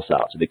something else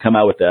out. So they come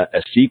out with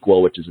a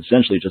sequel, which is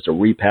essentially just a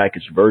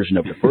repackaged version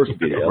of the first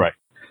video. Right.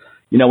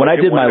 You know, when I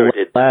did my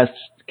last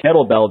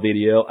kettlebell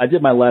video,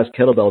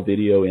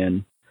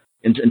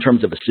 in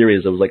terms of a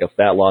series, it was like a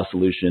fat loss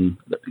solution,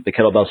 the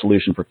kettlebell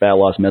solution for fat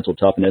loss, mental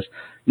toughness.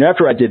 You know,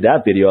 after I did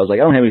that video, I was like,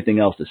 I don't have anything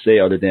else to say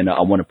other than I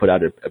want to put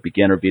out a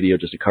beginner video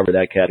just to cover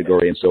that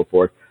category and so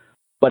forth.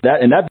 But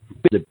that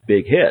was a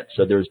big hit.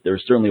 So there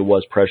certainly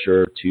was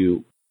pressure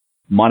to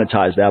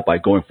monetize that by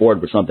going forward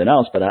with something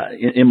else. But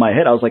in my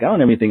head, I was like, I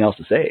don't have anything else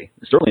to say.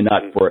 Certainly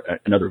not for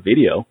another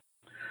video.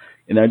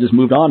 And then I just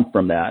moved on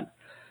from that.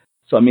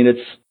 So, I mean,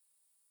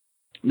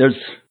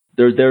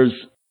 there's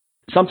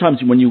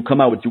sometimes when you come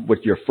out with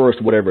your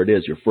first, whatever it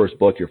is, your first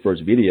book, your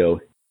first video,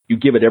 you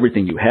give it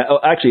everything you have.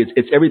 Actually,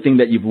 it's everything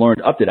that you've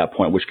learned up to that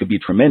point, which could be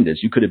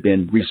tremendous. You could have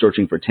been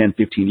researching for 10,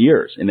 15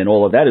 years, and then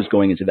all of that is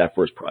going into that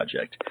first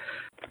project.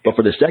 But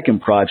for the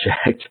second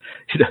project,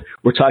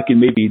 we're talking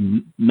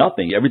maybe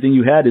nothing. Everything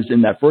you had is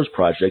in that first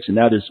project, and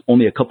now there's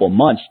only a couple of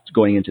months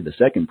going into the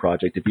second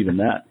project, if even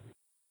that.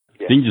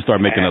 Yeah. Then you just start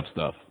making up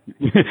stuff.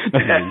 Then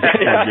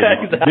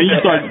you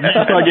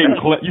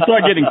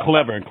start getting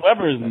clever, and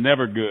clever is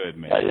never good,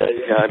 man.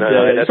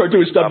 You start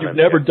doing stuff you've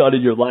never done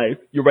in your life.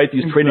 You write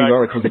these training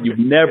articles that you've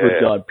never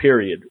done.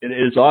 Period. And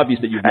it's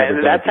obvious that you've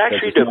never done. And that's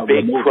actually the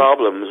big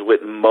problems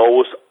with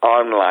most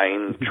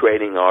online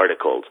training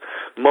articles.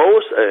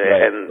 Most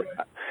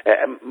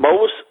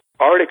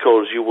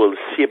articles you will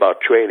see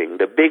about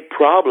training, the big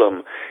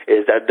problem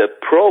is that the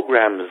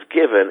programs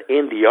given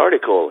in the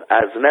article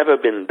has never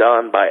been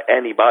done by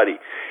anybody.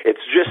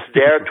 It's just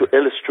there to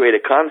illustrate a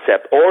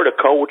concept, or the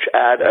coach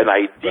had an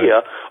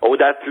idea, oh,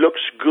 that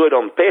looks good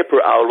on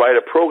paper, I'll write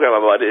a program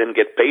about it and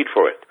get paid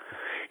for it.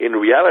 In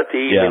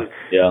reality,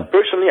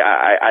 personally,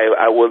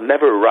 I will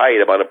never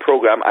write about a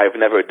program I've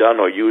never done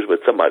or used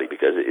with somebody,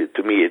 because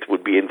to me it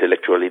would be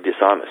intellectually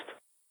dishonest.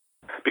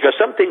 Because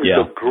some things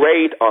look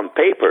great on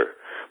paper,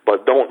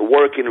 but don't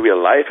work in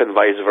real life, and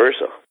vice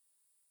versa.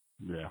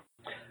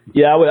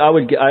 Yeah,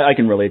 I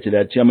can relate to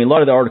that too. I mean, a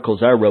lot of the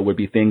articles I wrote would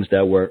be things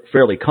that were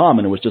fairly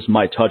common. It was just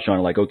my touch on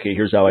it, like, okay,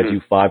 here's how I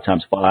do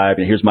 5x5,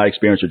 and here's my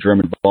experience with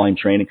German volume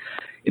training.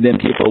 And then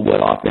people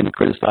would often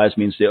criticize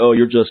me and say, "Oh,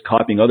 you're just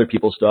copying other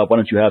people's stuff. Why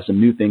don't you have some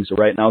new things to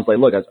write?" And I was like,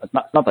 "Look, it's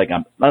not like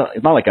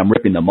I'm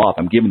ripping them off.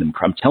 I'm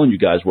telling you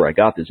guys where I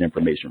got this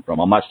information from.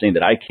 I'm not saying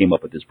that I came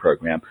up with this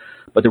program,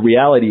 but the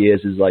reality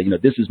is like,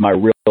 this is my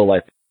real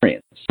life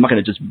experience. I'm not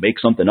going to just make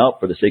something up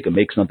for the sake of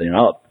make something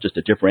up just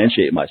to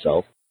differentiate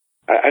myself."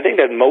 I think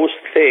that most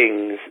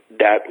things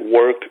that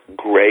work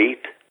great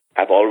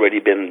have already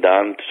been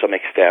done to some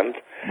extent.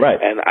 Right.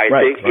 And I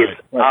think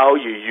it's how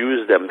you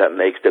use them that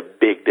makes the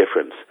big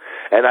difference.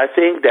 And I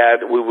think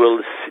that we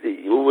will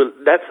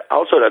that's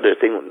also another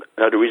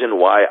reason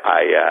why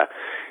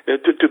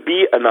to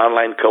be an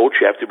online coach,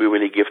 you have to be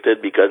really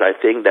gifted, because I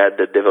think that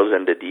the devil's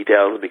in the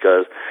details,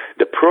 because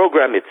the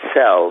program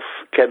itself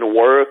can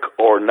work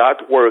or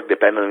not work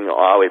depending on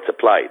how it's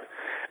applied.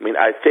 I mean,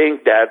 I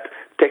think that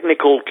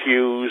technical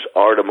cues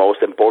are the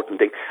most important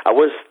thing. I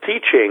was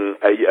teaching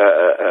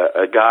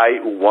a guy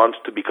who wants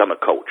to become a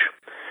coach.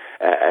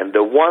 And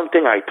the one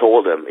thing I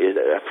told him is,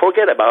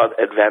 forget about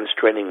advanced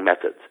training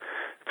methods.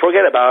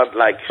 Forget about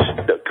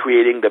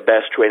creating the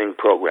best training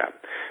program.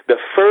 The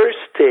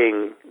first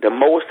thing, the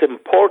most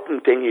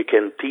important thing you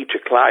can teach a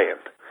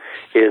client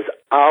is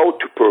how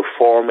to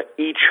perform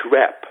each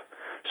rep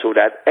so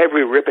that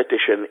every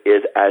repetition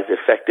is as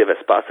effective as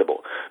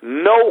possible.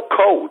 No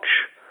coach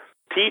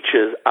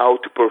teaches how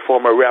to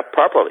perform a rep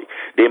properly.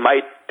 They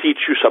might teach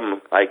you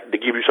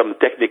they give you some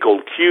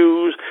technical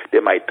cues, they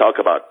might talk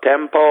about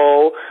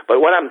tempo,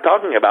 but what I'm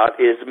talking about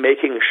is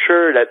making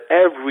sure that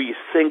every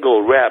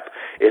single rep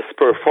is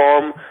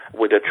performed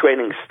with a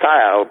training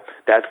style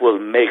that will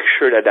make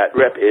sure that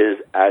rep is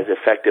as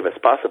effective as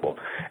possible,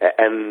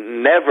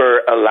 and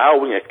never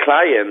allowing a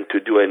client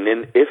to do an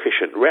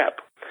inefficient rep.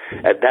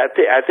 And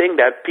I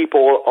think that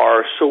people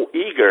are so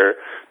eager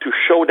to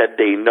show that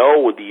they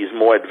know these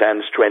more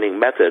advanced training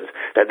methods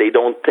that they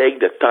don't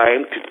take the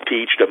time to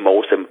teach the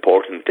most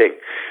important thing.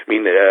 I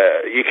mean,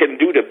 you can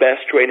do the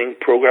best training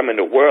program in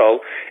the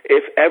world.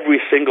 If every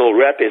single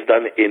rep is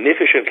done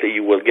inefficiently,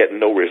 you will get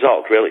no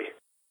result, really.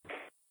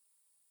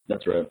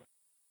 That's right.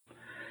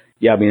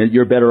 Yeah, I mean,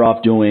 you're better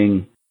off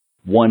doing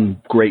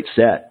one great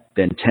set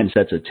than 10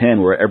 sets of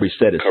 10 where every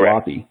set is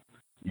sloppy.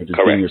 You're just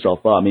beating yourself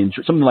up. I mean,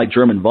 something like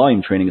German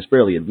volume training is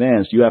fairly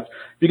advanced. If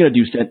you're going to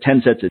do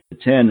 10 sets of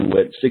 10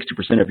 with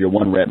 60% of your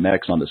 1 rep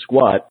max on the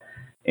squat,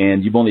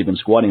 and you've only been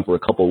squatting for a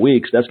couple of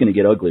weeks, that's going to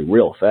get ugly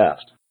real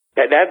fast.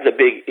 That's a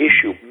big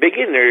issue.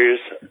 Beginners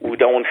who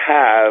don't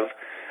have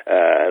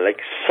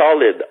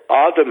solid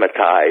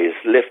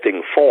automatized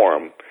lifting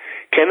form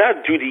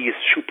cannot do these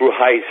super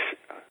high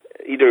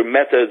either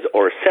methods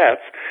or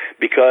sets,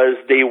 because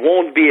they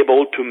won't be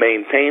able to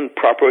maintain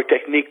proper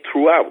technique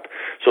throughout.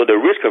 So the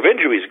risk of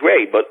injury is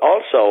great, but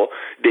also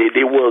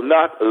they will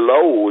not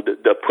load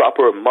the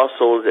proper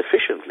muscles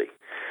efficiently.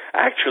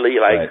 Actually,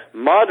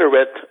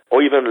 moderate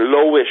or even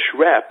lowish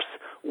reps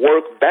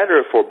work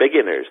better for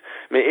beginners.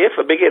 I mean, if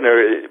a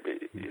beginner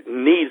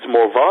needs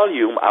more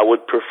volume, I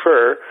would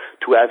prefer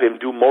to have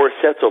him do more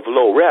sets of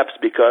low reps,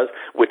 because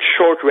with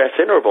short rest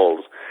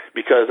intervals,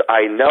 because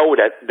I know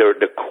that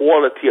the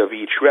quality of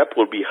each rep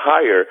will be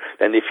higher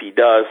than if he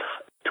does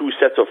 2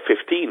 sets of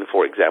 15,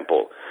 for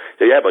example.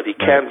 So but he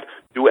can't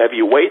do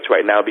heavy weights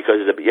right now,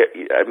 because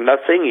I'm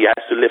not saying he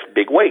has to lift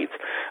big weights.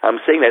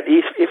 I'm saying that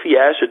if he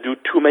has to do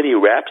too many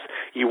reps,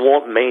 he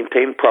won't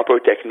maintain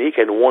proper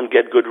technique and won't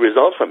get good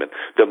results from it.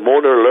 The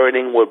motor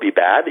learning will be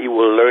bad. He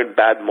will learn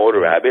bad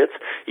motor habits.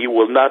 He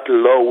will not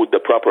load the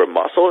proper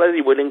muscle, and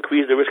he will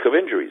increase the risk of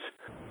injuries.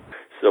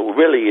 So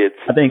really,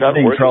 I think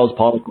Charles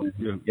Pollock.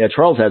 Yeah,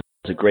 Charles has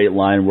a great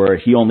line where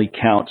he only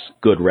counts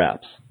good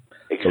reps.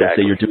 Exactly. So let's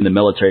say you're doing the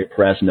military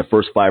press and the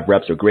first 5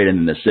 reps are great, and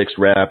then the 6th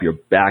rep, you're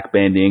back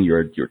bending,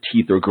 your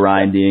teeth are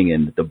grinding,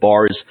 and the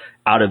bar is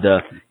out of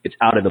the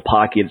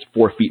pocket, it's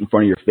 4 feet in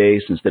front of your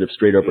face instead of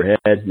straight overhead.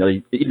 You know,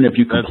 even if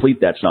you complete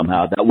that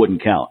somehow, that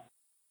wouldn't count.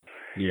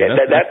 Yeah,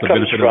 that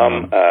comes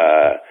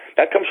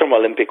from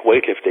Olympic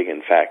weightlifting,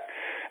 in fact.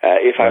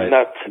 If I'm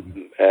not,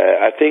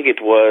 I think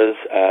it was,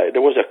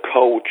 there was a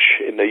coach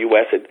in the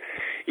U.S. and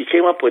he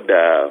came up with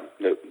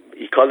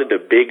he called it the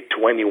Big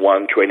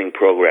 21 training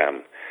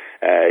program.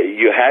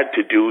 You had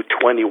to do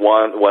 20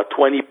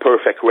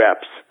 perfect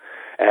reps.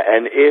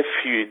 And if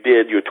you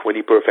did your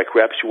 20 perfect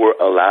reps, you were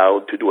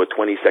allowed to do a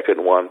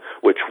 20-second one,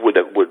 which would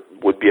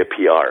be a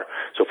PR.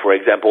 So, for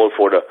example,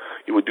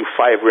 you would do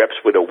 5 reps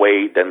with a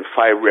weight, then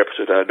 5 reps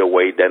with another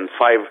weight, then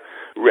 5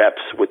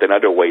 reps with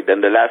another weight.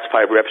 Then the last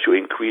 5 reps, you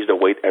increase the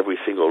weight every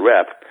single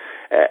rep.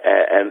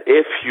 And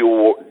if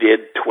you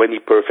did 20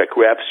 perfect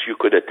reps, you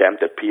could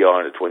attempt a PR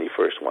on the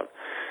 21st one.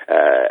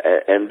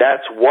 And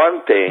that's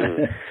one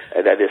thing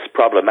that is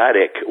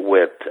problematic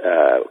with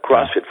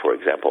CrossFit, for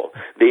example.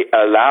 They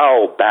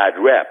allow bad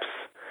reps,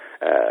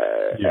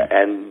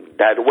 and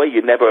that way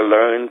you never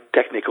learn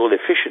technical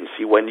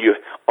efficiency. When you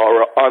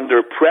are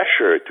under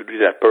pressure to do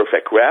that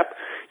perfect rep,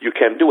 you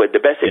can do it.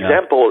 The best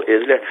example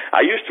is that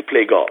I used to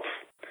play golf,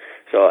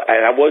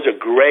 and I was a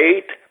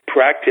great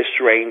practice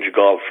range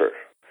golfer.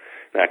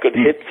 And I could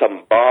hit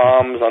some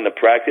bombs on the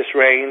practice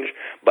range,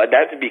 but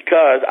that's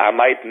because I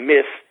might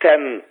miss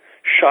 10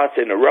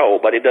 shots in a row,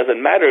 but it doesn't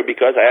matter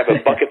because I have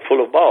a bucket full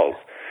of balls.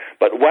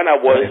 But when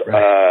I was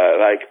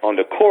like on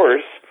the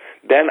course,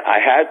 then I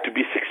had to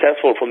be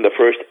successful from the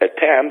first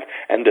attempt,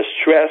 and the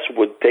stress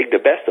would take the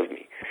best of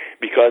me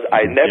because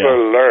I never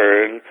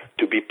learned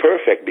to be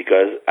perfect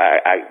because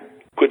I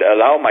could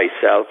allow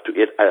myself to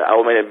hit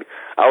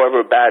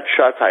however bad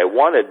shots I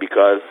wanted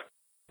because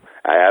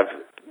I have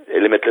a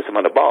limitless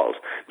amount of balls.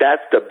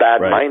 That's the bad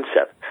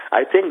mindset.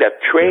 I think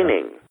that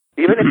training,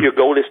 even if your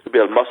goal is to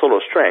build muscle or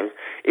strength,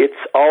 it's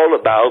all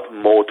about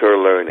motor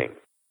learning.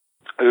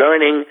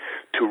 Learning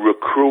to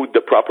recruit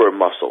the proper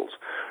muscles.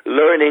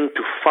 Learning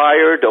to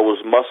fire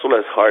those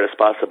muscles as hard as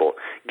possible.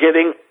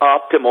 Getting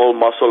optimal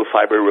muscle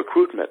fiber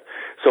recruitment.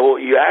 So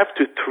you have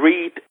to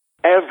treat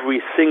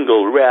every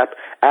single rep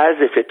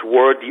as if it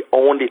were the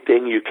only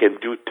thing you can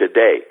do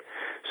today.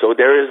 So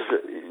there is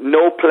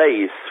no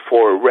place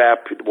for a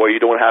rep where you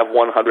don't have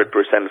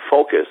 100%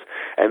 focus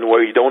and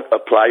where you don't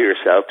apply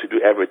yourself to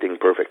do everything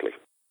perfectly.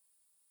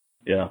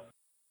 Yeah.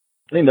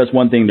 I think that's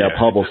one thing that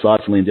Pavel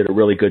Tsatsouline did a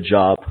really good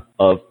job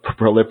of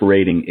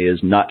proliferating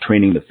is not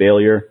training the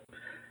failure,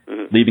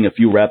 leaving a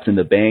few reps in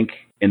the bank,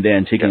 and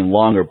then taking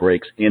longer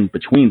breaks in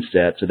between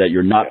sets so that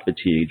you're not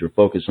fatigued. You're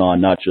focused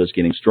on not just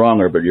getting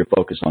stronger, but you're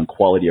focused on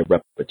quality of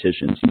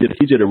repetitions.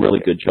 He did a really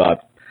good job.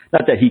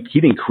 Not that he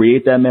didn't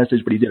create that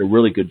message, but he did a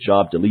really good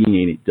job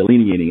delineating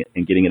it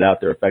and getting it out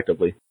there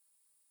effectively.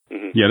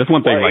 Yeah, that's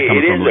one thing.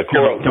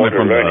 Coming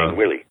from learning,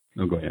 really.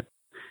 Oh, go ahead.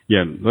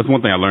 Yeah, that's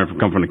one thing I learned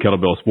coming from the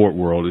kettlebell sport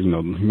world. You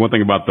know, one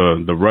thing about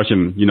the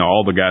Russian,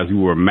 all the guys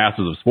who were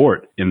masters of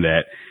sport in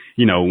that,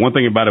 one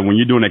thing about it, when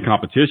you're doing that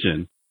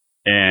competition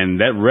and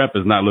that rep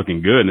is not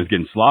looking good and it's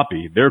getting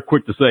sloppy, they're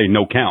quick to say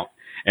no count.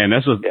 And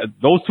that's just,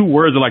 those 2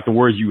 words are like the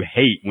words you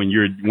hate when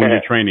you're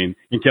training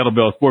in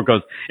kettlebell sport.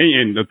 Cause,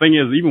 and the thing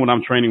is, even when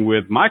I'm training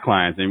with my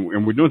clients and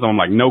we're doing something, I'm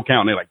like, no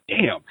count. And they're like,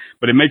 damn,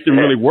 but it makes them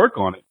really work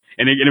on it.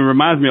 And it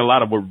reminds me a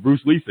lot of what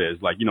Bruce Lee says.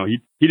 Like, he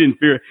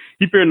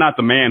feared not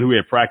the man who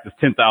had practiced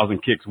 10,000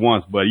 kicks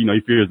once, but, he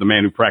fears the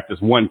man who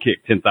practiced one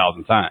kick 10,000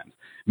 times.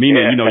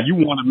 Meaning, you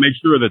want to make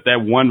sure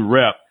that one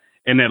rep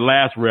and that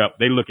last rep,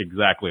 they look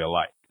exactly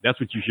alike. That's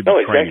what you should be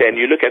training. Exactly. And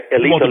you look at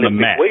elite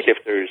Olympic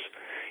weightlifters.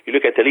 You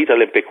look at elite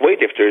Olympic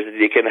weightlifters,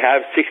 they can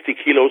have 60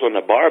 kilos on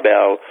a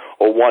barbell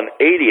or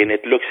 180 and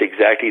it looks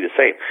exactly the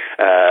same.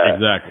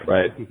 Exactly,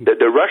 right.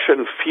 The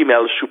Russian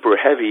female super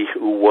heavy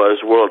who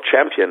was world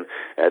champion,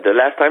 the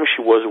last time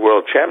she was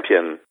world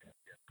champion,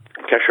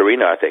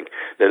 Katarina, I think,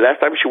 the last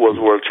time she was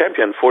world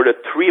champion, for the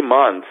 3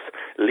 months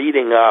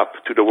leading up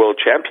to the world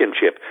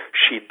championship,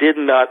 she did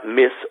not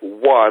miss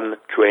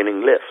one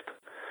training lift.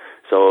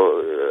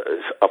 So,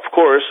 of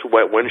course,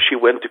 when she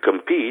went to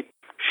compete,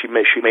 she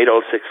made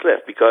all 6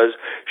 lifts because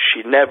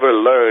she never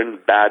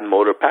learned bad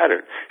motor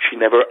pattern. She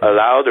never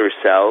allowed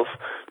herself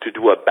to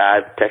do a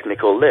bad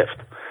technical lift.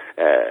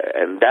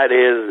 And that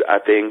is,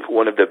 I think,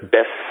 one of the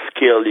best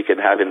skills you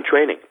can have in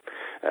training,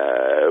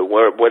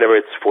 whether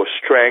it's for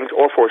strength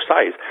or for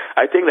size.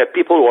 I think that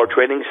people who are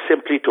training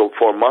simply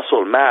for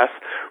muscle mass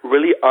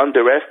really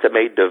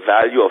underestimate the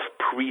value of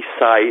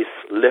precise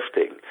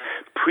lifting.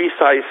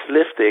 Precise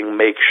lifting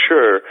makes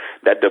sure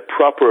that the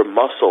proper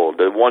muscle,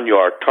 the one you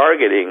are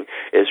targeting,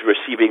 is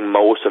receiving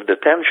most of the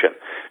tension.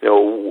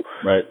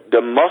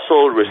 The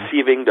muscle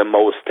receiving the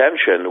most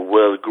tension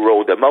will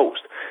grow the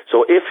most.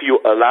 So if you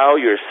allow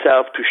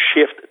yourself to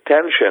shift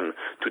tension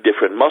to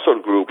different muscle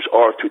groups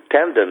or to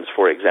tendons,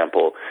 for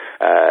example,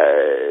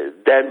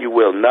 then you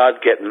will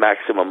not get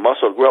maximum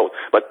muscle growth.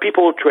 But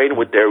people train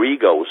with their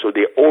ego, so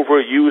they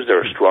overuse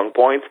their strong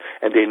points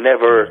and they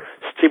never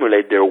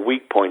stimulate their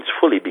weak points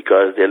fully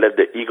because they let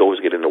the egos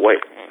get in the way.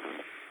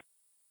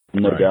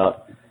 No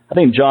doubt. I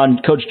think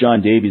Coach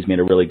John Davies made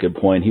a really good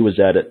point. He was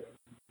at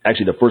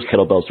actually the first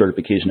kettlebell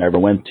certification I ever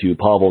went to,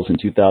 Pavel's, in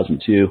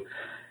 2002,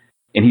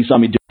 and he saw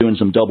me doing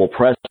some double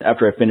press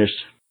after I finished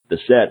the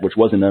set, which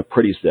wasn't a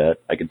pretty set.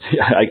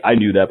 I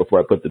knew that before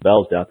I put the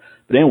bells down.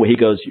 But anyway, he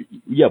goes,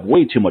 "You have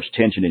way too much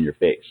tension in your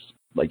face.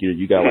 Like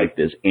you got like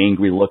this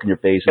angry look in your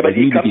face. Yeah, like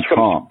you need to be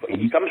calm."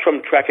 He comes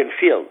from track and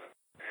field.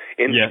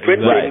 In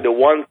sprinting, the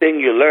one thing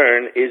you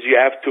learn is you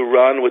have to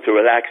run with a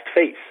relaxed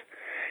face.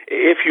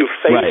 If your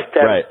face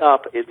stands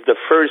up, it's the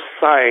first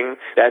sign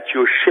that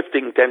you're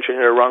shifting tension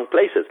in the wrong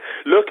places.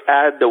 Look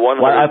at the 100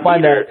 Well, I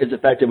find that it's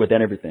effective with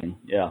everything.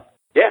 Yeah.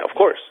 Yeah, of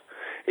course.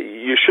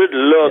 You should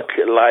look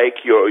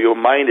like your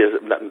mind is,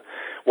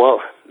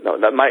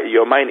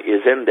 your mind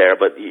is in there,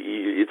 but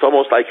it's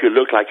almost like you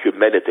look like you're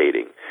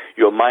meditating.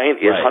 Your mind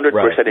is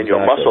 100% in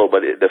your muscle,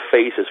 but the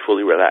face is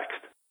fully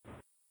relaxed.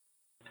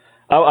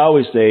 I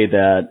always say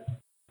that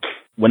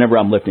whenever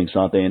I'm lifting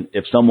something,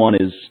 if someone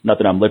is, not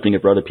that I'm lifting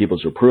it for other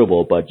people's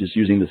approval, but just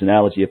using this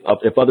analogy,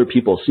 if other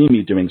people see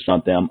me doing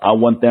something, I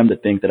want them to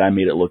think that I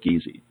made it look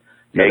easy.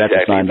 That's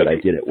a sign that I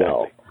did it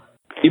well.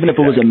 Even if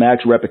it was a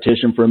max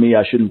repetition for me,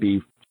 I shouldn't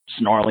be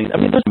snarling. I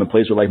mean, there's a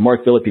place where, like,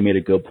 Mark Philippi made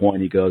a good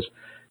point. He goes,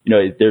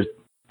 there's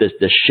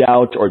the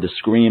shout or the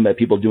scream that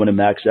people do in a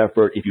max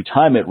effort. If you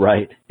time it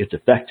right, it's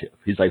effective.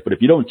 He's like, but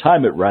if you don't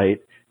time it right,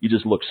 you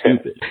just look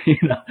stupid.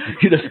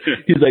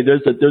 He's like,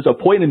 there's a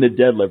point in the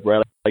deadlift,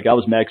 right? Like I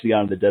was maxing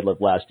out in the deadlift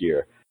last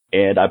year,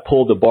 and I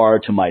pulled the bar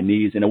to my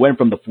knees, and it went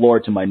from the floor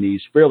to my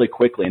knees fairly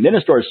quickly, and then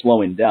it started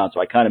slowing down. So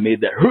I kind of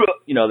made that,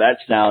 that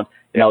sound,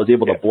 and I was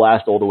able to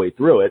blast all the way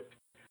through it.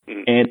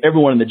 And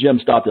everyone in the gym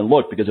stopped and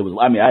looked because I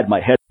had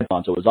my headphones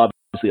on, so it was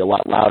obviously a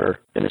lot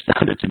louder than it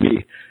sounded to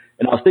me.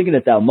 And I was thinking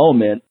at that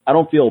moment, I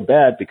don't feel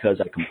bad because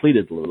I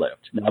completed the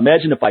lift. Now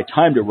imagine if I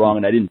timed it wrong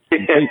and I didn't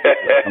complete it.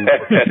 I'm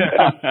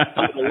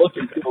going to look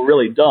and feel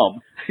really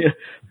dumb. A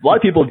lot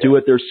of people do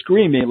it. They're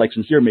screaming, like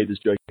Sincere made this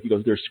joke. He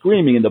goes, they're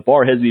screaming and the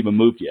bar hasn't even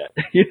moved yet.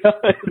 They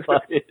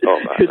slap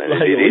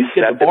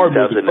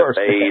themselves in the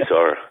face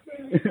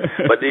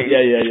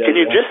can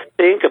you just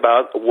think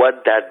about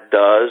what that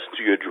does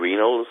to your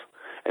adrenals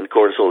and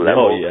cortisol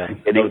level?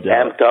 Getting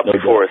amped up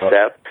before a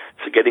set.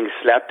 So getting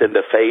slapped in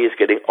the face,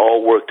 getting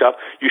all worked up.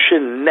 You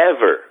should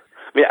never.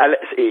 I mean,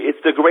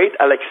 it's the great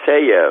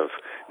Alexeyev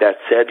that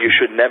said you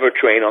should never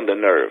train on the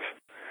nerve.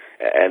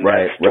 And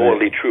that's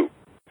totally true.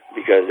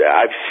 Because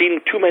I've seen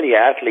too many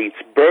athletes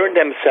burn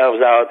themselves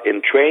out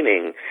in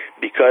training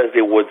because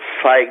they would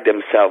psych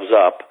themselves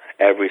up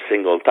every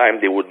single time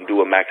they wouldn't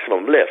do a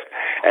maximum lift.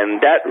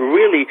 And that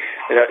really,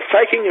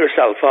 psyching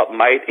yourself up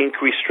might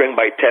increase strength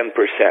by 10%.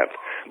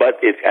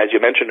 But as you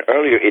mentioned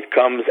earlier, it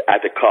comes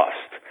at a cost.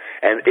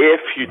 And if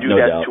you do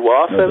that too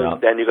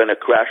often, then you're going to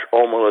crash,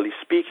 hormonally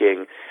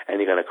speaking, and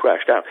you're going to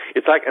crash down.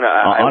 It's like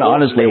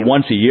honestly,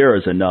 once a year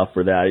is enough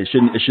for that. It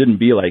shouldn't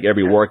be like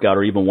every workout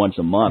or even once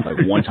a month.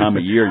 Like one time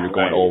a year, you're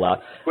going all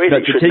out. Wait,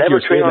 you should never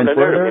train on the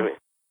nerve.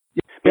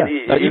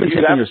 Even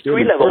you have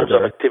three levels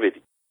of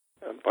activity.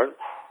 Pardon?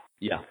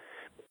 Yeah.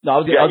 No, I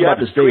was about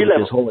to say with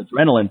this whole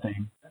adrenaline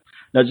thing.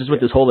 Now, just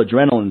with this whole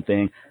adrenaline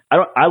thing,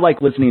 I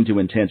like listening to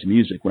intense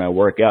music when I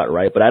work out,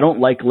 right? But I don't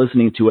like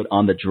listening to it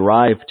on the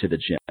drive to the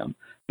gym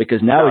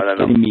because now it's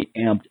getting me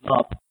amped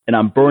up and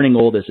I'm burning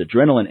all this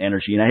adrenaline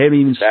energy and I haven't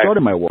even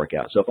started my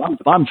workout. So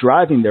if I'm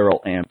driving there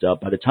all amped up,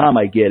 by the time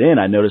I get in,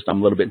 I notice I'm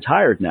a little bit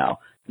tired now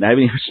and I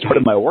haven't even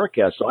started my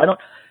workout. So I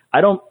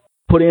don't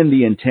put in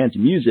the intense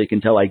music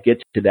until I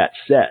get to that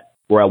set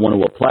where I want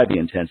to apply the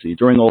intensity.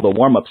 During all the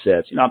warm-up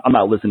sets, I'm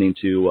not listening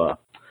to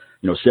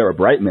Sarah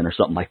Brightman or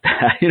something like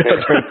that,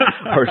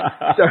 or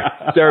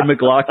Sarah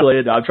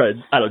McLachlan.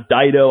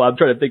 Dido. I'm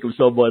trying to think of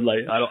someone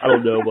like, I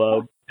don't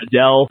know,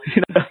 Adele.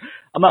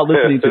 I'm not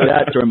listening to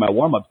that during my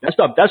warm-up. That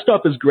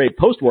stuff is great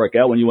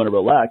post-workout when you want to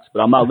relax, but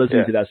I'm not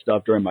listening to that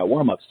stuff during my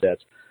warm-up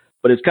sets.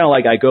 But it's kind of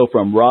like I go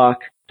from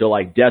rock to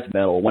like death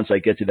metal once I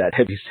get to that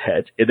heavy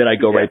set, and then I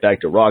go right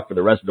back to rock for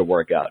the rest of the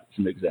workout. It's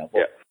an example.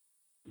 Yeah.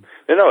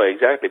 No,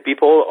 exactly.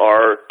 People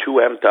are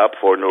too amped up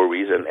for no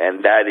reason,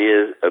 and that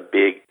is a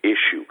big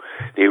issue.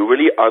 They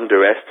really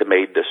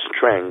underestimate the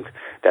strength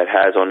that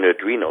has on the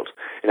adrenals.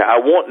 I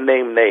won't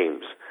name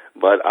names,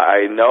 but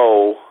I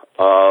know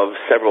of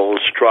several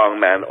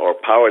strongmen or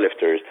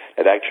powerlifters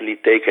that actually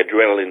take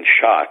adrenaline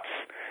shots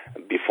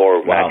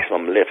before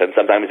maximum lift, and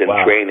sometimes in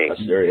training.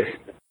 That's serious.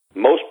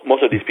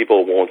 Most of these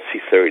people won't see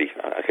 30.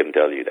 I can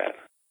tell you that.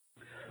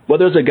 Well,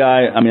 there's a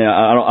guy,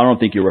 I don't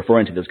think you're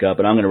referring to this guy,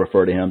 but I'm going to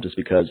refer to him just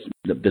because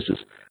this is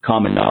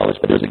common knowledge.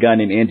 But there's a guy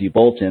named Andy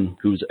Bolton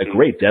who's a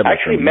great deadlifter. I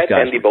actually met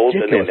Andy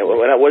Bolton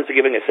when I was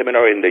giving a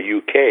seminar in the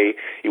UK.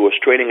 He was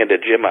training at the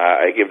gym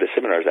I give the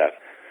seminars at.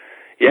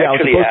 He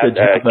actually had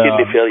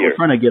kidney failure. We're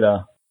trying to get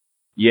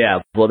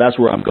well, that's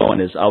where I'm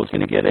going is I was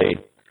going to get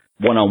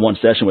one-on-one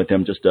session with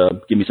him just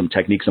to give me some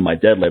techniques on my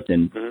deadlift,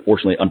 and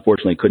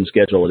unfortunately couldn't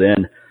schedule it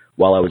in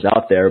while I was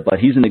out there. But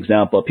he's an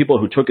example. People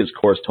who took his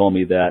course told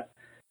me that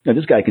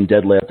this guy can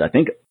deadlift, I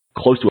think,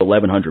 close to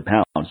 1,100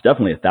 pounds,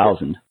 definitely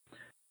 1,000.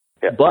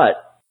 Yeah.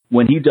 But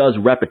when he does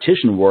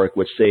repetition work,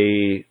 which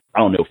say,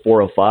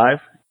 405,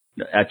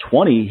 at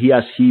 20,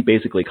 he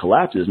basically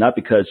collapses, not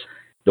because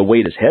the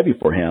weight is heavy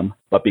for him,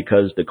 but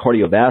because the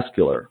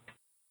cardiovascular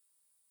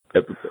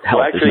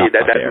health is not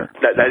there.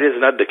 That is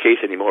not the case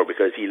anymore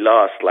because he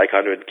lost like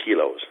 100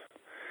 kilos.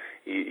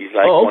 He's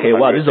like okay.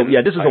 Wow.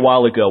 This is a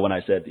while ago when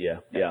I said,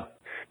 yeah. This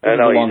is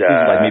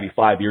like maybe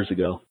 5 years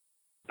ago.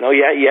 No,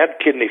 yeah, he had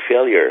kidney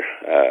failure.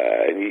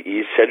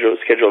 He's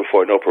scheduled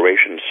for an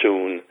operation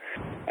soon.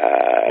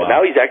 Wow.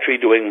 Now he's actually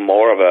doing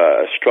more of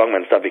a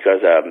strongman stuff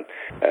because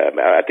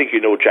I think you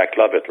know Jack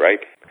Lovett, right?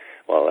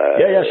 Well,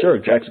 yeah, sure.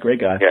 Jack's a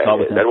great guy. Yeah,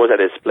 that was at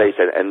his place,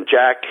 and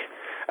Jack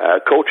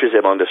coaches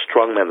him on the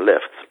strongman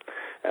lifts.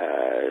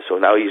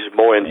 So now he's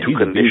more into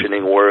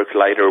conditioning work,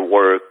 lighter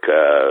work,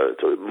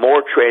 so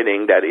more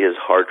training that is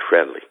heart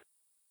friendly.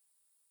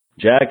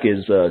 Jack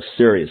is a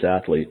serious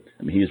athlete.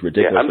 I mean, he's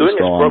ridiculously strong. I'm doing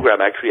his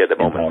program actually at the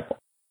moment.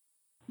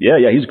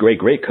 Yeah, he's a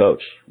great coach.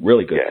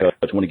 Really good coach.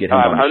 I want to get him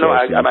on the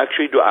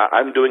show.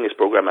 I'm doing his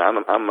program.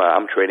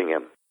 I'm training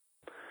him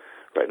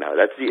right now.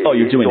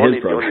 You're doing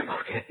his program.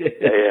 Okay.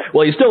 Yeah.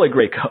 Well, he's still a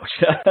great coach.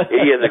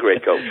 He is a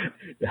great coach.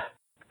 Yeah.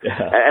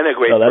 And a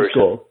great person. That's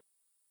cool.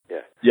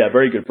 Yeah,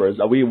 very good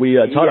person. We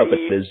taught up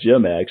at his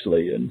gym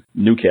actually in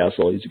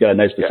Newcastle. He's got a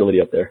nice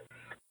facility up there.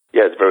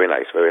 Yeah, it's very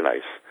nice, very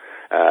nice.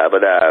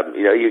 But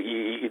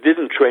he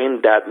didn't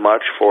train that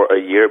much for a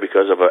year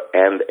because of an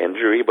hand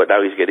injury, but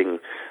now he's getting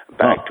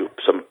back to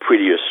some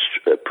pretty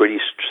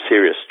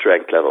serious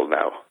strength level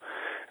now.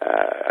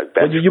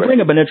 You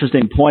bring up an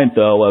interesting point,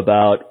 though,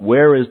 about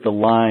where is the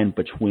line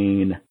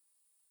between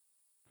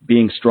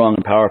being strong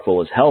and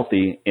powerful is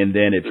healthy, and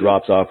then it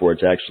drops off where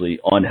it's actually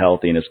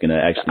unhealthy and it's going to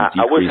actually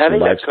decrease your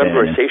lifespan.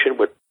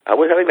 I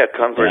was having that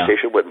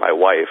conversation with my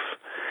wife,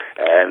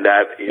 and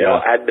that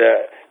at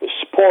the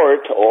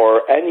sport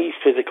or any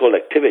physical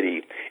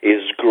activity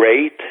is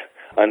great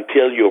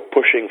until you're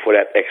pushing for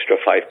that extra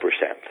 5%.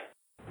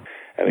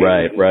 I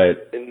mean, right.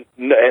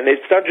 And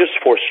it's not just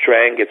for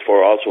strength, it's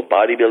for also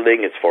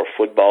bodybuilding, it's for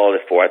football,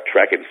 it's for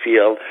track and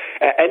field.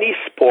 Any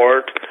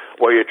sport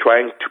where you're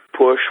trying to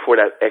push for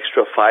that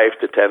extra 5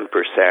 to 10%,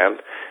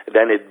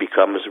 then it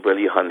becomes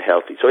really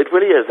unhealthy. So it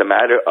really is a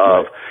matter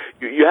of,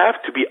 you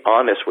have to be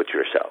honest with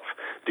yourself.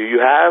 Do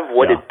you have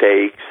what it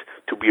takes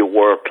to be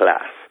world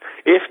class?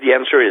 If the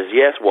answer is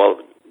yes, well,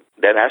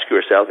 then ask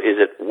yourself,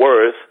 is it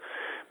worth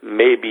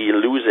maybe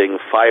losing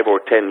 5 or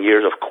 10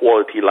 years of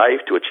quality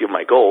life to achieve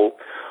my goal?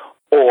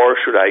 Or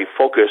should I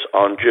focus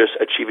on just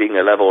achieving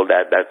a level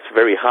that's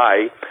very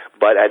high,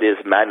 but that is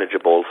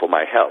manageable for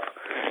my health?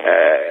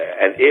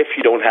 And if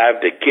you don't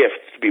have the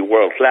gift to be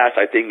world class,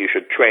 I think you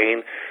should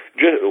train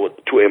just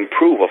to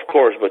improve, of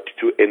course, but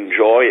to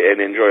enjoy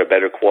a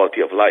better quality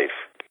of life.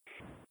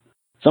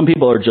 Some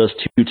people are just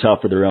too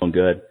tough for their own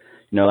good.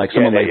 Like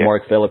someone like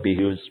Mark Philippi,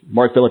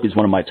 Mark Philippi is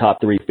one of my top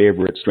 3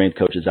 favorite strength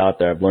coaches out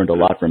there. I've learned a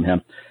lot from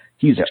him.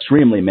 He's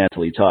extremely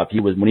mentally tough.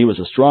 When he was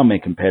a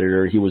strongman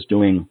competitor, he was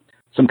doing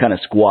some kind of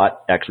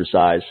squat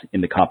exercise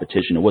in the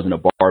competition. It wasn't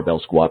a barbell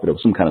squat, but it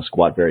was some kind of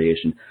squat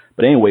variation.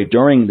 But anyway,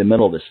 during the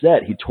middle of the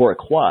set, he tore a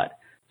quad.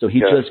 So he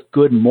just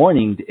good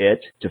morninged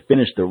it to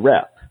finish the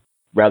rep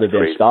rather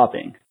than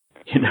stopping.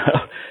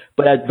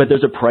 But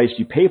there's a price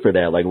you pay for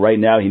that. Like right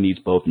now, he needs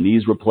both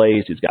knees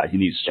replaced. He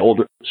needs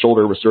shoulder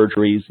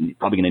surgeries. And he's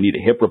probably going to need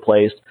a hip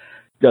replaced.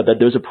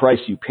 There's a price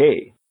you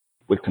pay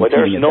with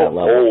competing at that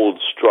level. There's no old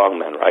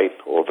strongman, right?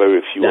 Or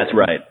very few.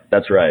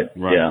 That's right.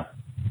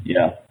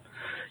 Yeah.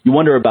 You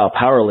wonder about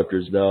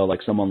powerlifters though,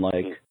 like someone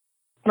like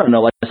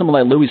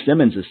Louis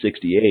Simmons is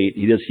 68.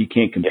 He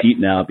can't compete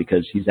now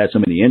because he's had so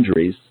many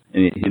injuries.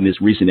 And in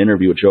this recent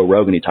interview with Joe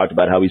Rogan, he talked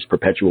about how he's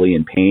perpetually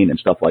in pain and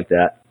stuff like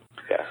that.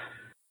 Yeah.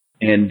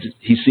 And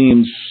he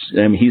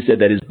said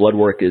that his blood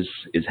work is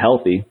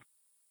healthy.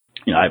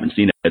 I haven't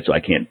seen it, so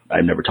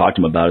I've never talked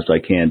to him about it, so I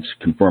can't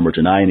confirm or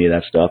deny any of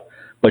that stuff.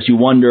 But you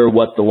wonder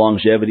what the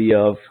longevity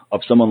of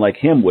someone like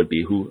him would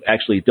be, who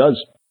actually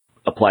does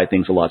apply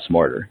things a lot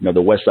smarter.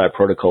 The West Side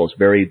Protocol is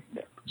very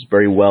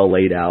well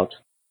laid out.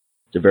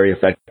 It's a very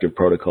effective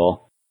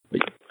protocol.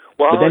 But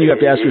then you have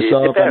to ask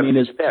yourself,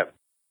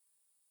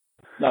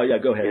 No,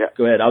 go ahead. Yeah.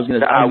 Go ahead. I was going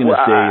to say.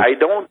 I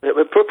don't.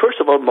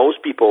 First of all,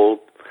 most people,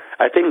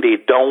 I think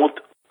they don't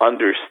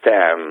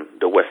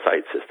understand the West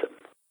Side system.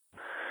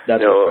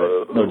 That's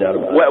right. No doubt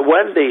about it.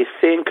 When they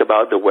think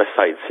about the West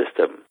Side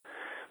system,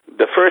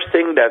 the first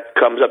thing that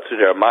comes up to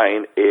their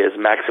mind is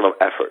maximum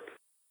effort,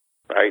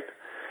 right?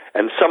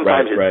 And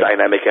sometimes it's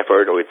dynamic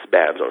effort or it's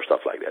bands or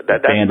stuff like that.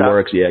 Band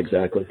works, yeah,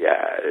 exactly.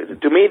 Yeah,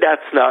 to me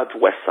that's not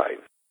West Side.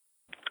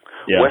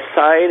 Yeah. West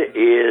Side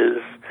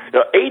is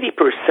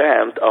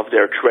 80% of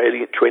their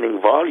training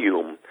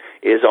volume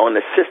is on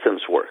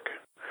assistance work.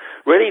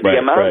 Really,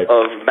 the amount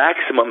of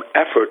maximum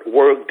effort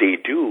work they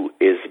do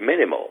is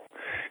minimal.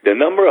 the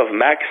number of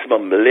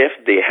maximum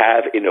lift they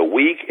have in a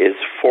week is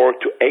 4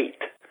 to 8.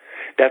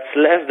 That's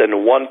less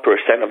than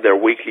 1% of their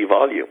weekly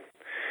volume.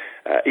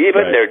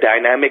 Even their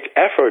dynamic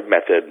effort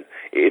method,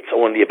 it's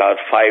only about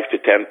 5 to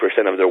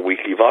 10% of their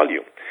weekly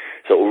volume.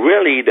 So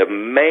really the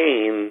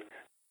main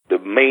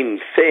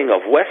thing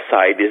of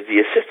Westside is the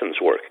assistance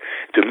work.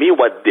 To me,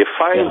 what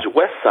defines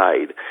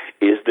Westside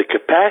is the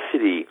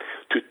capacity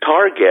to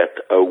target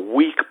a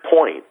weak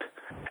point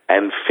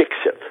and fix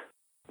it.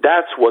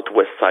 That's what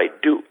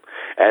Westside do.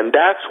 And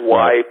that's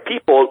why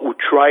people who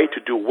try to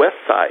do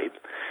Westside,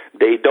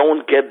 they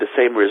don't get the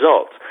same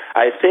results.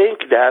 I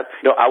think that,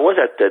 I was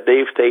at the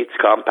Dave Tate's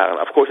compound.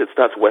 Of course, it's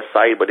not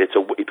Westside, but it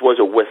was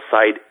a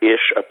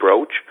Westside-ish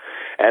approach.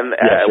 And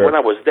when I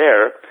was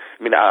there,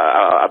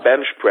 I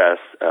bench press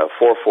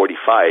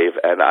 445,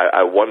 and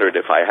I wondered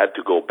if I had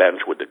to go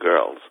bench with the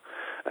girls.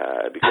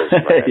 Because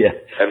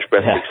bench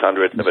press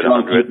 600,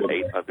 700,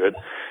 800,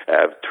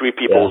 3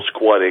 people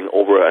squatting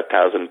over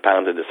 1,000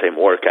 pounds in the same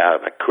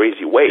workout, a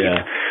crazy weight.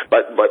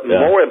 But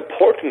more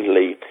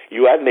importantly,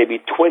 you had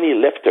maybe 20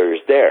 lifters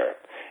there,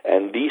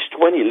 and these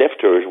 20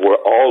 lifters were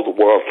all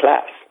world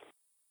class,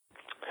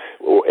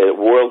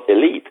 world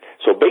elite.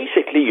 So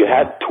basically, you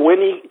had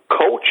 20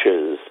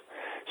 coaches.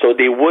 So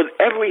they would,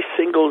 every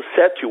single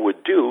set you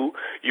would do,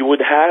 you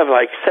would have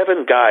like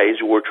 7 guys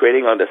who were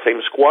training on the same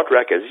squat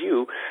rack as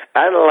you,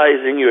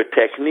 analyzing your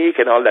technique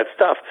and all that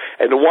stuff.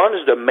 And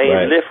once the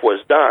main lift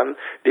was done,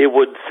 they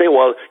would say,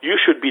 well, you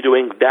should be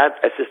doing that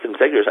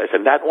assistance exercise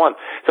and that one.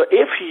 So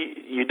if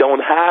you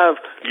don't have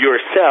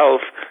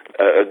yourself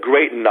a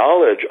great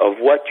knowledge of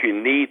what you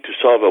need to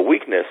solve a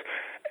weakness,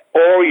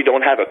 or you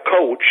don't have a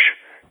coach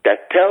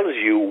that tells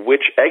you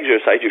which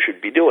exercise you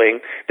should be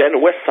doing,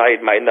 then Westside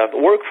might not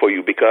work for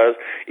you, because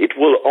it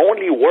will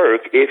only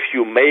work if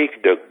you make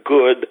the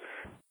good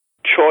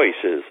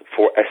choices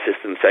for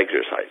assistance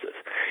exercises.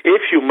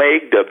 If you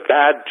make the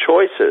bad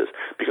choices,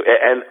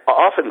 and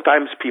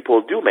oftentimes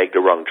people do make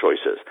the wrong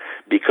choices,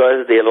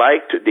 because they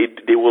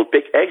will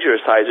pick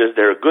exercises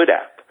they're good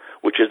at,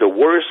 which is the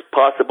worst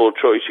possible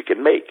choice you can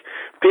make.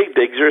 Pick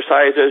the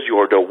exercises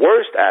you're the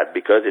worst at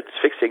because it's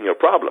fixing your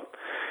problem.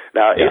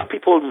 Now, if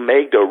people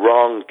make the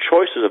wrong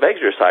choices of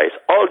exercise,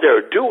 all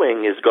they're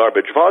doing is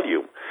garbage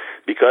volume,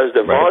 because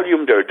the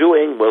volume they're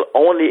doing will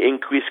only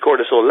increase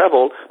cortisol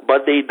level,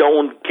 but they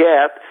don't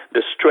get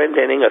the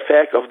strengthening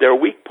effect of their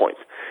weak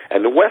points.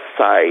 And the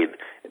Westside,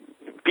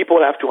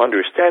 people have to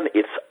understand,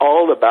 it's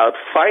all about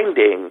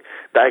finding,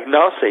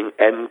 diagnosing,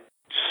 and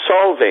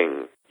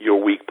solving your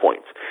weak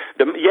points.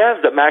 The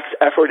max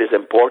effort is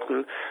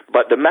important,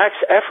 but the max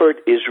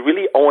effort is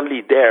really only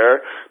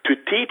there to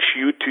teach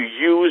you to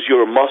use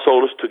your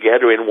muscles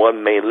together in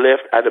one main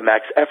lift at a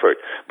max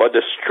effort. But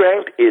the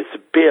strength is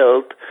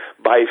built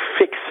by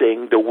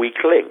fixing the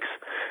weak links.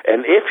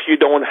 And if you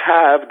don't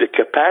have the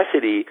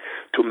capacity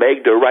to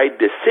make the right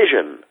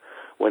decision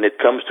when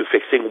it comes to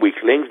fixing weak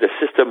links, the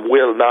system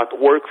will not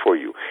work for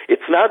you.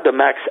 It's not the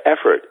max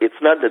effort. It's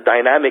not the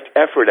dynamic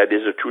effort that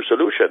is a true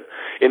solution.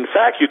 In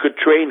fact, you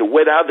could train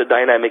without the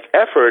dynamic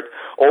effort,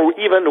 or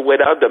even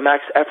without the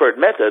max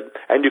effort method,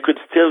 and you could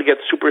still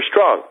get super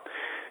strong.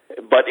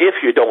 But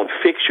if you don't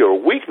fix your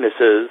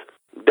weaknesses,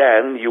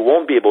 then you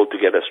won't be able to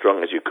get as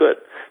strong as you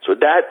could. So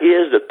that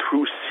is the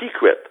true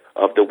secret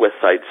of the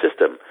Westside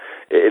system.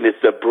 And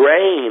it's the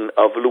brain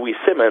of Louis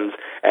Simmons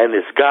and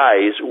his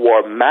guys who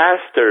are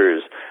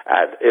masters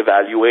at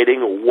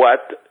evaluating what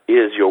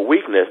is your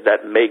weakness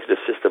that makes the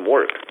system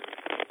work.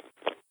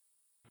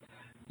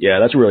 Yeah,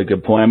 that's a really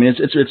good point. I mean,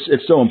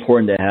 it's so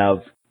important to have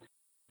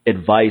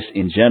advice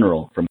in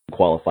general from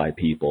qualified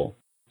people.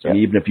 So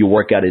even if you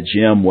work at a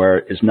gym where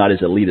it's not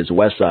as elite as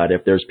Westside,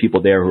 if there's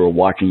people there who are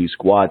watching you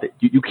squat,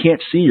 you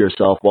can't see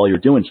yourself while you're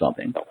doing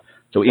something.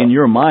 So in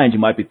your mind, you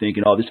might be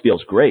thinking, oh, this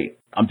feels great.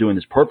 I'm doing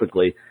this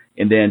perfectly.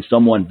 And then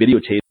someone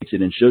videotapes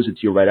it and shows it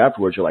to you right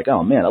afterwards. You're like,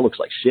 oh, man, that looks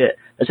like shit.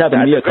 That's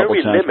happened to me a couple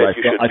of times.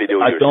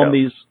 I filmed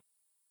these.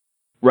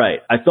 Right.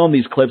 I filmed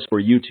these clips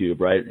for YouTube,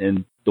 right?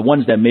 And the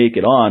ones that make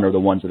it on are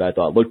the ones that I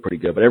thought looked pretty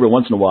good. But every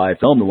once in a while, I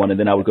filmed one, and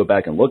then I would go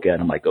back and look at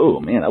it. I'm like, oh,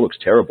 man, that looks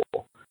terrible.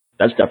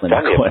 That's definitely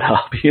not going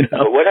up, you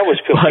know. When I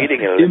was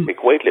competing in Olympic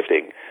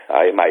weightlifting,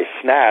 my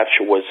snatch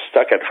was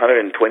stuck at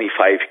 125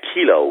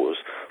 kilos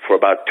for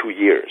about 2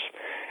 years.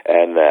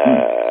 And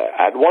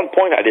at one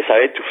point, I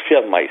decided to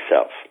film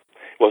myself.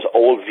 It was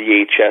old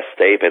VHS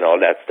tape and all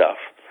that stuff.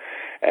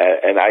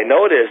 And I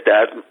noticed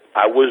that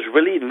I was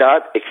really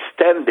not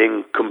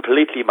extending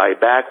completely my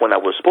back when I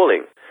was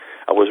pulling.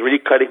 I was really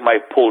cutting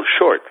my pull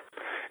short.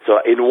 So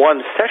in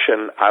one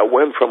session, I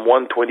went from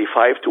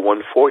 125 to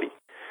 140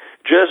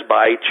 just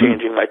by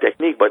changing my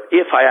technique. But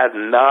if I had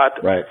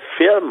not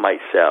filmed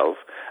myself,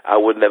 I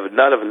would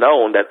not have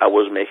known that I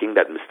was making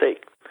that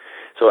mistake.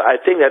 So I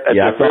think that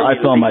I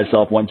filmed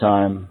myself one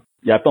time.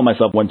 Yeah, I filmed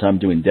myself one time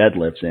doing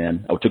deadlifts,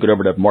 and I took it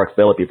over to Mark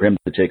Philippi for him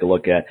to take a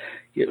look at.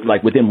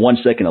 Like within 1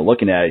 second of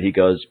looking at it, he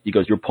goes,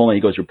 you're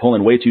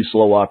pulling way too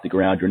slow off the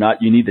ground.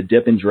 You need the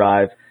dip and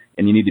drive,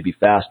 and you need to be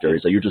faster.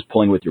 So you're just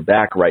pulling with your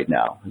back right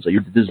now. So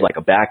this is like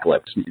a back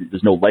lift.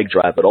 There's no leg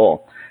drive at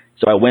all.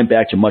 So I went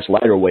back to much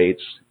lighter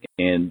weights,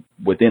 and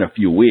within a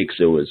few weeks,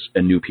 it was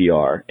a new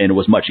PR, and it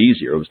was much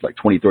easier. It was like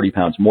 20, 30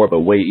 pounds more,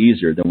 but way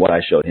easier than what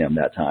I showed him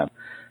that time.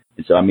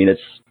 And so, I mean,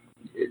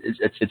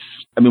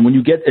 when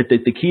you get,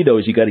 the key though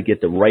is you got to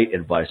get the right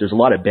advice. There's a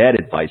lot of bad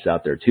advice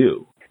out there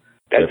too.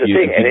 That's the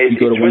thing.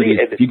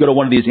 If you go to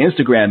one of these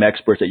Instagram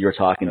experts that you're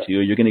talking to,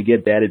 you're going to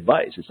get bad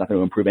advice. It's not going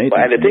to improve anything.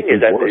 And the thing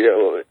is that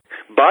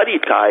body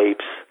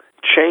types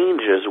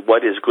changes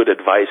what is good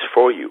advice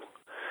for you.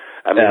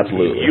 I mean,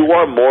 absolutely. You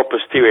are more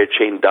posterior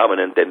chain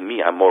dominant than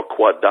me. I'm more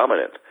quad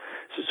dominant.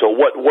 So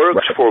what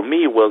works for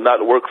me will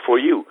not work for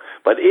you.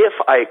 But if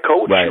I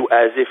coach you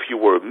as if you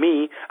were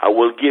me, I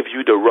will give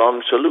you the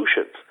wrong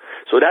solutions.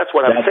 So that's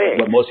what I'm saying.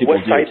 What most people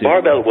do side too,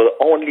 barbell will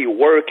only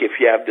work if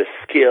you have the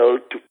skill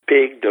to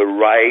pick the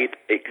right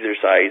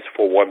exercise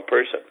for one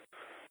person.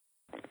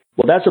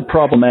 Well, that's a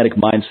problematic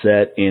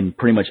mindset in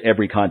pretty much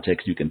every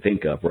context you can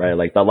think of, right?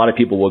 Like a lot of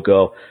people will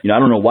go, I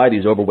don't know why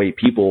these overweight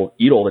people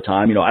eat all the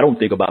time. I don't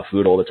think about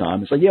food all the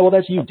time. It's like, yeah, well,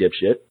 that's you,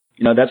 dipshit.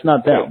 That's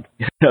not them.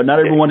 Not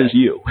everyone is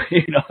you.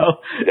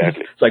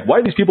 Exactly. It's like, why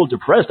are these people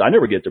depressed? I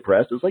never get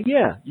depressed. It's like,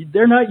 yeah,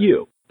 they're not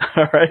you.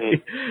 All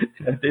right.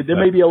 There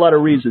may be a lot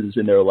of reasons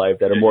in their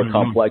life that are more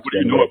complex. What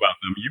do you know about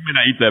them? You may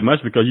not eat that much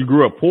because you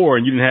grew up poor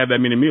and you didn't have that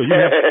many meals. You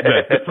didn't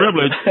have the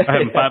privilege of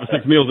having 5 or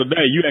 6 meals a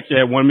day. You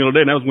actually had 1 meal a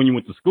day, and that was when you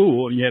went to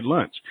school and you had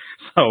lunch.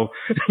 So,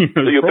 so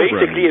you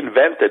basically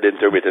invented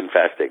intermittent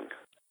fasting.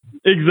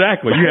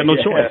 Exactly. You had no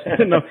choice.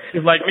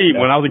 It's like me.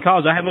 When I was in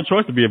college, I had no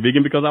choice to be a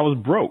vegan because I was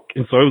broke.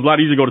 And so it was a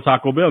lot easier to go to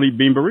Taco Bell and eat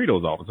bean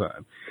burritos all the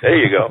time. There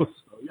you go.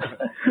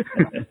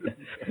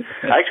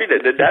 Actually,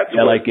 that's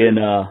like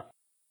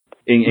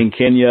in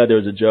Kenya, there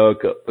was a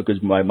joke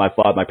because my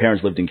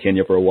parents lived in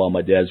Kenya for a while.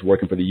 My dad's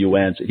working for the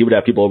UN, so he would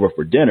have people over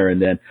for dinner.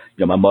 And then,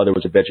 my mother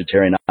was a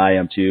vegetarian. I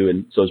am too,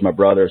 and so is my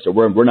brother. So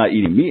we're not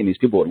eating meat, and these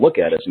people would look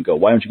at us and go,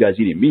 "Why aren't you guys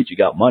eating meat? You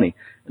got money."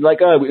 And like,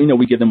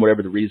 we give them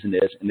whatever the reason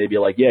is, and they'd be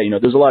like, "Yeah,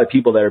 there's a lot of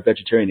people that are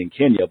vegetarian in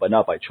Kenya, but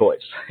not by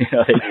choice. They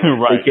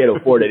can't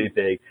afford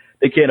anything.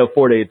 They can't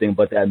afford anything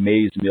but that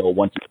maize meal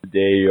once a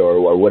day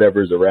or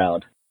whatever's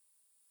around."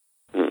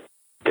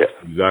 Yeah,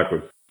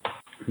 exactly.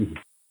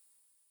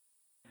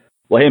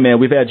 Well, hey man,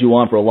 we've had you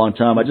on for a long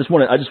time. I just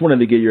wanted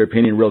to get your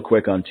opinion real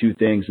quick on 2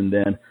 things, and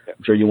then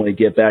I'm sure you want to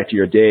get back to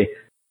your day.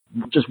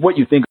 Just what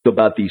you think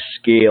about these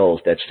scales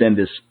that send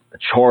this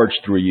charge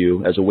through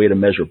you as a way to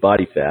measure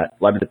body fat.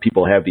 A lot of the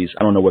people have these,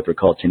 I don't know what they're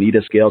called,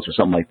 Tanita scales or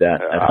something like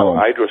that at home.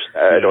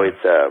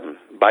 It's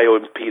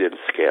bioimpedance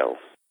scale.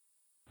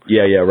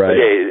 Yeah, right.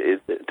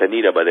 It's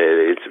Tanita, but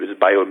it's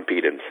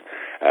bioimpedance.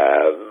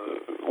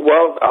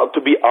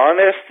 To be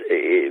honest,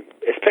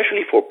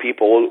 especially for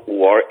people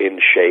who are in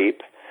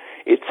shape,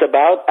 it's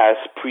about as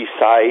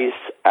precise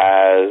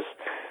as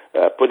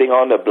putting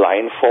on a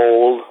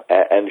blindfold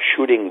and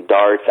shooting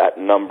darts at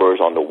numbers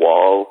on the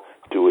wall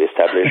to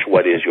establish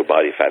what is your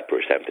body fat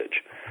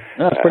percentage.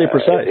 That's pretty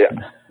precise. Yeah.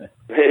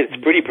 It's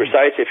pretty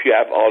precise if you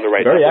have all the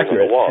right Very numbers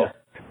accurate. on the wall.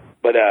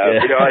 But,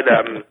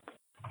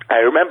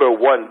 I remember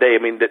one day,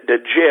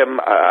 the gym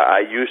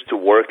I used to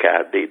work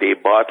at, they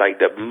bought like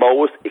the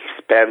most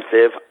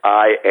expensive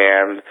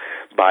high-end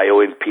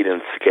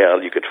bioimpedance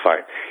scale you could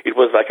find. It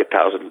was like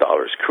 $1,000,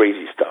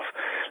 crazy stuff.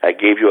 I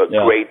gave you a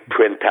great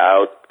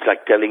printout,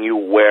 like telling you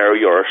where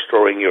you're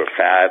storing your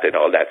fat and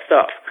all that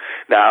stuff.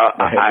 Now,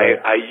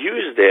 I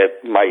used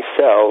it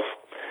myself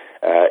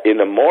in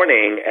the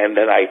morning, and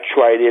then I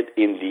tried it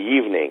in the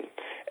evening.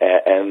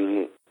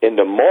 And in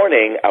the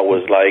morning, I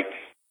was like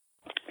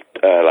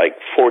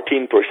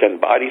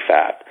 14% body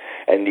fat,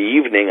 and the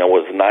evening I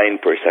was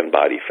 9%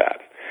 body fat.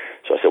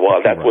 So I said,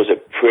 well, that was a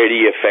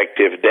pretty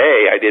effective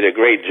day. I did a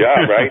great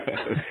job, right?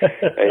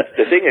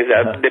 The thing is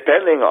that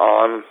depending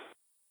on,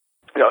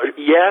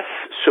 yes,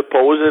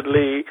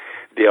 supposedly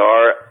there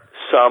are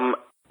some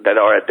that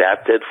are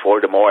adapted for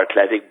the more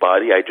athletic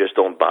body. I just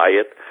don't buy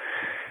it.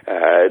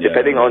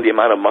 Depending on the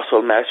amount of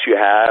muscle mass you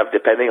have,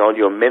 depending on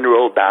your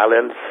mineral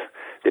balance,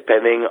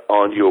 depending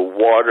on your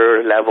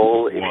water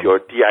level, if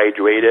you're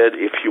dehydrated,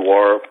 if you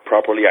are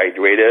properly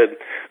hydrated,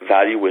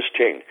 value will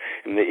change.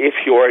 And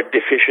if you're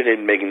deficient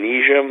in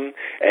magnesium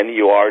and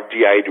you are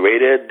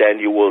dehydrated, then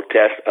you will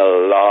test a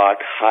lot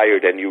higher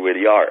than you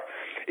really are.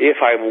 If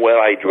I'm well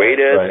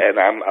hydrated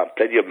and I'm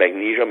plenty of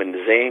magnesium and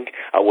zinc,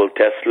 I will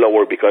test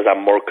lower because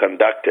I'm more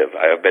conductive.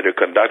 I have better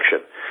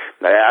conduction.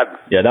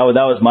 That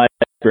was my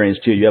experience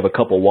too. You have a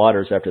couple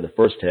waters after the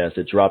first test,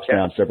 it drops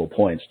down several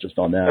points just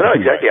on that. No,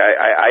 exactly.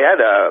 I had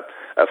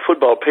a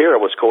football player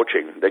I was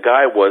coaching. The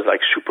guy was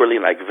like super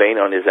lean, like vein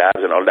on his abs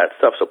and all that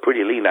stuff, so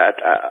pretty lean at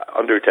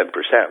under 10%.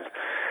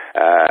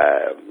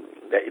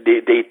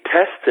 They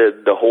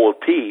tested the whole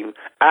team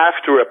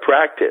after a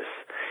practice.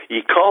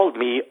 He called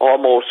me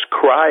almost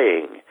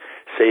crying,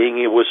 saying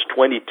it was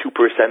 22%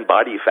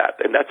 body fat,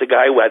 and that's a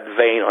guy who had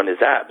vein on his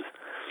abs.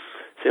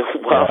 So,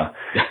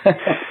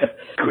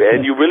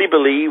 and you really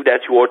believe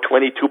that you are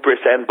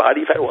 22%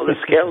 body fat? Well, the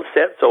scale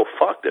said so.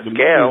 Fuck the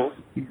scale.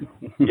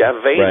 You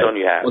have veins on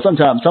your hands. Well,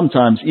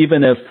 sometimes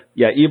even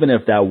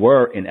if that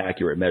were an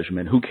accurate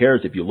measurement, who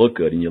cares if you look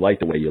good and you like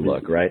the way you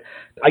look, right?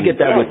 I get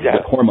that with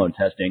hormone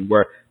testing,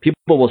 where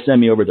people will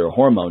send me over their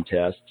hormone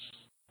tests,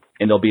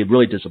 and they'll be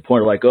really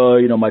disappointed, like, oh,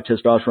 my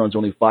testosterone's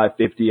only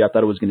 550. I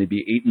thought it was going to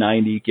be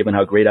 890, given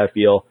how great I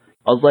feel.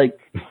 I was like,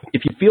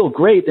 if you feel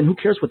great, then who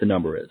cares what the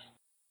number is?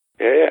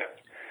 Yeah.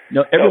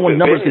 Everyone's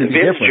number is going to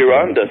be different.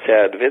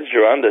 Vince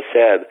Gironda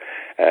said,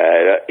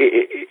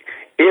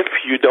 if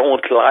you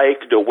don't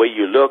like the way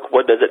you look,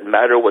 what does it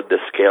matter what the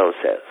scale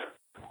says?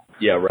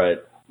 Yeah, right.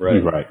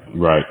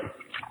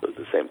 It's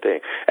the same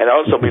thing. And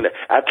also,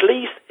 at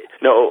least,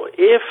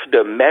 if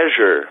the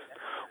measure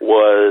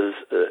was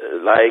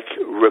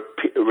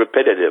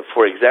repetitive.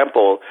 For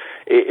example,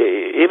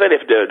 even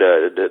if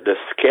the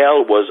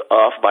scale was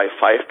off by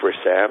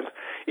 5%,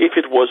 if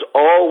it was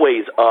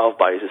always off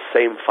by the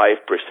same 5%,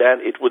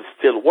 it would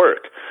still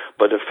work.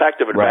 But the fact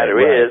of the matter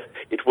is,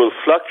 it will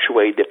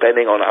fluctuate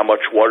depending on how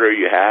much water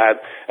you had,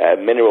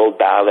 mineral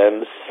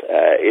balance,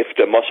 if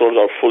the muscles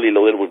are fully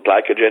loaded with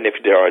glycogen, if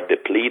they are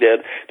depleted.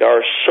 There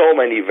are so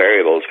many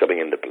variables coming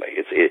into play.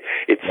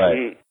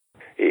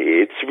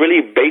 It's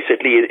really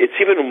basically, it's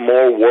even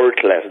more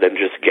worthless than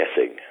just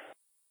guessing.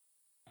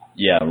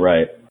 Yeah,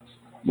 right.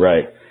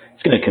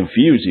 It's going to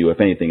confuse you, if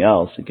anything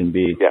else. It can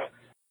be. Yeah.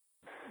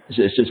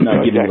 It's just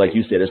not giving, like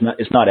you said. It's not.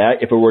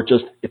 If it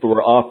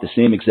were off the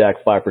same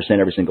exact 5%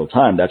 every single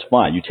time, that's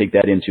fine. You take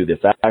that into the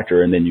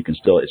factor, and then you can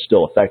it's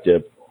still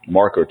effective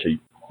marker to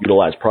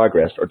utilize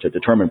progress or to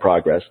determine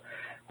progress.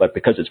 But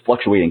because it's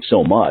fluctuating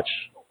so much,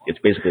 it's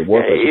basically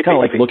worthless. It's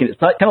kind of like it's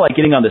kind of like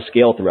getting on the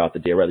scale throughout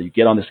the day. Rather, you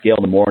get on the scale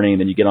in the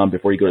morning, then you get on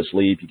before you go to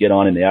sleep. You get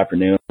on in the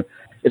afternoon.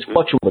 It's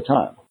fluctuating all the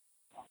time.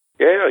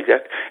 Yeah,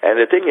 exactly. And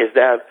the thing is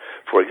that,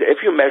 if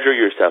you measure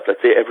yourself,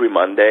 let's say every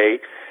Monday,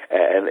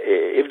 and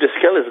if the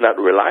scale is not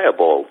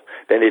reliable,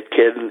 then it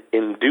can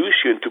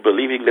induce you into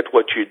believing that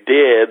what you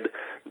did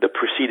the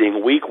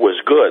preceding week was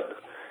good,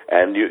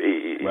 and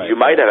you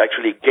might have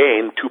actually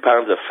gained 2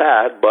 pounds of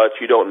fat, but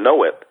you don't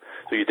know it.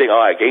 So you think,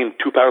 I gained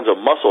 2 pounds of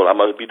muscle, I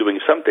must be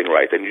doing something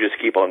right, and you just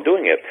keep on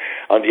doing it.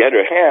 On the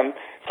other hand,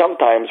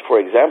 sometimes,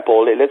 for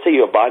example, let's say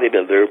you're a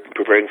bodybuilder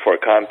preparing for a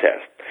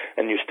contest,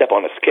 and you step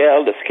on a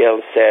scale, the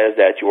scale says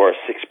that you are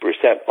 6%.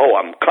 Oh,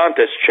 I'm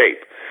contest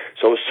shape.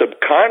 So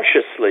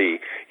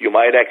subconsciously, you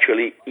might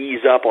actually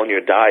ease up on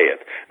your diet.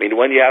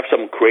 When you have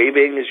some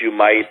cravings, you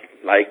might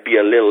be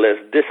a little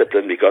less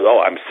disciplined because,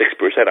 I'm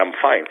 6%, I'm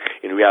fine.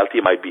 In reality,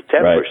 it might be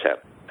 10%.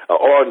 Right.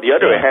 Or on the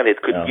other hand,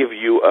 it could give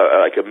you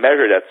a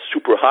measure that's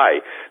super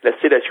high. Let's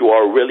say that you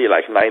are really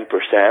 9%,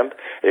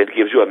 and it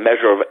gives you a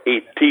measure of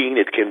 18.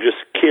 It can just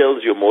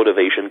kill your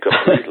motivation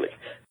completely.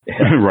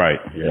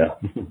 Right. Yeah.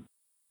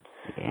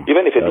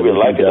 Even if in real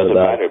life it doesn't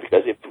matter,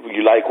 because if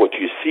you like what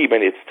you see,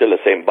 it's still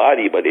the same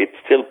body, but it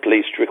still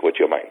plays trick with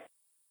your mind.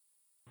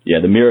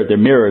 Yeah, the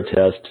mirror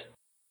test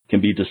can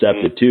be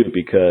deceptive too,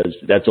 because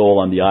that's all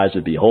on the eyes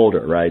of the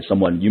beholder, right?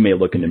 You may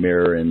look in the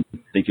mirror and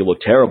think you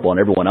look terrible, and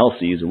everyone else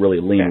sees a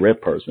really lean,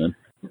 ripped person.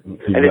 And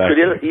it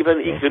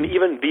can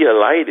even be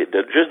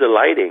just the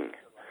lighting.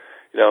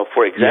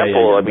 For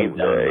example,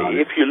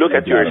 if you look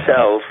at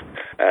yourself,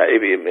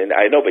 and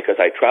I know because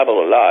I travel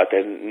a lot,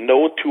 and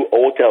no two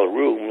hotel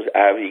rooms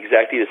have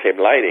exactly the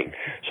same lighting.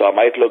 So I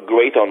might look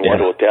great on one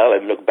hotel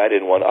and look bad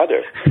in one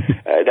other.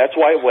 That's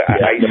why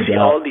I see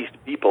all these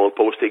people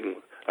posting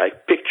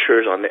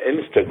pictures on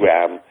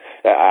Instagram.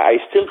 I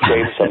still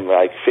train some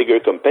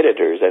figure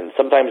competitors, and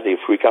sometimes they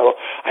freak out.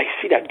 I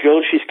see that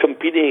girl; she's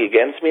competing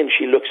against me, and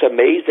she looks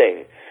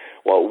amazing.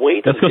 Well,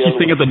 wait. That's because she's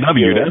thinking at the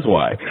W. That's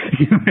why.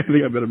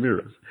 They got better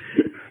mirrors.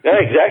 Yeah,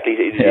 exactly.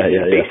 It's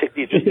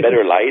basically just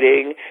better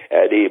lighting.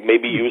 They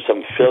maybe use some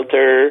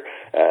filter.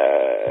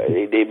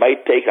 They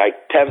might take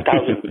 10,000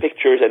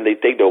 pictures, and they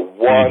take the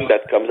one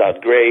that comes out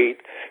great.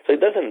 So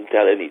it doesn't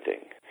tell anything.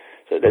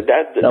 So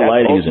that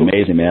lighting is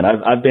amazing, man.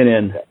 I've been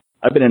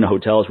in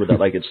hotels where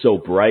it's so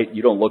bright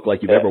you don't look like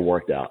you've ever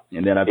worked out,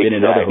 and then I've been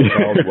in other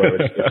hotels where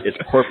it's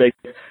perfect.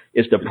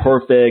 It's the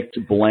perfect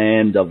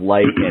blend of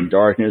light and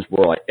darkness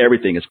where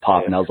everything is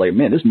popping. I was like,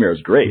 man, this mirror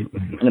is great.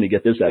 I'm going to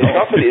get this at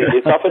home.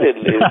 It's often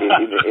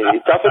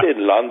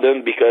in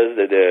London because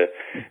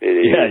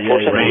for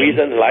some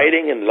reason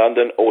lighting in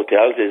London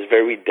hotels is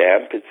very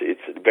damp.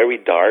 It's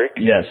very dark.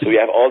 Yes. So you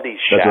have all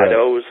these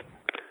shadows.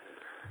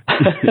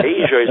 Right.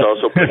 Asia is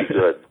also pretty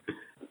good.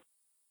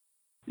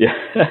 Yeah.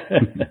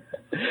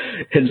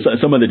 And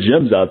some of the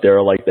gyms out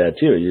there are like that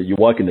too. You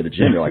walk into the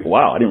gym, you're like,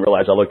 wow, I didn't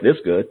realize I looked this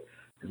good.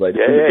 It's there's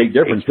a big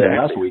difference than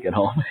last week at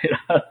home.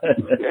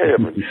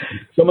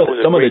 Some of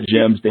the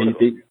gyms,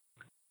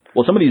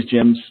 some of these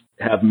gyms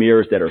have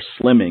mirrors that are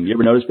slimming. You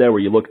ever notice that, where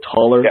you look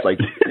taller? It's like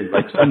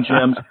some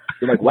gyms,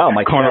 you're like, wow,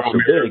 my calves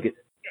are big.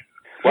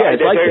 Well, yeah,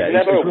 it's like there's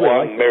that. never really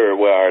one mirror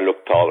where I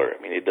look taller.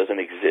 I mean, it doesn't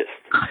exist.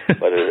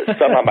 But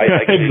somehow I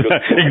actually look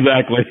taller.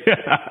 Exactly.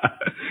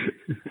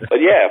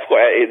 But yeah, of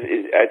course,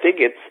 I think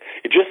it's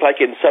just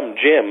like in some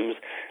gyms,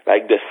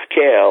 like the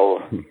scale.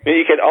 I mean,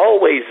 you can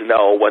always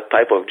know what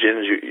type of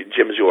gyms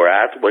you are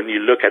at when you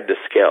look at the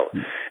scale.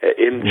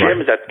 In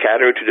gyms that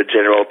cater to the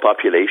general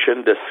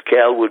population, the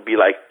scale would be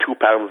like 2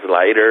 pounds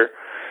lighter.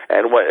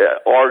 And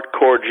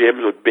hardcore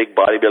gyms with big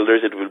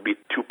bodybuilders, it will be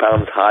 2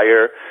 pounds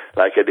higher.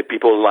 Like the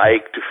people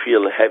like to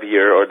feel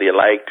heavier or they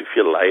like to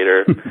feel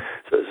lighter.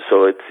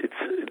 so it's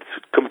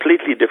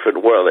completely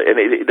different world, and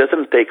it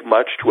doesn't take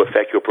much to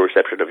affect your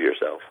perception of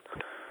yourself.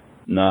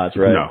 No, that's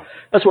right. No.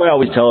 That's why I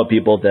always tell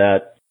people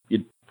that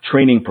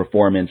training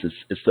performance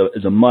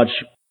is a much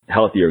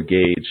healthier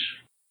gauge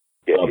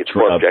of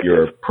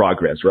your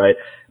progress, right?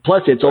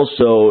 Plus, it's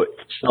also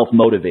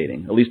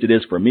self-motivating. At least it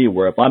is for me,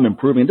 where if I'm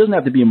improving, it doesn't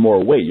have to be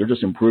more weight. You're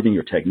just improving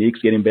your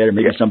techniques, getting better.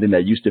 Maybe something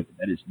that used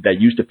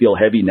to feel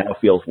heavy now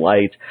feels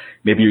light.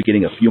 Maybe you're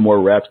getting a few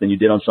more reps than you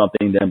did on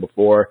something than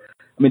before.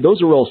 I mean,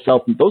 those are all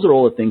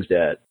the things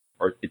that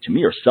are, to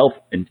me, are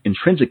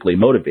intrinsically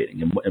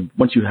motivating. And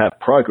once you have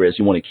progress,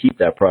 you want to keep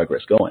that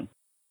progress going.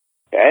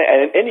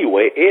 And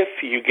anyway,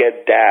 if you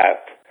get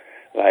that,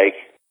 like,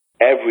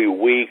 every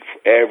week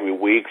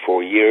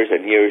for years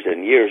and years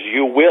and years,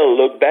 you will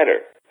look better.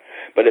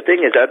 But the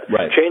thing is that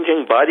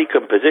changing body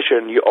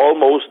composition, you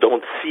almost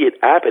don't see it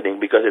happening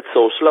because it's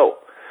so slow.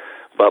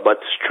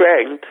 But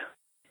strength,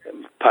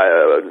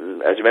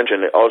 as you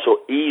mentioned,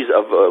 also ease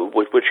of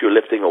with which you're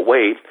lifting a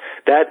weight,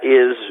 that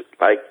is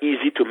like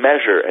easy to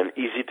measure and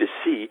easy to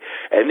see.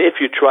 And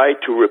if you try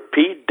to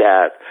repeat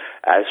that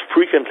as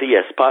frequently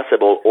as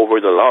possible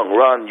over the long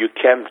run, you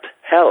can't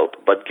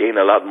help but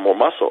gain a lot more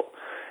muscle.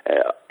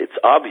 It's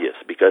obvious,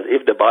 because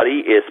if the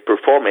body is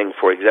performing,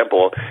 for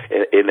example,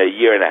 in a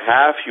year and a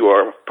half, you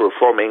are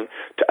performing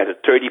at a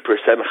 30%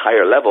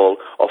 higher level,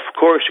 of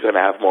course you're going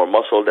to have more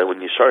muscle than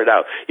when you started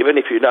out. Even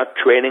if you're not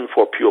training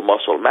for pure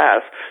muscle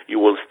mass, you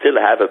will still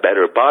have a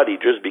better body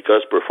just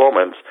because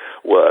performance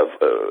will,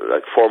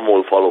 like form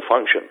will follow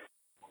function.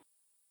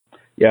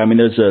 Yeah, I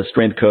mean, there's a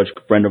strength coach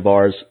friend of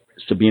ours,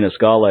 Sabina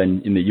Scala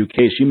in the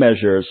UK. She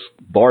measures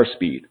bar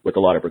speed with a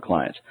lot of her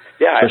clients.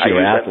 Yeah, especially I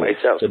her use athletes.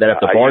 that myself. So that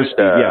if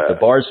the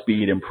bar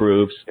speed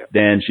improves,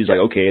 then she's like,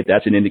 okay,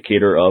 that's an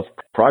indicator of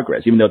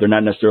progress. Even though they're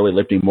not necessarily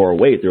lifting more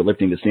weight, they're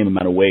lifting the same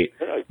amount of weight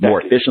more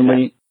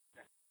efficiently.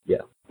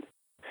 Yeah.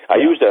 I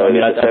use a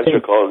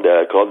sensor called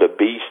the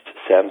Beast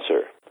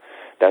sensor.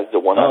 That's the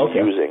one I'm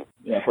using.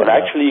 Yeah, and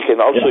actually, you can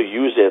also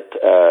use it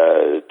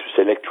to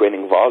select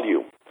training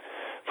volume.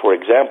 For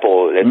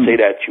example, let's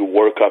say that you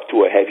work up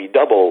to a heavy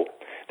double,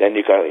 then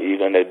you're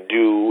going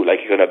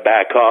to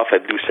back off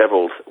and do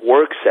several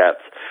work sets.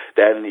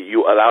 Then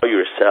you allow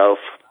yourself,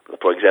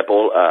 for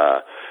example,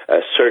 a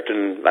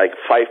certain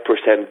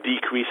 5%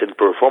 decrease in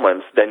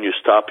performance, then you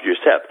stop your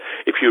set.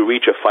 If you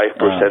reach a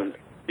 5%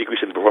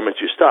 decrease in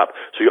performance, you stop.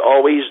 So you're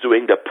always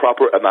doing the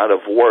proper amount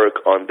of work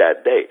on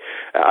that day.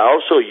 I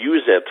also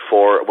use it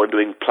for when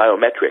doing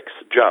plyometrics,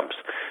 jumps,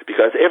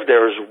 because if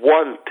there's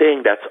one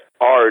thing that's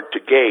hard to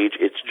gauge,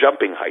 it's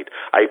jumping height.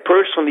 I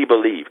personally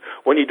believe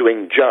when you're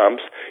doing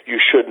jumps, you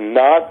should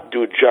not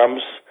do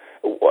jumps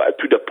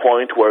to the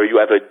point where you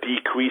have a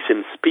decrease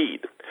in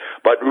speed.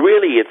 But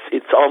really,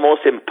 it's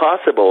almost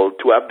impossible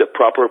to have the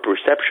proper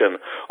perception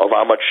of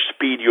how much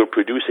speed you're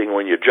producing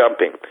when you're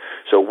jumping.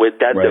 So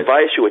with that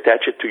device, you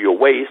attach it to your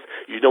waist,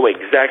 you know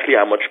exactly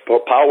how much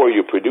power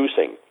you're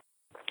producing.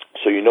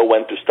 So you know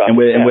when to stop. And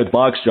with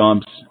box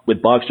jumps,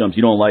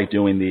 you don't like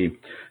doing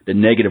the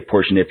negative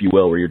portion, if you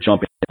will, where you're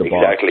jumping at the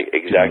box.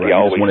 Exactly.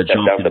 You just want to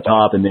jump to the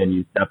top and then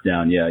you step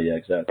down. Yeah,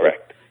 exactly.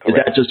 Correct. Is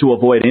that just to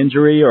avoid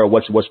injury, or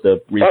what's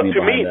the reasoning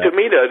behind that? To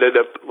me,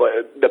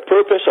 the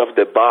purpose of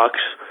the box,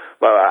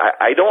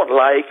 I don't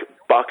like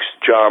box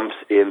jumps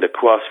in the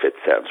CrossFit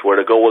sense, where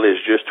the goal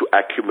is just to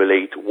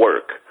accumulate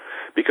work.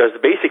 Because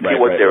basically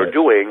what they're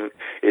doing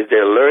is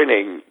they're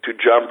learning to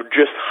jump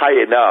just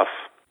high enough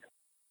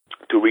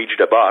to reach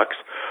the box.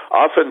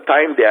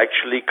 Oftentimes they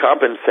actually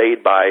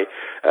compensate by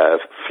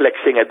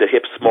flexing at the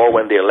hips more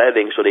when they're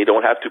landing, so they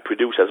don't have to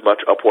produce as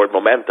much upward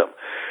momentum.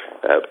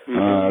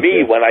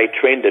 Me, when I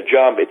train the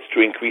jump, it's to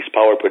increase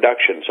power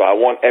production. So I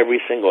want every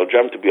single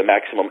jump to be a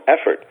maximum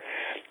effort.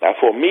 Now,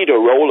 for me, the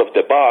role of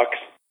the box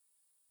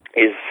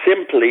is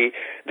simply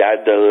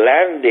that the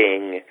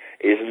landing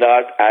is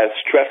not as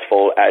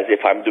stressful as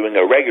if I'm doing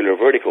a regular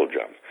vertical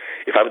jump.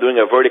 If I'm doing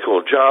a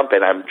vertical jump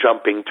and I'm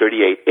jumping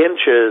 38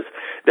 inches,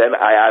 then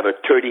I have a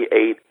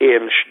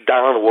 38-inch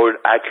downward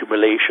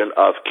accumulation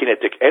of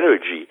kinetic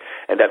energy,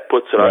 and that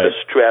puts a lot of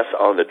stress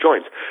on the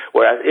joints.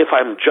 Whereas if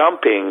I'm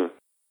jumping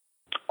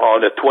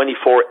on a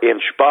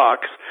 24-inch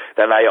box,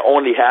 then I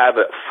only have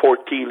a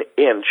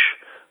 14-inch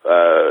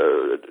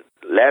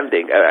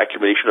landing,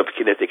 accumulation of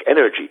kinetic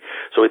energy.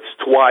 So it's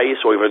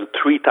twice or even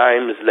 3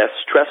 times less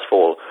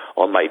stressful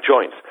on my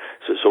joints.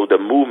 So the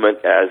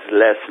movement has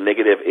less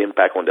negative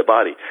impact on the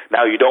body.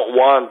 Now, you don't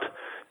want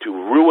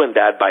ruin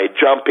that by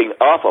jumping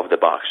off of the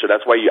box. So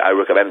that's why I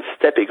recommend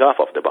stepping off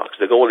of the box.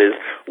 The goal is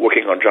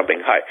working on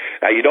jumping high.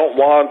 Now, you don't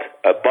want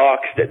a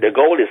box. The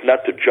goal is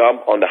not to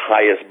jump on the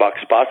highest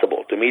box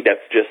possible. To me,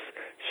 that's just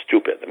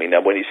stupid. I mean,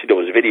 when you see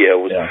those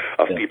videos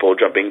of people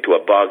jumping to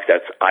a box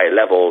that's eye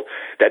level,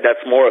 that's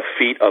more a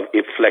feat of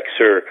hip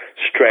flexor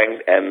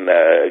strength and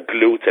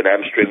glutes and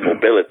hamstring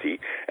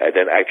mobility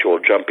than actual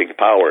jumping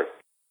power.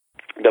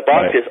 The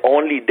box is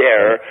only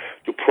there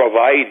to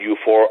provide you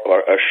for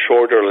a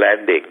shorter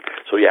landing,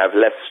 so you have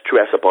less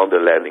stress upon the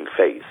landing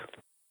phase.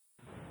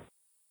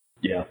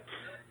 Yeah.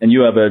 And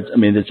you have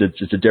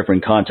it's a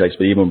different context,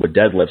 but even with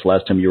deadlifts,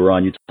 last time you were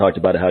on, you talked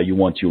about how you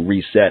want to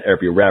reset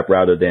every rep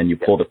rather than you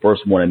pull the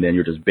first one and then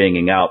you're just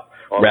banging out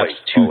reps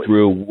two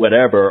through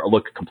whatever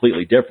look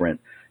completely different.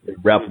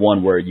 Rep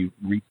one where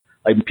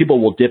people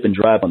will dip and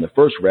drive on the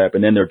first rep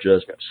and then they're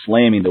just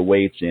slamming the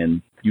weights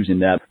and using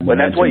that. But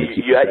that's why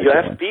you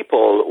have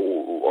people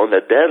who, on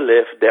the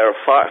deadlift, their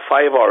 5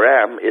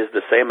 RM is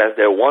the same as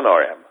their 1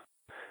 RM.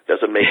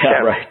 Doesn't make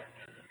sense. Right.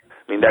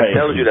 I mean, that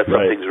tells you that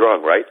something's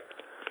wrong, right?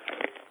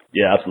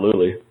 Yeah,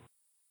 absolutely.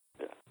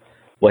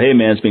 Well, hey,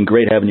 man, it's been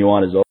great having you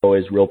on as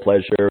always. Real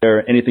pleasure. Is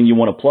there anything you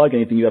want to plug?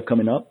 Anything you have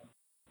coming up?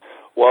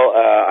 Well,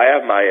 I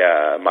have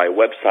my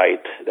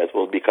website that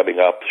will be coming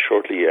up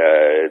shortly,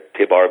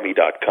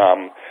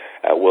 Thibaudeau.com.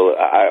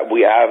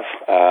 We have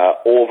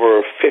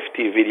over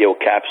 50 video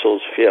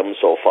capsules filmed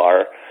so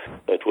far.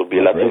 It will be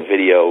lots of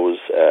videos,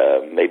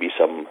 maybe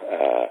some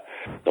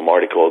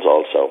articles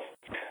also.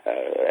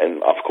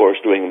 And, of course,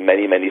 doing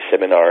many, many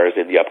seminars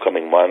in the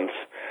upcoming months.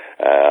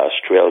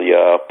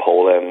 Australia,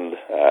 Poland,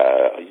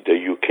 the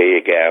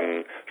UK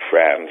again,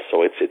 France.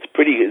 So it's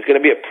going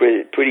to be a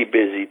pretty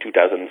busy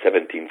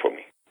 2017 for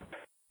me.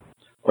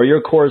 Are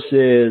your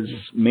courses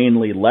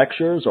mainly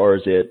lectures, or are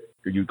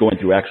you going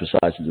through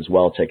exercises as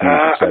well,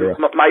 techniques, etc.?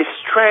 My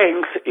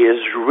strength is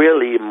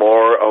really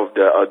more of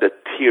the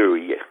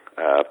theory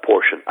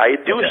portion. I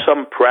do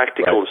some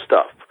practical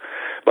stuff,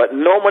 but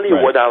normally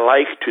what I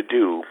like to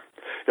do,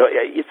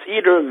 it's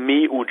either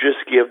me who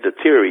just give the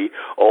theory,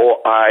 or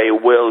I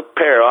will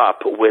pair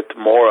up with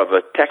more of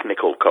a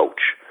technical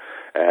coach,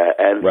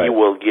 and he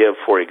will give,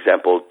 for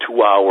example,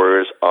 2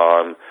 hours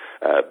on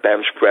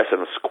bench press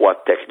and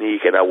squat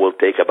technique, and I will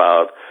talk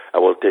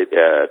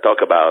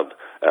about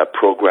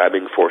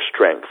programming for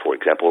strength, for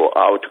example,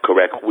 how to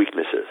correct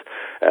weaknesses.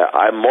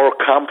 I'm more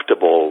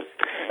comfortable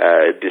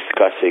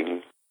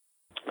discussing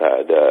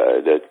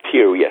the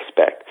theory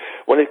aspect.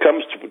 When it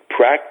comes to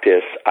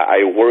practice,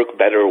 I work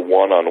better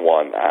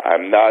one-on-one.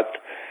 I'm not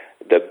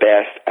the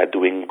best at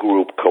doing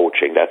group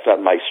coaching. That's not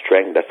my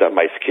strength. That's not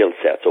my skill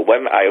set. So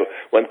when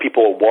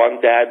people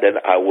want that, then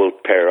I will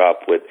pair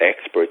up with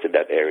experts in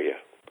that area.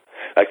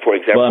 Like, for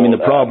example... Well, I mean,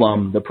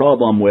 the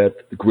problem with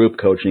group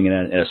coaching,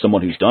 and as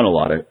someone who's done a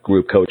lot of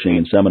group coaching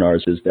and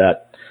seminars, is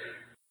that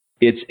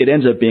it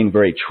ends up being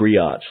very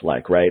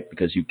triage-like, right?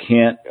 Because you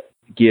can't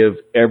give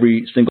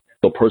every single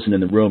person in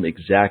the room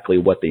exactly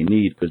what they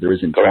need because there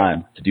isn't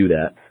time to do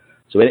that.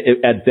 So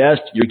at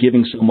best, you're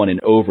giving someone an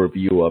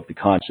overview of the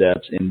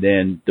concepts, and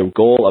then the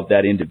goal of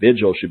that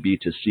individual should be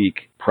to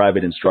seek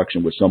private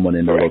instruction with someone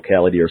in their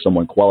locality or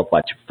someone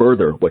qualified to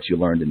further what you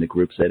learned in the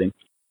group setting.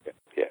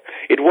 Yeah,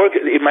 it works.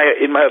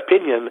 In my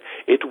opinion,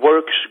 it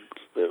works.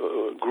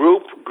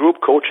 Group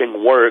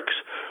coaching works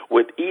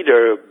with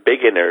either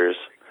beginners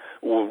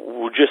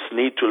who just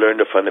need to learn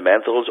the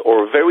fundamentals,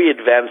 or very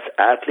advanced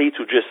athletes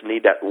who just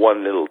need that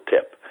one little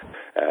tip.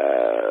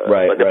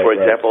 For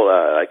example,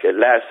 like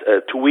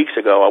 2 weeks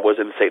ago, I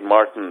was in St.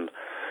 Martin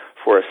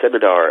for a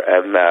seminar,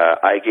 and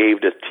I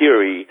gave the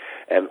theory,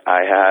 and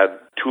I had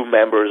 2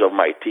 members of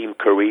my team,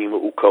 Kareem,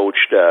 who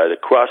coached the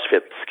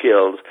CrossFit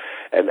skills,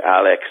 and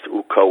Alex,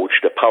 who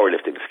coached the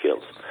powerlifting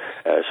skills.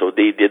 So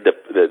they did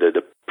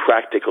the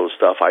practical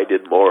stuff. I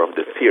did more of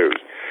the theory.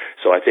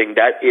 So I think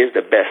that is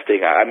the best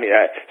thing. I mean,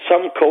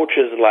 some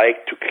coaches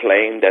like to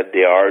claim that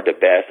they are the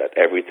best at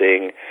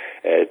everything.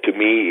 To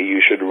me,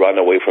 you should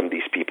run away from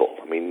these people.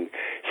 I mean,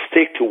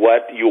 stick to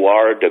what you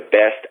are the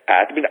best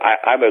at. I mean,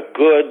 I'm a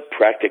good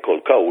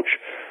practical coach,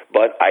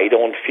 but I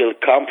don't feel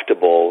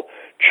comfortable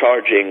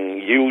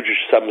charging huge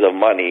sums of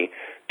money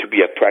to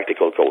be a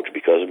practical coach,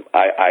 because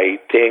I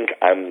think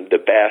I'm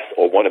the best,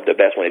 or one of the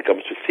best, when it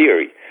comes to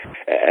theory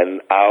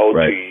and how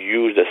to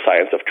use the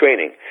science of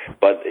training.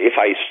 But if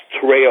I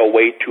stray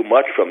away too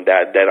much from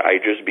that, then I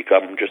just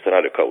become just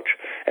another coach.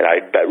 And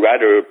I'd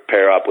rather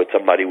pair up with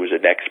somebody who's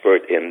an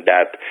expert in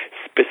that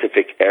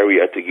specific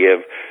area to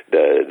give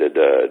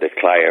the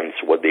clients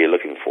what they're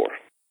looking for.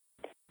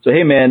 So,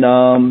 hey, man,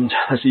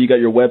 I see you got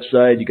your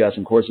website. You got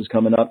some courses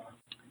coming up.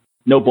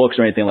 No books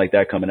or anything like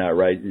that coming out,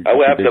 right? I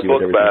will have the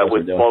book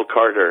with Paul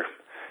Carter.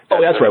 Oh,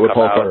 that's right, with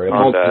Paul Carter.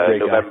 On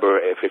November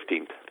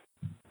 15th.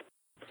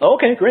 Oh,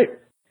 okay, great.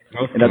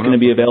 And that's going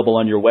to be available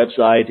on your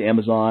website,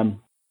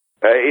 Amazon?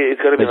 It's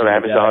going to be on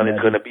Amazon.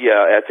 It's going to be,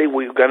 I think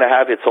we're going to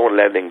have its own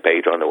landing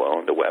page on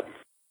the web.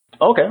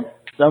 Okay,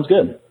 sounds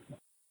good.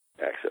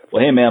 Excellent.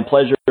 Well, hey, man,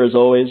 pleasure as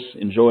always.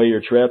 Enjoy your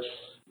trips.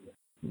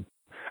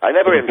 I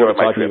never enjoy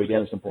my trips. Talking to you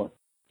again at some point.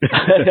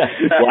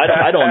 Well,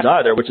 I don't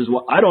either, which is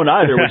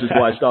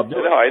why I stopped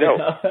doing it. No, I know.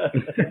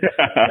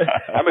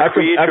 I'm a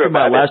creator after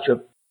my about last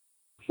trip.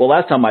 Well,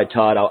 last time I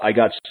taught, I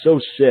got so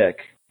sick,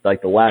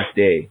 like the last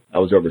day I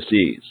was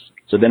overseas.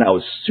 So then I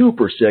was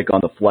super sick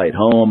on the flight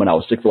home, and I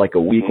was sick for like a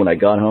week when I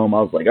got home.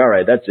 I was like, all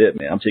right, that's it,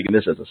 man. I'm taking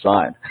this as a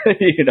sign.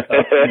 You know?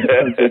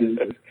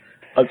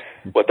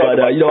 But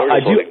you know,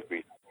 I do.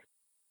 Increase.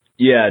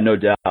 Yeah, no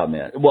doubt,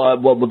 man.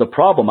 Well, the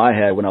problem I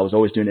had when I was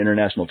always doing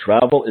international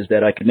travel is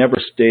that I could never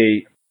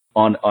stay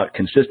on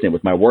consistent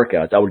with my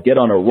workouts. I would get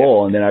on a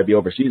roll, and then I'd be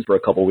overseas for a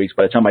couple of weeks.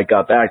 By the time I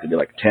got back, there'd be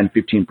like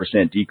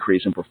 10-15%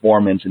 decrease in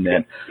performance, and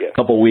then a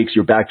couple of weeks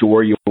you're back to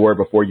where you were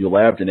before you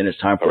left, and then it's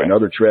time for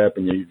another trip,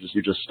 and you're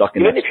just stuck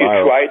in that spiral. Even if you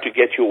try to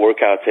get your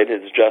workouts in,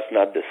 it's just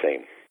not the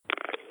same.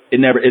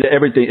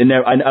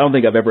 I don't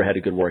think I've ever had a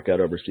good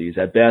workout overseas.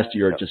 At best,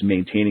 you're just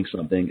maintaining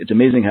something. It's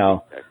amazing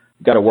how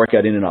you got a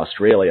workout in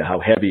Australia, how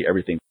heavy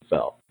everything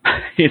felt.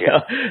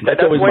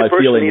 That's always my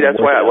feeling. That's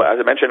why, as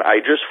I mentioned, I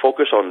just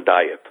focus on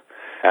diet.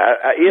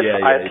 If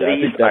at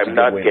least I'm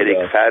not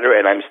getting fatter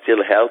and I'm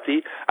still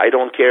healthy, I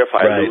don't care if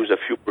I lose a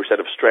few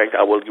percent of strength.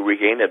 I will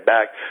regain it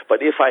back.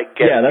 But if I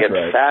get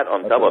fat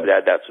on top of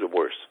that, that's the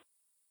worst.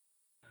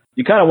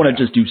 You kind of want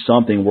to just do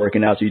something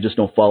working out so you just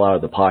don't fall out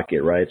of the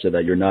pocket, right? So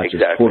that you're not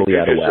just totally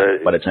out of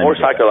whack by the time. More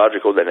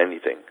psychological than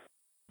anything.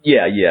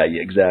 Yeah,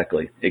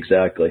 exactly.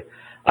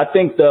 I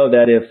think though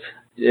that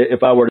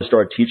if I were to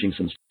start teaching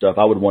some stuff,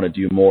 I would want to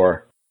do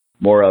more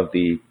of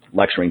the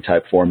lecturing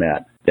type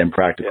format than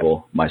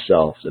practical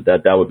myself. So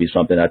that would be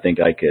something I think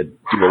I could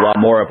do a lot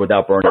more of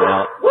without burning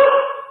out.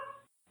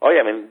 Oh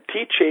yeah, I mean,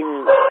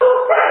 teaching,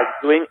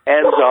 doing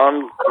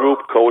hands-on group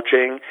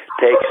coaching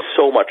takes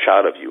so much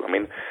out of you. I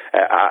mean,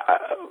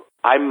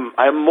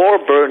 I'm more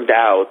burned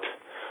out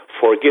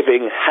for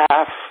giving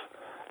half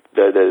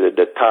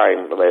the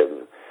time.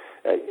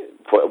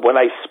 When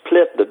I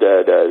split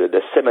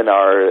the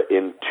seminar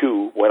in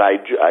two, when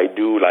I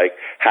do like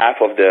half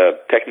of the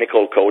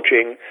technical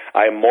coaching,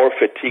 I'm more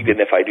fatigued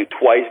than if I do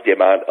twice the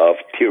amount of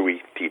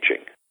theory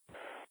teaching.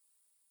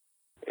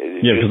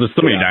 Yeah, because there's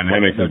so many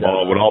dynamics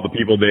involved with all the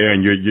people there,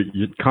 and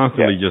you're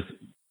constantly just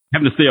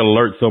having to stay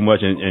alert so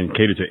much and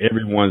cater to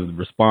everyone's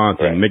response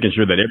and making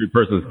sure that every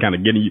person is kind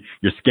of getting you.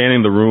 You're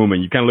scanning the room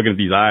and you're kind of looking at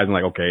these eyes and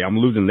like, okay, I'm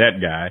losing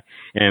that guy,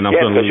 and I'm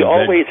because you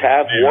always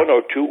have one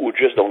or two who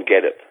just don't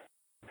get it.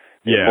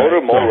 Motor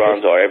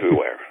morons are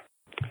everywhere.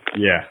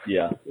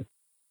 Yeah.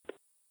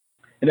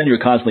 And then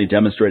you're constantly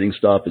demonstrating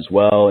stuff as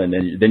well, and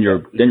then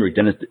you're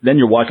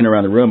walking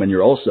around the room and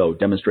you're also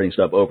demonstrating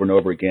stuff over and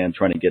over again,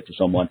 trying to get to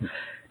someone.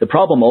 The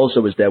problem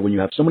also is that when you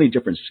have so many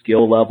different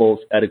skill levels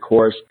at a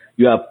course,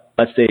 you have,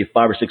 let's say,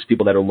 5 or 6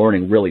 people that are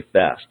learning really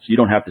fast. So you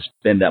don't have to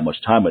spend that much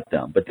time with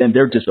them. But then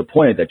they're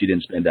disappointed that you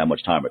didn't spend that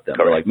much time with them.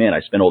 Correct. They're like, man,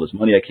 I spent all this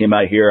money. I came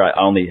out here. I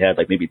only had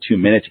like maybe 2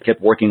 minutes. I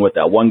kept working with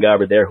that one guy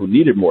over there who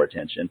needed more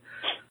attention.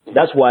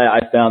 That's why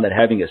I found that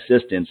having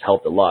assistants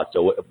helped a lot.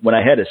 So when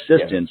I had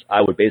assistants,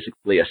 I would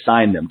basically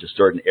assign them to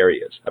certain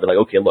areas. I'd be like,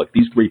 okay, look,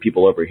 these 3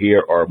 people over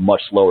here are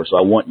much slower, so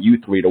I want you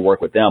 3 to work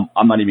with them.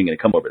 I'm not even going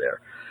to come over there.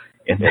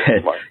 And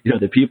then,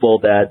 the people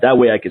that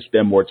way I could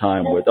spend more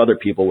time with other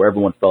people where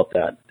everyone felt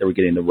that they were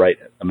getting the right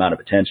amount of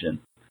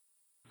attention.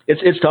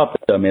 It's tough,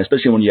 though, man,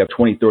 especially when you have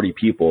 20, 30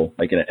 people.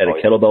 Like at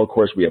a kettlebell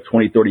course, we have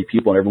 20, 30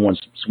 people and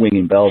everyone's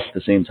swinging bells at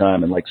the same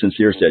time. And like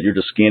Sincere said, you're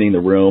just scanning the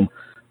room,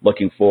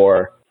 looking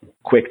for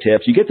quick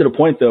tips. You get to the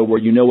point, though, where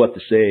you know what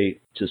to say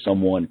to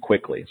someone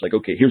quickly. It's like,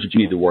 okay, here's what you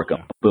need to work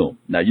on. Boom.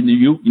 Now, you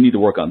need to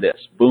work on this.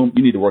 Boom,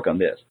 you need to work on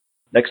this.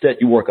 Next set,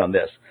 you work on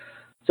this.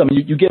 So, I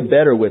mean, you get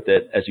better with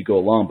it as you go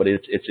along, but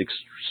it's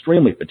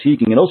extremely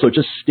fatiguing. And also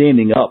just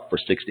standing up for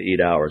 6 to 8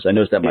 hours. I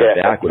noticed that my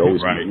back would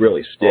always be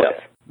really stiff,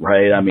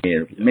 right? I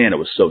mean, man, it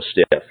was so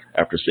stiff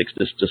after 6,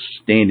 just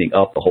standing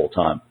up the whole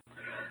time.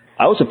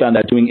 I also found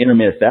that doing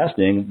intermittent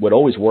fasting would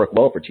always work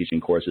well for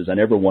teaching courses. I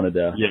never wanted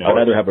to. I'd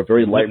rather have a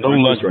very light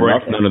breakfast or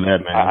nothing. None of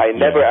that, man. I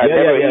never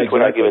eat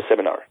when I give a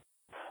seminar.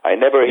 I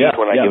never eat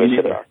when I give a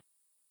seminar.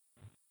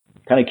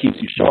 Kind of keeps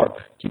you sharp,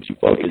 keeps you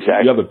focused.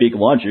 Exactly. If you have a big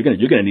lunch, you're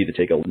gonna need to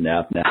take a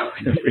nap now.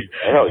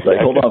 I know, it's like,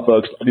 hold on,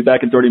 folks, I'll be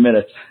back in 30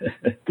 minutes.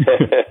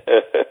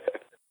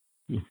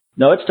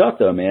 No, it's tough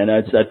though, man.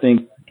 I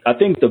think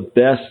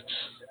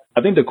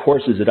the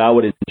courses that I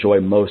would enjoy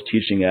most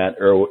teaching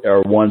at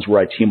are ones where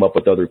I team up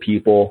with other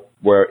people,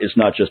 where it's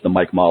not just the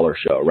Mike Mahler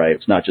show, right?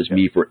 It's not just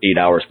me for 8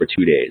 hours for 2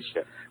 days,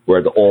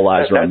 where all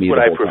eyes are on me the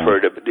whole time. That's what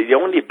I prefer. The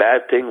only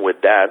bad thing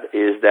with that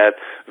is that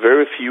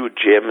very few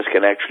gyms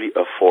can actually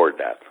afford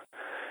that.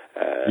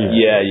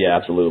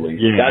 Absolutely.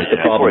 Yeah, that's the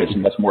problem. It's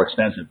much more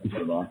expensive to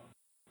put it on.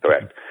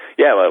 Correct.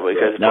 Yeah, well,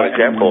 because, for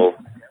example,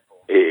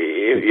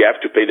 you have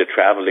to pay the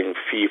traveling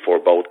fee for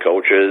both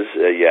coaches.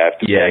 You have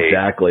to pay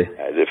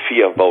the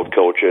fee of both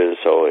coaches.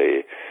 So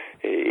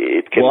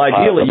it can. Well,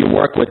 ideally, you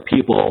work with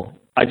people.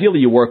 Ideally,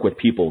 you work with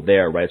people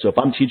there, right? So if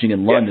I'm teaching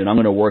in London, I'm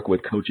going to work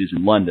with coaches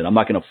in London. I'm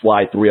not going to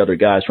fly 3 other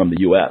guys from the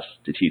U.S.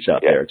 to teach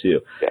out there,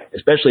 too. Yeah.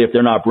 Especially if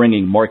they're not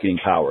bringing marketing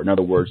power. In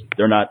other words,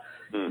 they're not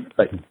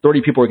like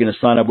 30 people are going to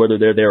sign up whether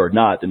they're there or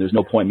not, then there's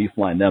no point in me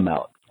flying them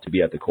out. to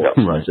be at the course.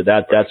 Right. So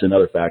that's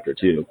another factor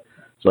too.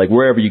 So like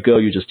wherever you go,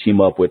 you just team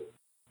up with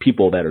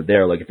people that are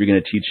there. Like if you're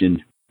going to teach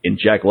in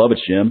Jack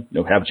Lovett's gym,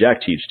 have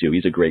Jack teach too.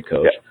 He's a great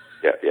coach.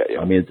 Yeah.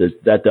 I mean,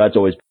 that's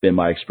always been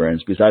my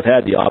experience because I've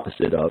had the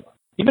opposite of,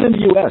 even in the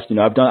U.S.,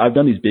 I've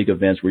done these big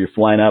events where you're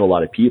flying out a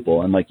lot of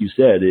people, and like you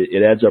said,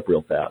 it adds up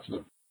real fast.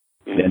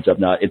 It ends up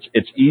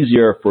it's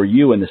easier for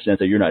you in the sense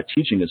that you're not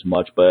teaching as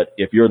much, but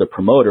if you're the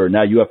promoter,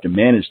 now you have to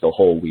manage the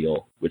whole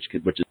wheel, which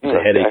is a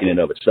headache in and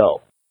of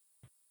itself.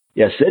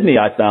 Yeah, Sydney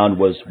I found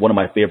was one of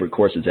my favorite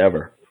courses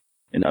ever.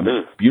 And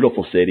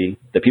beautiful city.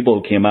 The people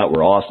who came out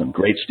were awesome,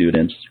 great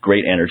students,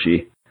 great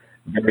energy,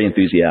 very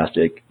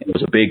enthusiastic. And it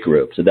was a big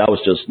group. So that was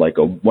just like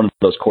one of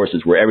those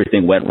courses where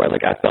everything went right.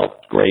 Like I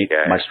felt great.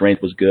 Yeah. My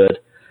strength was good.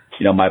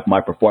 My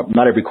performance,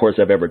 not every course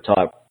I've ever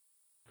taught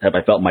have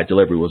I felt my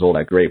delivery was all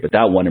that great, but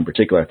that one in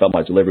particular, I felt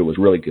my delivery was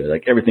really good.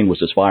 Like everything was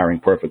just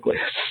firing perfectly.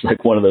 It's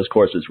like one of those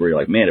courses where you're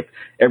like, man, if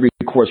every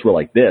course were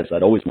like this,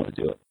 I'd always want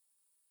to do it.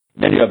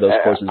 Then you have those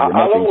courses where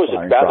nothing's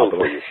firing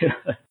properly.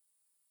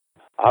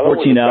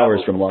 14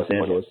 hours from Los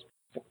Angeles.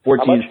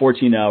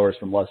 14 hours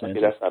from Los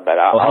Angeles. That's not bad.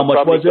 How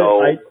much was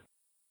it?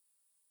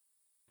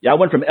 I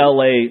went from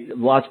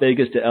Las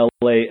Vegas to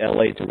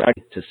LA direct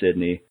to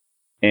Sydney.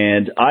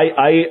 And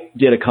I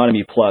did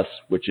Economy Plus,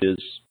 which is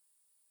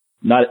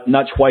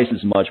not twice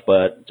as much,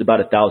 but it's about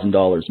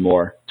 $1,000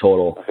 more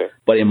total. Okay.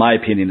 But in my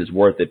opinion, it's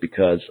worth it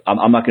because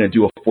I'm not going to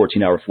do a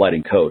 14-hour flight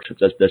in coach.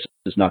 That's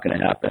just not going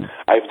to happen.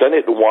 I've done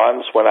it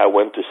once when I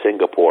went to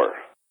Singapore.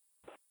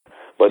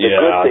 But the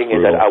good thing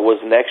is that I was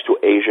next to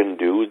Asian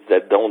dudes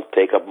that don't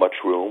take up much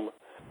room.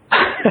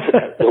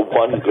 The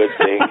one good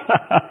thing.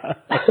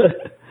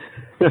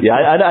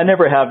 I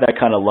never have that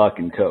kind of luck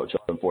in coach,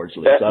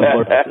 unfortunately. So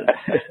I'm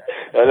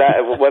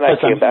when I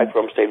came back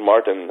from St.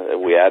 Martin,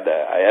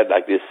 I had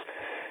like this,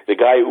 the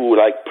guy who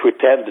like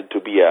pretended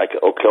to be like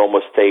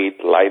Oklahoma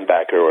State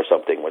linebacker or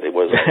something, when he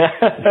was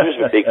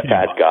a big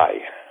fat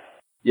guy.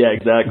 Yeah,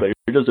 exactly.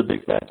 You're just a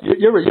big fat. You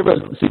ever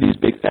see these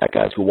big fat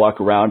guys who walk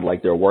around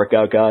like they're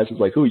workout guys? It's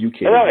like, who are you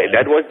kidding? No,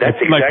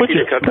 that's exactly like put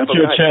your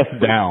chest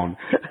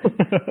down.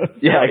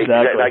 Yeah,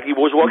 exactly. Like he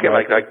was walking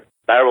like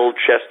barrel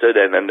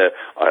chested and then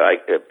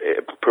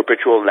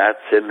perpetual gnat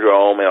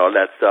syndrome and all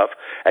that stuff.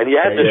 And he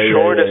had the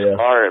shortest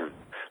arm,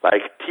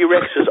 like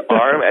T-Rex's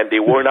arm, and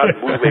they were not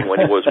moving when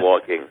he was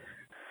walking.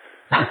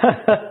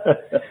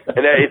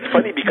 And it's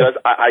funny because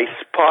I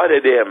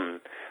spotted him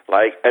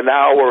like an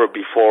hour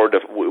before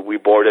we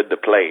boarded the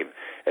plane.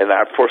 And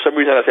for some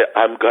reason I said,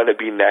 I'm going to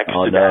be next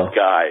to that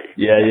guy.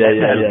 Yeah.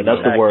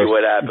 That's the worst.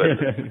 What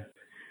happened.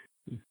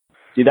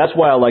 See, that's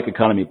why I like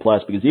Economy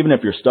Plus, because even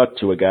if you're stuck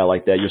to a guy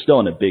like that, you're still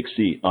in a big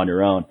seat on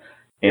your own.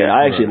 And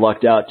I actually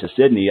lucked out to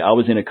Sydney. I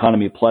was in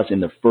Economy Plus in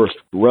the first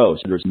row,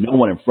 so there's no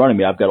one in front of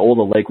me. I've got all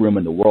the leg room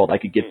in the world. I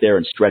could get there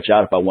and stretch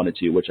out if I wanted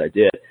to, which I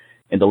did.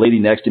 And the lady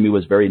next to me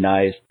was very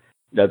nice.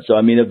 So,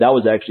 I mean, that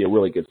was actually a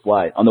really good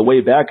flight. On the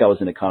way back, I was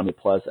in Economy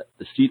Plus.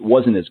 The seat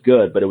wasn't as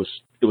good, but it was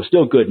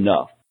still good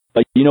enough.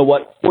 But you know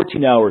what?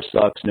 14 hours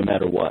sucks no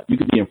matter what. You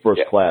could be in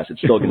first class. It's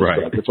still going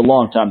to suck. It's a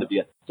long time to be.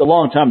 It's a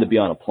long time to be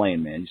on a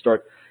plane, man. You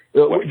start.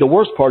 The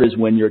worst part is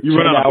when you're 10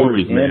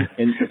 hours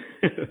in.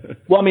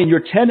 Well, I mean,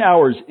 you're 10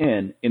 hours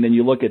in, and then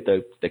you look at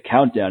the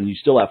countdown, and you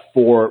still have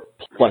 4+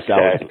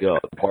 hours to go.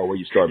 The part where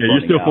you start. Yeah,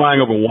 you're still flying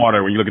over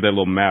water. When you look at that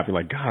little map, you're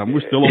like, God,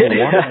 we're still over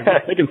water.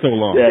 It's taking so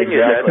long. Yeah,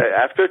 exactly.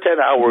 After 10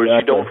 hours,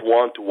 you don't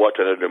want to watch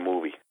another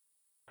movie.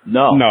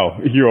 No,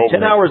 you're over.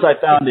 10 hours. I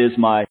found is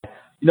my.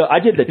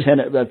 I did the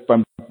 10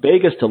 from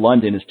Vegas to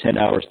London is 10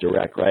 hours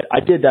direct, right?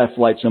 I did that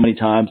flight so many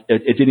times,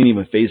 it didn't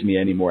even faze me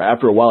anymore.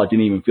 After a while, it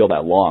didn't even feel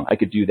that long. I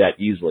could do that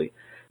easily.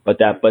 But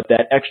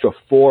that extra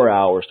 4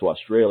 hours to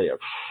Australia,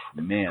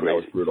 man, that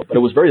was brutal. But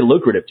it was very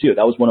lucrative too.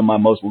 That was one of my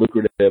most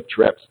lucrative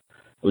trips.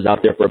 I was out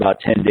there for about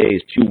 10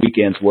 days, 2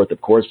 weekends worth of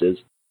courses.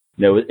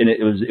 And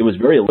it was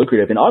very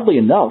lucrative. And oddly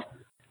enough,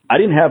 I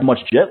didn't have much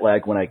jet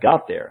lag when I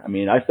got there. I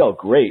mean, I felt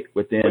great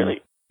within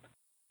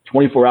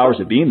 24 hours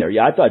of being there.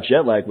 Yeah, I thought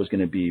jet lag was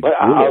going to be. But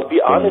I'll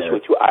be honest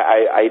with you.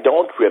 I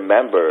don't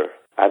remember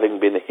having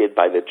been hit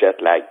by the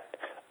jet lag.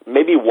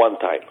 Maybe one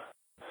time,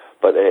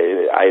 but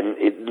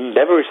it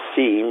never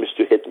seems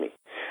to hit me.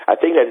 I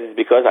think that it's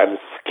because I'm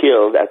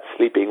skilled at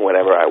sleeping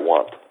whenever I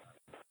want.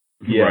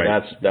 Yeah,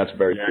 that's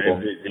very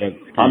cool.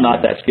 I'm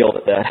not that skilled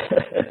at that.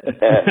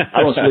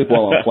 I don't sleep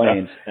well on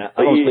planes.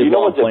 I don't sleep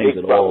well on planes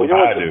at all.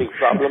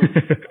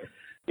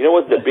 You know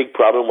what's the big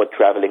problem with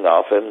traveling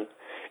often?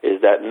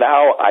 Is that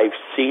now I've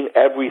seen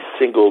every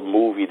single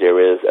movie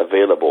there is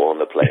available on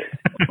the plane.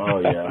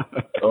 Oh, yeah.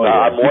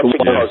 I'm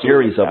watching a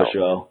series of a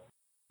show.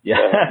 Yeah.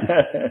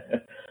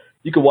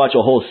 You can watch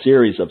a whole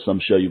series of some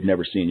show you've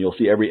never seen. You'll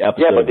see every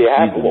episode. Yeah, but they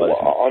have,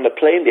 on the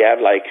plane, they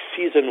have like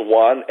season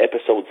 1,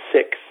 episode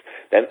 6.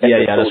 Then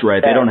that's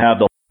right. 10. They don't have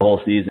the whole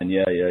season.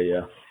 Yeah.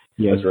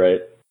 That's right.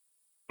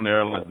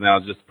 Airlines now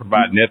just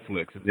provide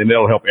Netflix, and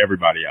they'll help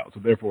everybody out. So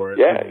therefore,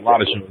 there's a lot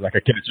of shows I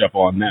can catch up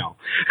on now.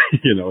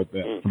 For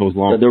those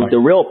long.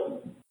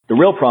 The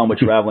real problem with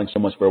traveling so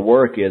much for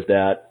work is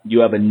that you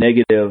have a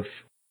negative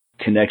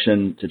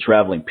connection to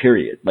traveling,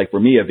 period. Like for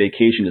me, a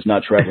vacation is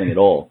not traveling at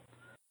all.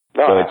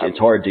 So it's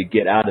hard to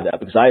get out of that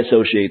because I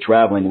associate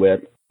traveling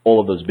with all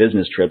of those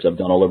business trips I've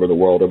done all over the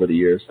world over the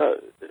years.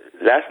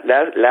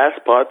 Last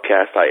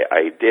podcast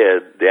I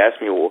did, they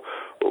asked me,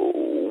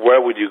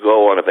 where would you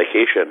go on a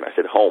vacation? I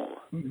said home.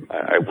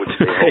 I would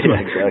stay home.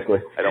 Yeah, exactly.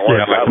 I don't want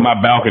to travel. My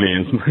balcony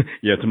is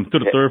to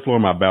the third floor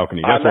of my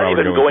balcony. That's I'm not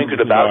even going to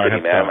the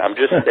balcony, man. I'm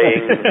just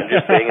staying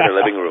in the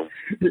living room.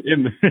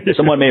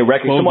 Someone may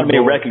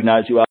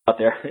recognize you out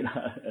there.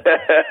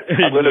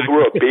 I'm going to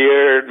grow a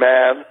beard,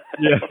 man.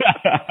 Yeah.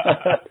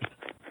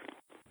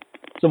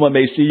 Someone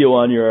may see you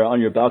on your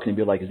balcony and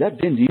be like, "Is that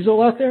Vin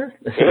Diesel out there?"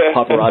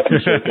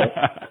 Paparazzi showed up.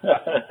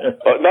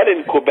 Not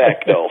in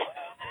Quebec, though.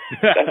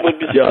 That would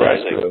be surprising.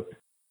 That's true.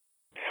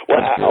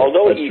 Well,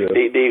 although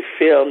they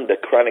filmed the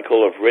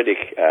Chronicle of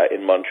Riddick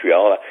in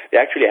Montreal, they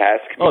actually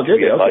asked me to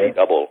be a body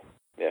double.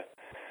 Yeah.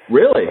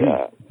 Really?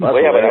 But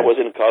I was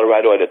in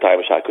Colorado at the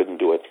time, so I couldn't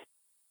do it.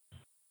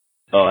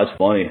 Oh, that's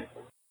funny.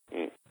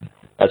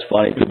 That's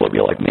funny. People would be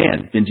like,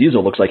 "Man, Vin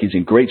Diesel looks like he's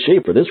in great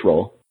shape for this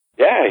role."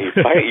 Yeah, he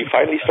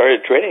finally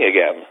started training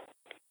again.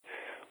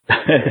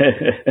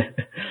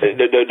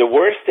 The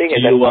worst thing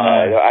is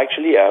that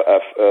actually a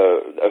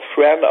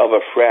friend of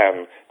a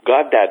friend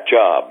got that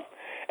job,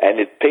 and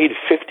it paid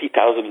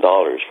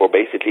 $50,000 for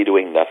basically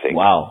doing nothing.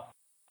 Wow.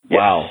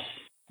 Yes.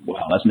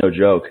 Wow, that's no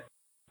joke.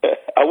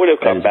 I would have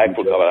come back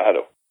for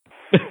Colorado.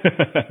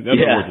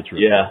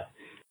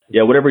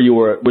 Yeah. Whatever you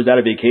were, was that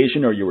a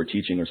vacation or you were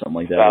teaching or something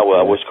like that? I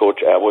was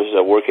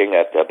working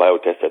at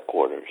Biotest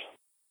headquarters.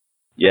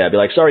 Yeah, be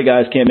like, sorry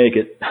guys, can't make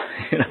it.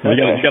 You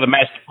got to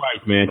match the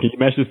price, man. Can you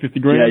match this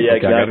 $50,000? Yeah,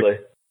 exactly.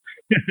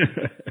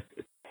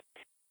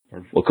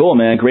 Well, cool,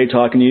 man. Great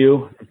talking to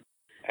you.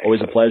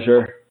 Always a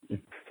pleasure.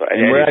 So,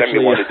 anytime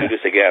you want to do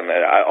this again,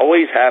 I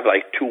always have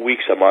like 2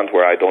 weeks a month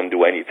where I don't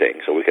do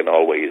anything, so we can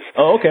always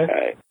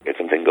get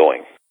something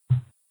going.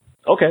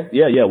 Okay.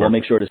 Yeah. We'll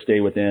make sure to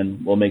stay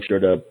within. We'll make sure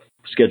to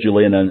schedule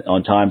in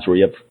on times where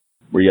you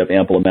have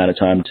ample amount of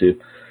time to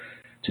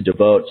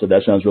devote. So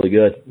that sounds really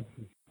good.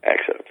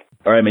 Excellent.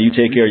 All right, man. You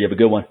take care. You have a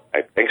good one.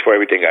 Right, thanks for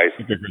everything, guys.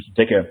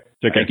 Take care.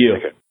 Thank you.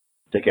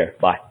 Take care.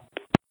 Bye.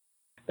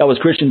 That was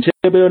Christian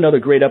Thibaudeau. Another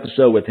great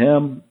episode with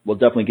him. We'll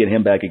definitely get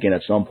him back again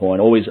at some point.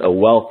 Always a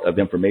wealth of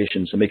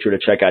information. So make sure to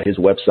check out his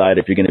website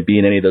if you're going to be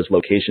in any of those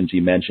locations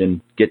he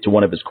mentioned. Get to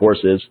one of his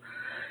courses.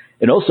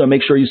 And also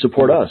make sure you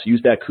support us.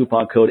 Use that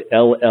coupon code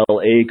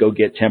LLA. Go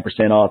get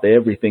 10% off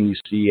everything you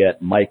see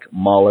at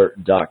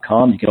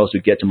MikeMahler.com. You can also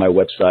get to my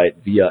website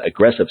via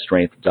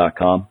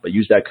AggressiveStrength.com. But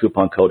use that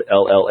coupon code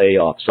LLA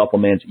off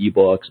supplements,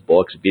 ebooks,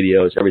 books,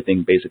 videos,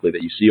 everything basically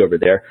that you see over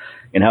there.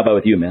 And how about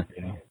with you, man?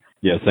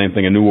 Yeah, same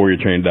thing at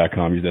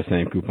NewWarriorTraining.com. Use that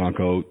same coupon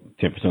code,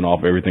 10%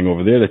 off everything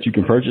over there that you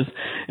can purchase.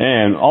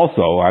 And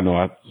also, I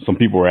know some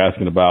people were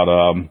asking about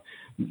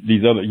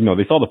these other,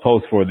 they saw the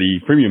post for the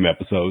premium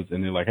episodes,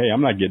 and they're like, hey, I'm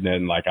not getting that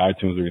in like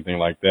iTunes or anything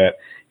like that.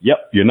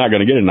 Yep, you're not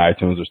going to get it in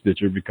iTunes or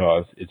Stitcher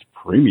because it's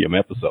premium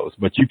episodes.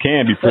 But you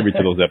can be privy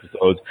to those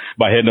episodes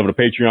by heading over to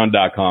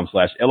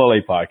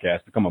patreon.com/LLA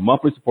podcast. Become a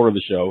monthly supporter of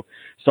the show,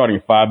 starting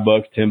at $5,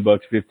 $10,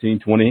 $15,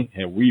 $20.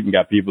 And we even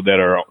got people that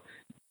are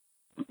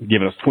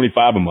giving us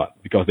 $25 a month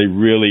because they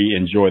really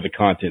enjoy the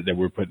content that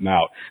we're putting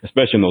out,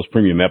 especially in those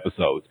premium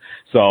episodes.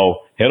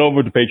 So head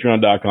over to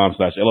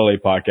patreon.com/LLA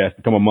podcast,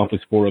 become a monthly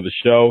supporter of the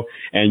show,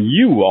 and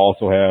you will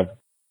also have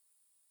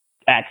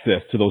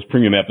access to those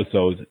premium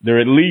episodes. There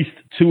are at least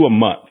 2 a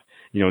month.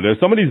 There's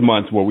some of these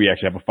months where we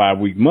actually have a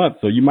 5-week month,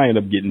 so you might end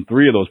up getting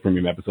 3 of those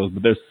premium episodes,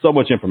 but there's so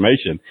much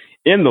information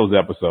in those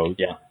episodes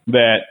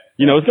that,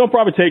 it's going to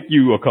probably take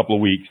you a couple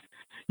of weeks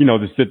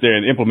to sit there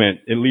and implement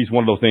at least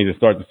one of those things and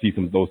start to see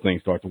some of those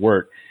things start to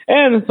work.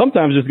 And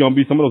sometimes there's going to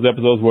be some of those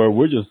episodes where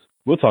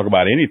we'll talk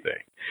about anything.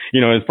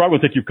 It's probably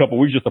going to take you a couple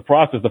of weeks just to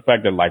process the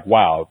fact that, like,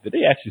 wow, did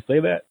they actually say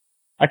that?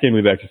 I can't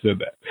believe they actually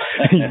said that.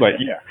 He's like,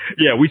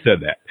 yeah, we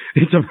said that.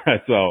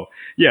 So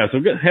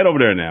head over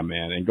there now,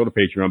 man, and go to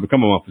Patreon,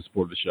 become a monthly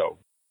supporter of the show.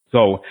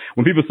 So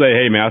when people say,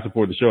 hey, man, I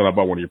support the show and I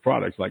bought one of your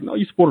products, like, no,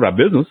 you supported our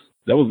business.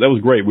 That was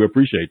great. We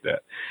appreciate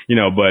that.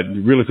 But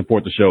really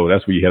support the show.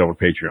 That's where you head over to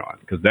Patreon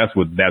because that's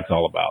what that's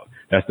all about.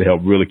 That's to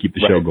help really keep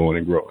the show going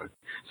and growing.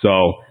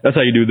 So that's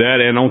how you do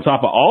that. And on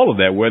top of all of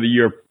that, whether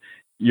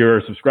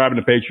you're subscribing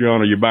to Patreon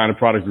or you're buying the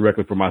products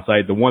directly from my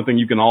site, the one thing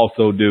you can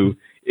also do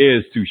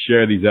is to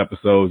share these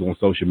episodes on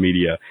social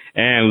media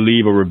and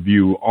leave a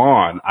review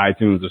on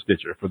iTunes or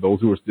Stitcher for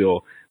those who are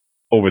still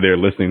over there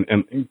listening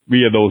and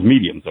via those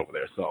mediums over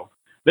there. So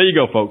there you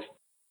go, folks.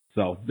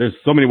 So there's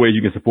so many ways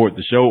you can support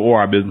the show or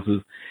our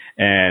businesses,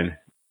 and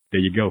there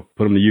you go.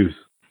 Put them to use.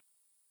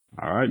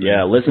 All right.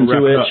 Yeah, listen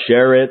to it,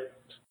 share it.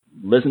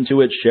 Listen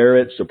to it, share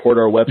it, support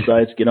our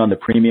websites, get on the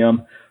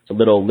premium. It's a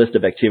little list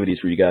of activities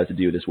for you guys to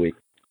do this week.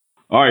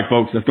 All right,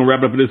 folks. That's going to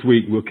wrap it up for this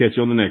week. We'll catch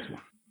you on the next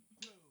one.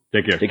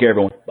 Take care. Take care,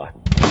 everyone. Bye.